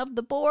chairman of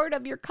the board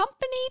of your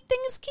company,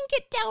 things can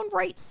get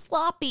downright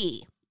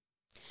sloppy.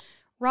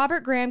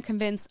 Robert Graham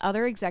convinced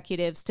other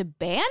executives to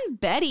ban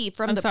Betty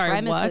from the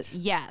premises. What?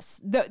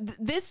 Yes.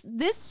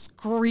 This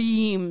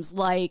screams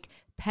like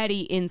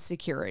petty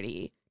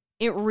insecurity.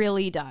 It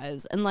really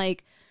does. And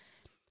like,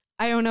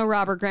 I don't know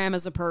Robert Graham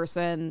as a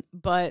person,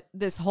 but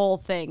this whole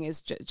thing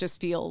is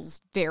just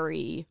feels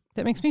very...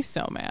 That makes me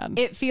so mad.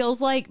 It feels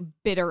like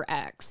bitter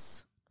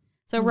ex.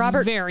 So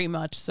very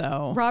much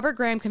so. Robert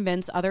Graham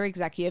convinced other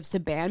executives to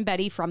ban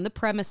Betty from the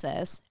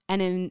premises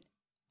and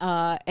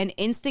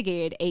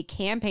instigated a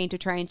campaign to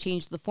try and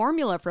change the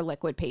formula for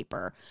liquid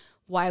paper.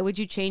 Why would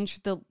you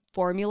change the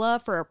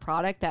formula for a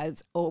product that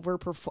is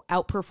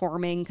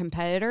outperforming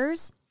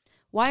competitors?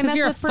 Why mess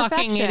with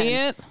perfection? Fucking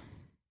idiot.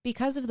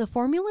 Because if the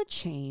formula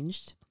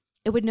changed,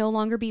 it would no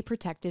longer be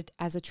protected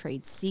as a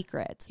trade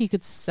secret. He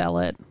could sell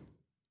it.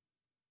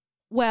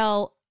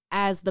 Well,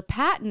 as the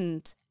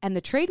patent and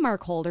the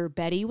trademark holder,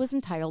 Betty was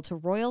entitled to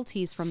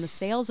royalties from the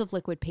sales of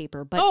liquid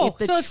paper. But if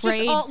the it's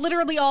just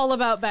literally all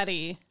about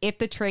Betty. If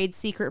the trade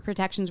secret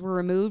protections were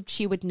removed,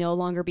 she would no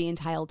longer be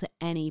entitled to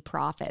any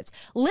profits.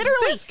 Literally,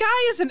 this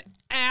guy is an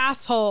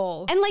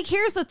asshole. And like,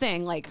 here's the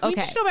thing: like, Can we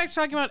just go back to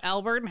talking about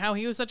Albert and how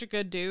he was such a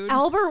good dude?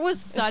 Albert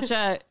was such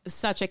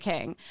a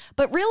king.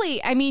 But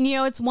really, I mean,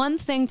 it's one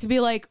thing to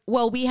be like,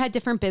 well, we had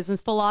different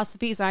business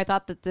philosophies, and I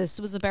thought that this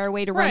was a better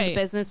way to run the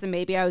business, and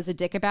maybe I was a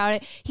dick about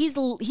it.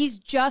 He's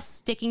just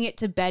sticking it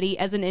to Betty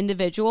as an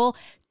individual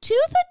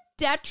to the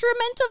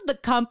detriment of the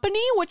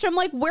company, which I'm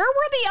like, where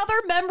were the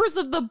other members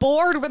of the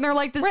board when they're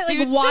like, this Right,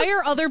 dude's like, why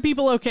are other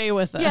people okay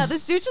with this? Yeah,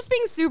 this dude's just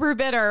being super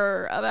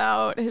bitter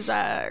about his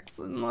ex.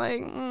 And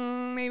like,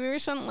 maybe we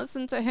shouldn't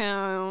listen to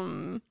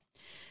him.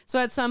 So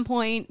at some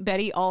point,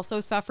 Betty also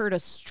suffered a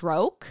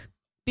stroke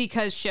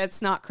because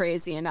shit's not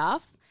crazy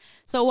enough.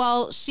 So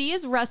while she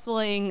is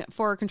wrestling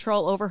for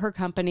control over her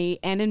company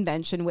and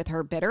invention with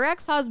her bitter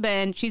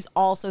ex-husband, she's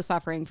also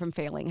suffering from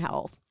failing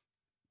health.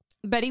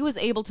 Betty was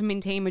able to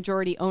maintain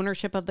majority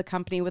ownership of the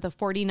company with a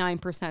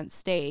 49%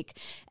 stake.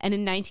 And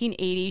in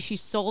 1980, she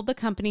sold the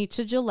company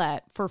to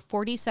Gillette for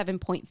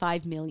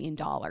 $47.5 million.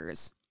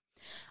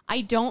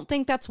 I don't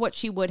think that's what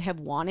she would have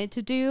wanted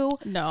to do.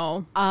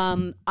 No.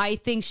 I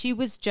think she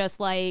was just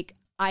like,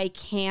 I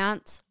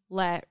can't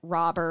let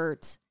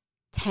Robert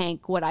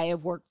tank what I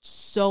have worked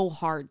so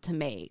hard to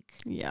make.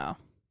 Yeah.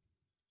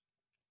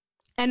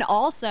 And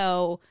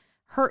also,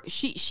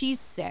 she's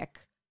sick.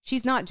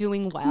 She's not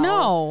doing well.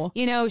 No.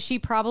 You know, she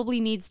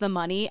probably needs the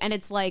money. And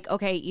it's like,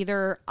 okay,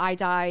 either I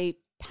die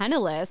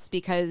penniless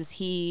because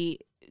he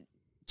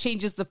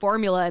changes the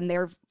formula and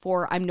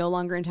therefore I'm no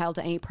longer entitled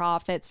to any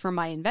profits from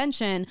my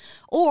invention,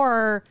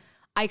 or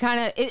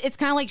it's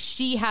kind of like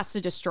she has to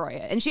destroy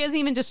it. And she doesn't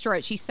even destroy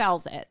it. She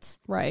sells it.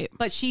 Right.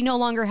 But she no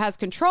longer has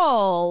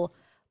control,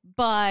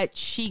 but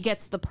she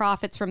gets the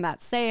profits from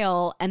that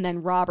sale, and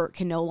then Robert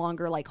can no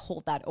longer like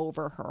hold that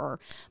over her.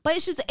 But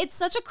it's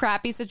such a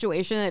crappy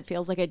situation that it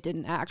feels like it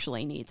didn't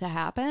actually need to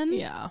happen.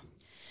 Yeah.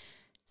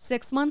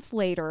 6 months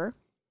later,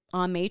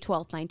 on May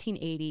 12th,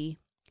 1980,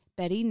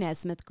 Betty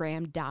Nesmith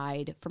Graham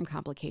died from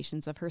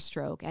complications of her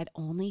stroke at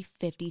only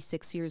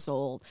 56 years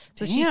old.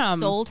 So she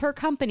sold her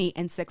company,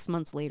 and 6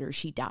 months later,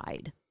 she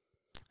died.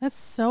 That's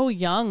so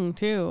young,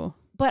 too.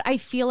 But I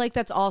feel like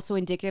that's also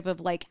indicative of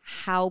like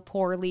how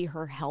poorly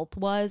her health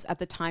was at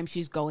the time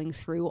she's going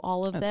through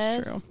all of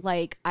this. True.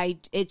 Like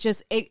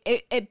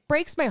it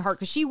breaks my heart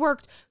because she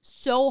worked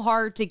so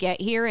hard to get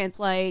here. And it's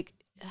like,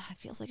 it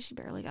feels like she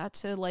barely got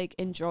to like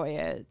enjoy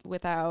it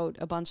without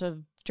a bunch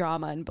of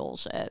drama and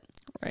bullshit.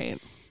 Right.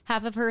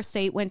 Half of her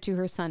estate went to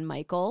her son,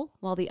 Michael,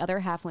 while the other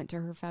half went to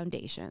her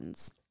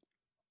foundations.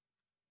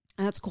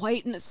 And that's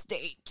quite an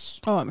estate.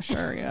 Oh, I'm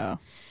sure. Yeah.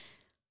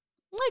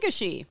 Like a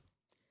she.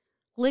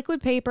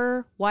 Liquid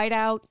paper,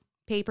 whiteout,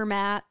 paper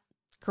mat,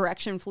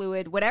 correction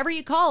fluid, whatever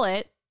you call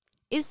it,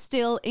 is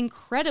still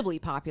incredibly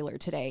popular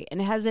today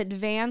and has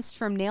advanced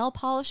from nail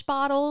polish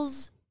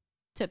bottles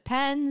to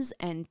pens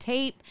and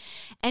tape.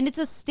 And it's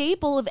a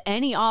staple of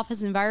any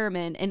office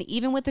environment. And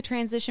even with the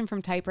transition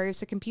from typewriters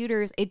to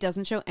computers, it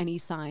doesn't show any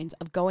signs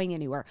of going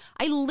anywhere.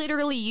 I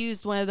literally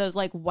used one of those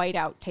like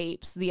whiteout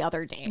tapes the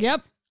other day.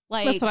 Yep.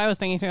 Like, that's what I was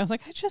thinking too. I was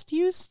like, I just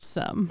used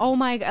some. Oh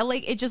my God.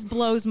 Like, it just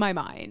blows my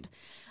mind.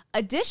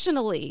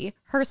 Additionally,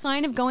 her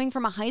sign of going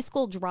from a high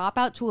school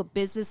dropout to a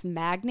business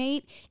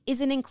magnate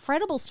is an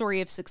incredible story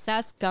of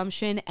success,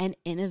 gumption, and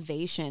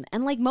innovation.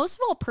 And like most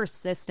of all,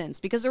 persistence,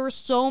 because there were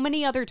so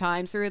many other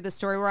times through the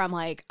story where I'm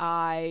like,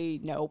 I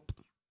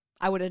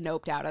would have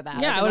noped out of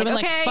that. Yeah, I would have been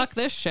like, okay, fuck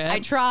this shit. I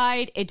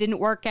tried. It didn't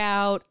work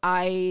out.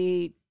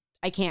 I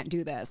can't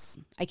do this.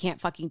 I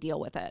can't fucking deal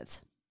with it.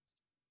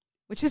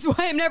 Which is why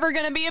I'm never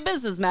going to be a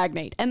business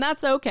magnate. And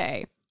that's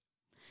okay.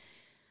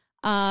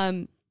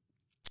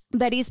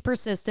 Betty's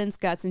persistence,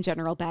 guts, and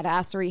general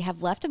badassery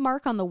have left a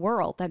mark on the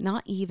world that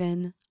not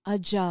even a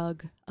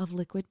jug of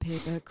liquid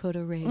paper could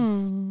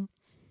erase.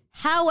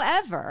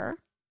 However,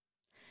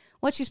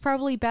 what she's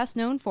probably best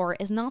known for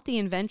is not the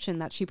invention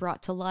that she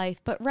brought to life,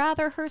 but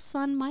rather her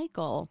son,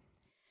 Michael.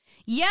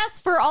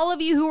 Yes, for all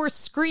of you who were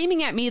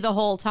screaming at me the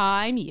whole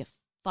time, you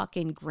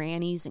fucking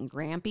grannies and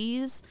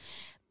grampies,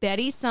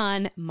 Betty's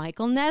son,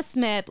 Michael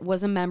Nesmith,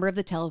 was a member of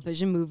the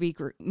television music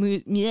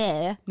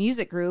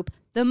group,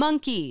 The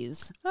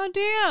Monkees. Oh,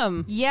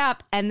 damn.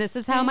 Yep. And this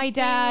is how my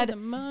dad... The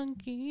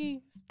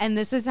Monkees. And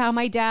this is how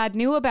my dad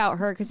knew about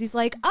her, because he's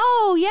like,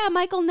 oh, yeah,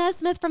 Michael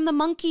Nesmith from The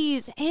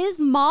Monkees. His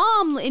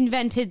mom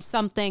invented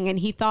something, and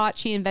he thought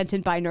she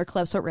invented binder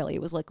clips, but really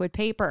it was liquid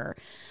paper.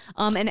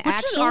 Which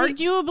is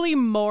arguably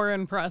more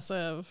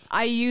impressive.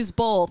 I use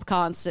both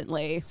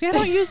constantly. See, I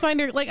don't use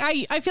binder. Like,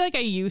 I feel like I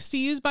used to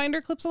use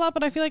binder clips a lot,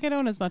 but I feel like I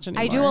don't as much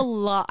anymore. I do a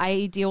lot.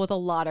 I deal with a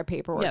lot of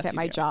paperwork at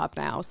my job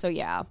now. So,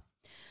 yeah.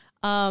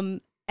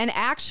 And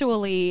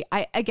actually,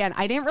 I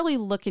didn't really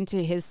look into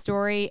his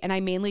story, and I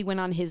mainly went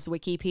on his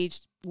wiki page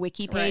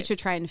right, to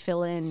try and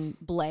fill in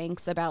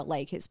blanks about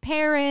like his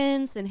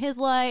parents and his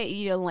life,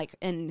 like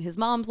and his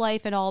mom's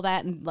life and all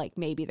that, and like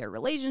maybe their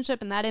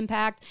relationship and that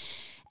impact.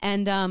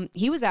 And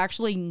he was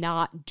actually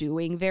not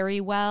doing very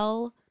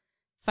well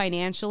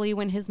financially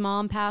when his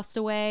mom passed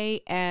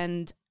away,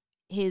 and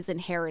his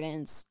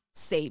inheritance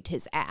saved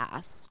his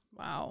ass.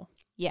 Wow.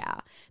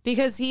 Yeah,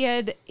 because he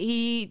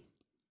seems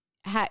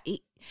like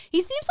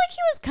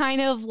he was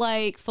kind of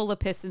like full of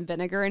piss and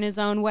vinegar in his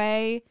own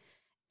way.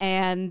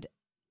 And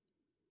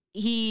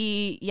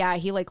he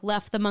like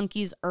left the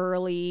Monkees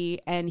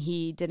early, and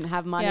he didn't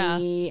have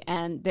money. Yeah.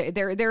 And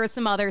there was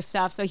some other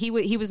stuff. So he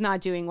was not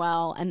doing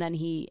well. And then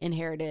he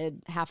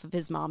inherited half of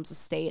his mom's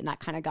estate, and that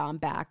kind of got him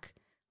back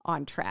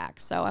on track.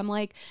 So I'm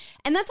like,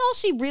 and that's all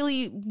she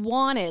really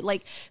wanted.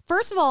 Like,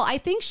 first of all, I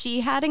think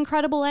she had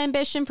incredible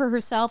ambition for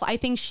herself. I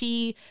think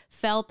she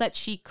felt that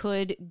she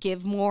could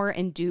give more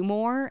and do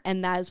more.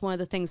 And that is one of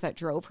the things that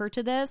drove her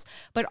to this.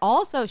 But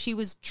also she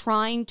was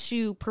trying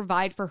to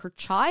provide for her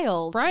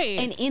child. Right.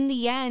 And in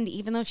the end,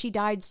 even though she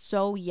died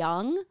so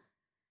young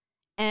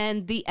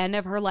and the end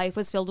of her life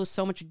was filled with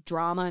so much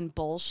drama and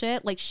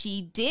bullshit, like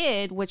she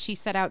did what she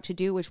set out to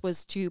do, which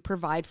was to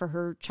provide for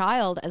her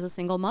child as a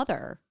single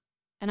mother.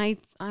 And I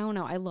don't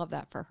know. I love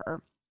that for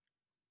her.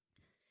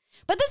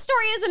 But this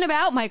story isn't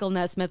about Michael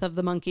Nesmith of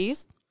the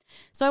Monkees.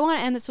 So I want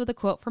to end this with a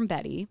quote from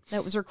Betty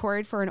that was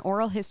recorded for an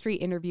oral history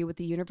interview with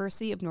the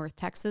University of North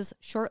Texas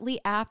shortly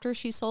after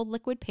she sold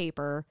liquid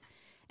paper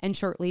and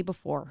shortly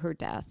before her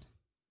death.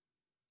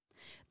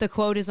 The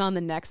quote is on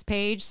the next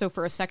page. So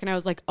for a second, I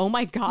was like, oh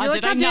my God. You're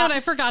like, I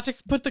forgot to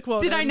put the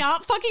quote in. Did I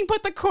not fucking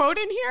put the quote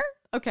in here?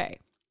 Okay.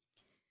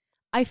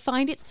 I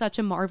find it such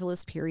a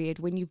marvelous period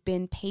when you've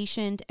been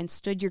patient and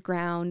stood your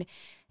ground,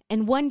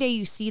 and one day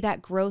you see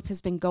that growth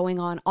has been going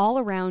on all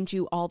around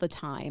you all the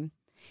time.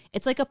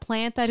 It's like a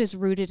plant that is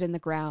rooted in the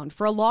ground.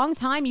 For a long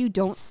time, you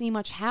don't see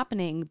much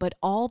happening, but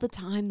all the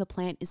time the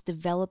plant is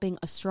developing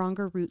a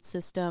stronger root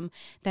system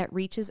that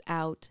reaches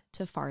out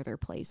to farther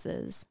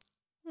places.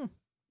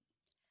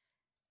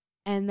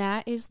 And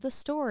that is the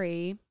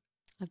story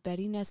of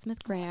Betty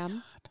Nesmith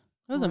Graham. Oh,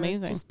 that was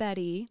amazing. Just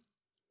Betty.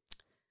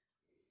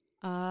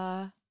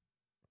 The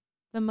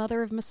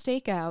mother of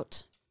Mistake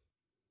Out.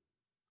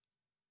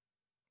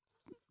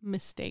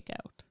 Mistake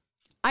Out.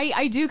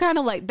 I do kind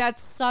of like,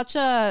 that's such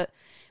a,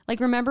 like,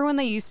 remember when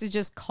they used to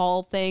just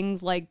call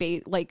things like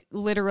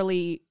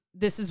literally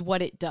this is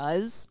what it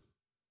does?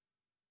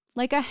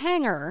 Like a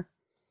hanger.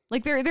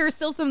 Like there are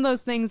still some of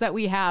those things that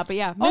we have, but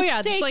yeah,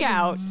 Mistake just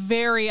Out.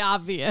 Very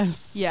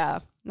obvious. Yeah.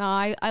 No,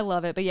 I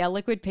love it. But yeah,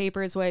 liquid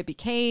paper is what it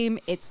became.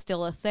 It's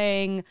still a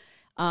thing.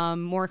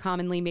 More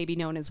commonly maybe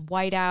known as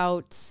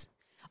whiteout.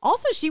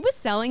 Also, she was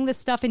selling this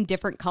stuff in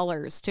different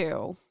colors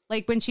too.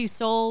 Like when she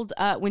sold,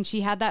 when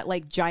she had that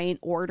like giant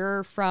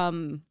order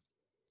from,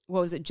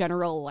 what was it,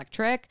 General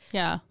Electric?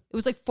 Yeah. It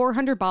was like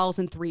 400 bottles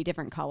in 3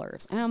 different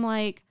colors. And I'm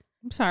like,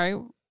 I'm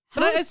sorry.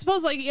 But I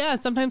suppose like, yeah,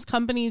 sometimes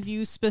companies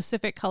use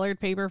specific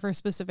colored paper for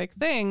specific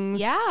things.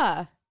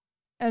 yeah.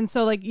 And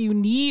so like you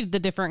need the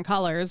different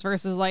colors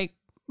versus like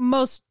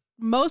most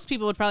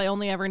people would probably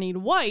only ever need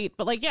white.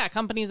 But like, yeah,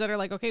 companies that are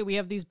like, okay, we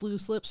have these blue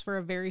slips for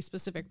a very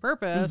specific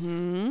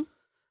purpose. Mm-hmm.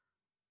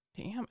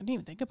 Damn, I didn't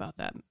even think about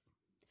that.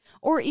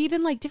 Or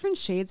even like different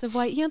shades of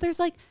white. You know, there's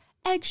like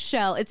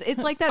eggshell.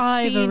 It's like that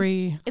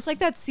ivory. scene. It's like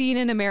that scene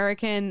in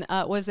American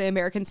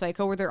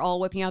Psycho where they're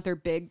all whipping out their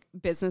big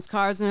business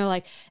cards and they're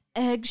like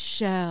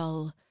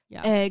eggshell,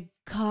 egg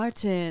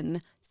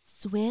carton,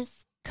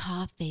 Swiss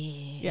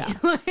coffee. Yeah.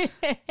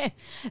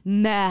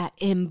 Matte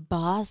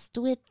embossed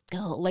with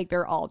gold. Like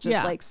they're all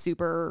just like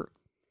super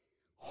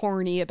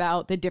horny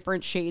about the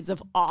different shades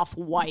of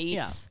off-white.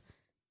 Yeah.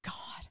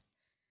 God.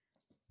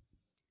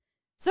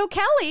 So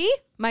Kelly,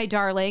 my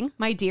darling,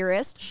 my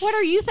dearest, what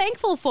are you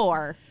thankful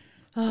for?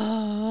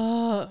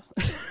 Oh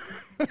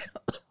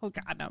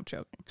God, now I'm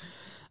choking.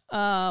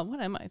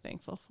 What am I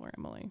thankful for,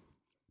 Emily?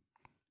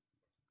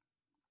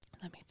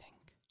 Let me think.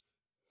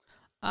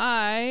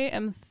 I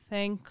am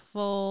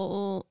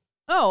thankful.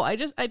 Oh, I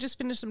just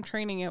finished some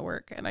training at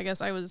work, and I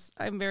guess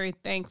I'm very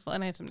thankful,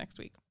 and I have some next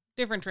week.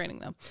 Different training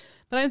though.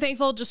 But I'm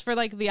thankful just for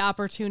like the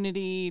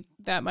opportunity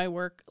that my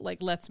work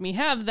like lets me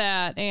have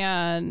that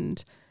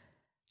and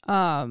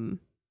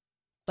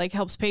like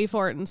helps pay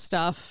for it and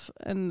stuff.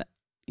 And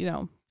you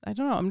know, I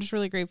don't know, I'm just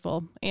really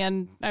grateful.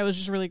 And I was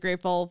just really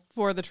grateful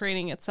for the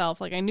training itself.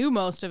 Like I knew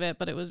most of it,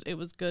 but it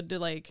was good to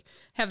like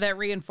have that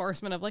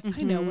reinforcement of like,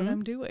 I know what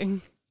I'm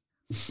doing.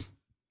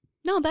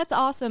 No, that's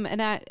awesome.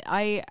 And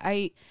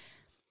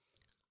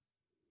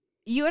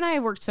you and I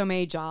have worked so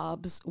many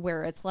jobs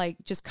where it's like,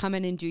 just come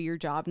in and do your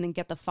job and then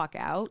get the fuck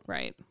out.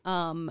 Right.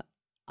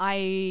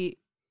 I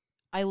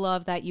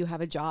love that you have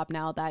a job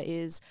now that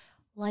is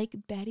like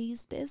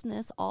Betty's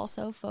business,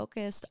 also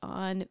focused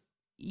on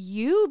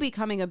you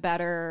becoming a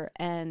better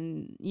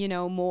and, you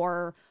know,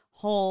 more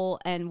whole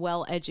and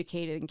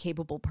well-educated and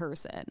capable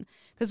person.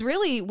 Because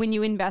really, when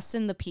you invest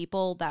in the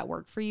people that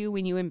work for you,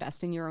 when you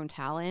invest in your own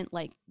talent,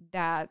 like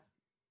that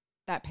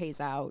pays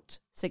out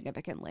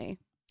significantly.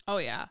 Oh,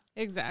 yeah,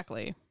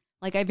 exactly.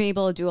 Like I've been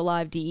able to do a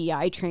lot of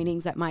DEI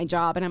trainings at my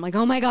job and I'm like,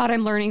 oh my God,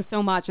 I'm learning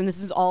so much. And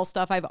this is all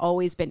stuff I've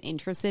always been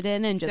interested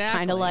in and just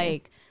kind of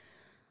like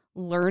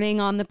learning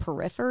on the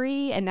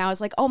periphery. And now it's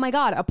like, oh my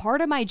God, a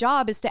part of my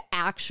job is to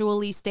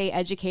actually stay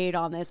educated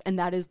on this. And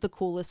that is the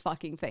coolest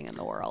fucking thing in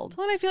the world.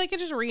 Well, and I feel like it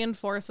just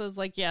reinforces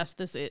like, yes,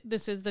 this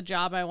is the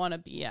job I want to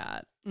be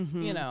at,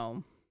 you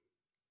know,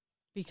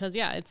 because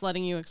yeah, it's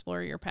letting you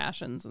explore your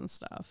passions and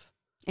stuff.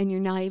 And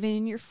you're not even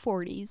in your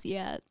 40s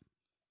yet.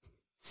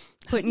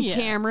 Putting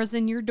cameras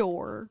in your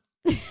door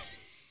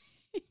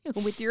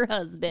with your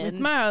husband.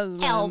 With my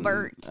husband.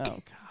 Albert. Oh,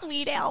 God.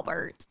 Sweet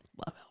Albert.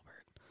 Love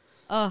Albert.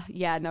 Oh,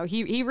 yeah, no,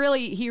 he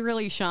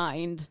really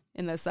shined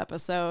in this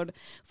episode.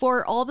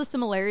 For all the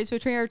similarities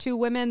between our two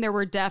women, there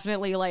were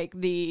definitely like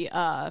the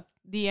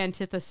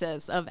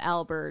antithesis of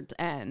Albert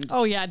and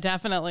Oh yeah,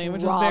 definitely,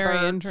 which is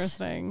very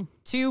interesting.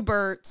 Two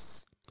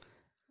Berts,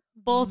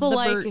 both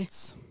alike,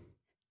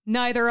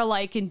 neither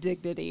alike in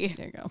dignity.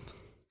 There you go.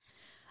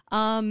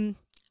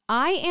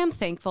 I am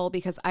thankful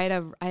because I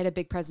had a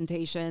big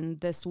presentation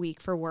this week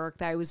for work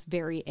that I was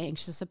very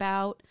anxious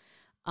about.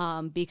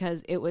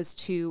 Because it was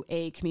to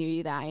a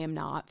community that I am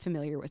not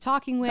familiar with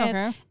talking with.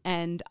 Okay.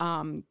 And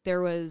there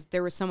was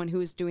someone who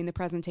was doing the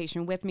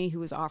presentation with me who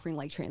was offering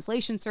like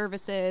translation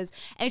services.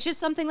 And it's just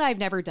something that I've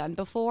never done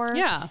before.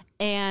 Yeah.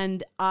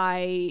 And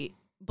I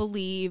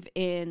believe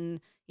in,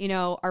 you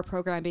know, our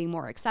program being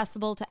more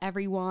accessible to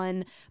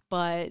everyone,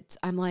 but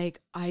I'm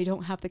like, I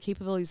don't have the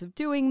capabilities of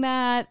doing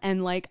that.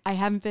 And like, I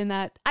haven't been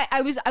that,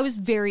 I was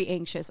very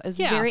anxious. I was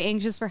very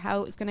anxious for how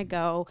it was going to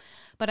go,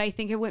 but I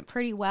think it went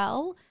pretty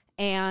well.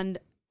 And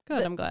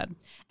good, I'm glad.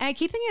 And I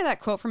keep thinking of that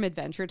quote from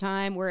Adventure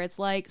Time where it's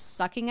like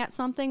sucking at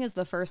something is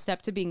the first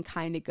step to being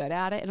kind of good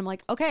at it. And I'm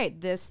like, okay,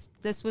 this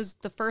was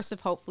the first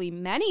of hopefully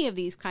many of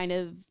these kind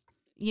of,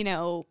 you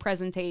know,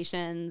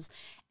 presentations.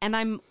 And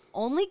I'm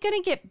only going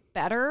to get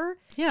better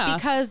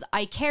because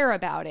I care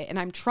about it and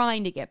I'm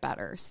trying to get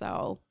better.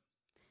 So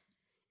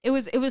it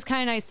was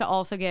kind of nice to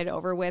also get it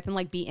over with and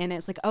like be in it.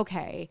 It's like,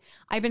 okay,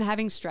 I've been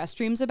having stress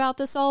dreams about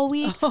this all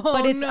week,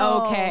 but it's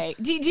okay.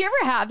 Do you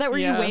ever have that where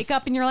you wake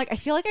up and you're like, I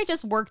feel like I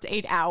just worked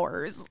 8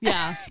 hours?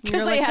 Yeah.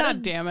 You're like,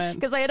 God damn it.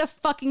 Because I had a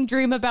fucking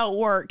dream about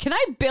work. Can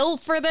I bill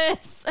for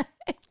this?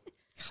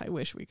 I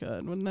wish we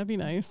could. Wouldn't that be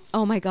nice?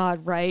 Oh my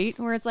God, right?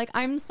 Where it's like,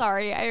 I'm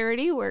sorry, I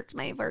already worked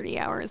my 30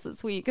 hours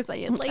this week because I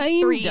had like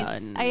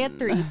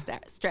three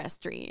stress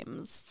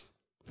dreams.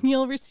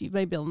 You'll receive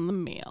my bill in the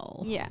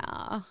mail.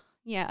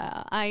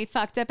 Yeah, I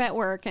fucked up at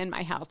work and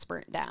my house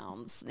burnt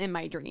down in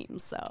my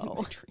dreams.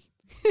 So,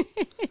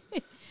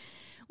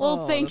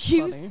 well, thank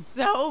you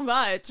so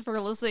much for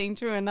listening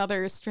to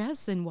another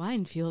Stress and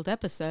Wine-fueled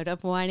episode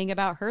of Whining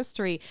About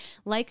Herstory.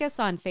 Like us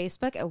on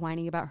Facebook at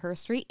Whining About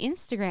Herstory,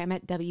 Instagram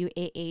at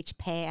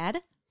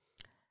WAHPad.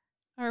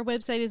 Our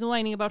website is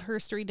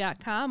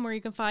whiningaboutherstory.com, where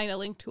you can find a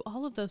link to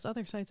all of those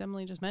other sites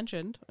Emily just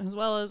mentioned, as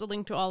well as a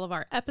link to all of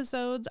our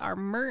episodes, our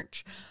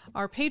merch,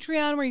 our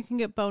Patreon, where you can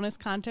get bonus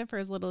content for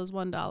as little as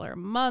 $1 a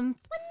month.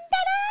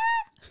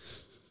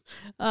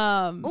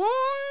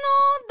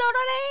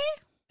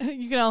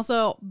 You can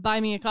also buy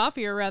me a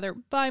coffee, or rather,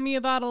 buy me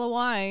a bottle of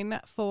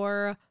wine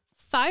for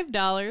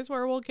 $5,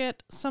 where we'll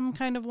get some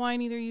kind of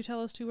wine either you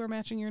tell us to or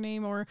matching your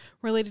name or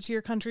related to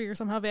your country or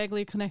somehow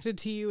vaguely connected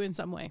to you in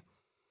some way.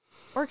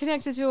 Or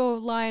connected to a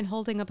lion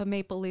holding up a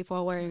maple leaf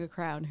while wearing a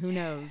crown. Who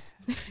knows?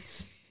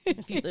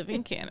 If you live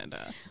in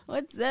Canada.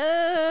 What's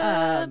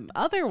up?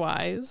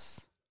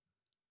 Otherwise,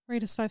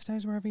 rate us 5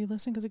 stars wherever you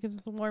listen because it gives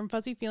us warm,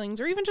 fuzzy feelings.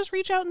 Or even just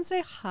reach out and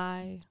say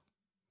hi.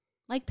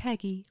 Like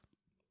Peggy.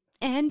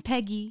 And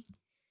Peggy.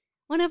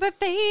 One of our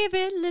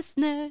favorite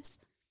listeners.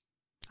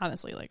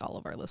 Honestly, like all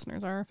of our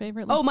listeners are our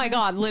favorite listeners. Oh my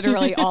God,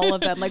 literally all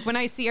of them. Like when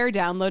I see our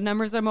download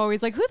numbers, I'm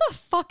always like, who the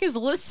fuck is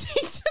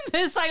listening to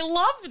this? I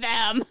love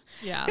them.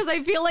 Yeah. Because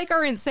I feel like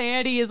our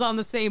insanity is on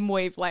the same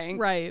wavelength.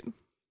 Right.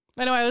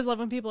 I know, I always love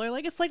when people are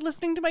like, it's like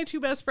listening to my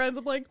 2 best friends.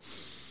 I'm like,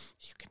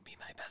 you can be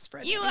my best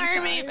friend. You are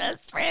my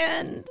best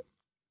friend.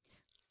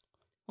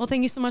 Well,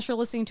 thank you so much for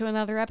listening to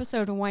another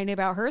episode of Whining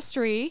About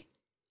Herstory.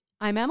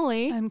 I'm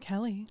Emily. I'm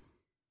Kelly.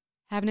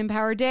 Have an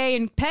empowered day.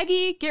 And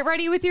Peggy, get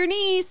ready with your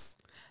niece.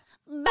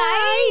 Bye.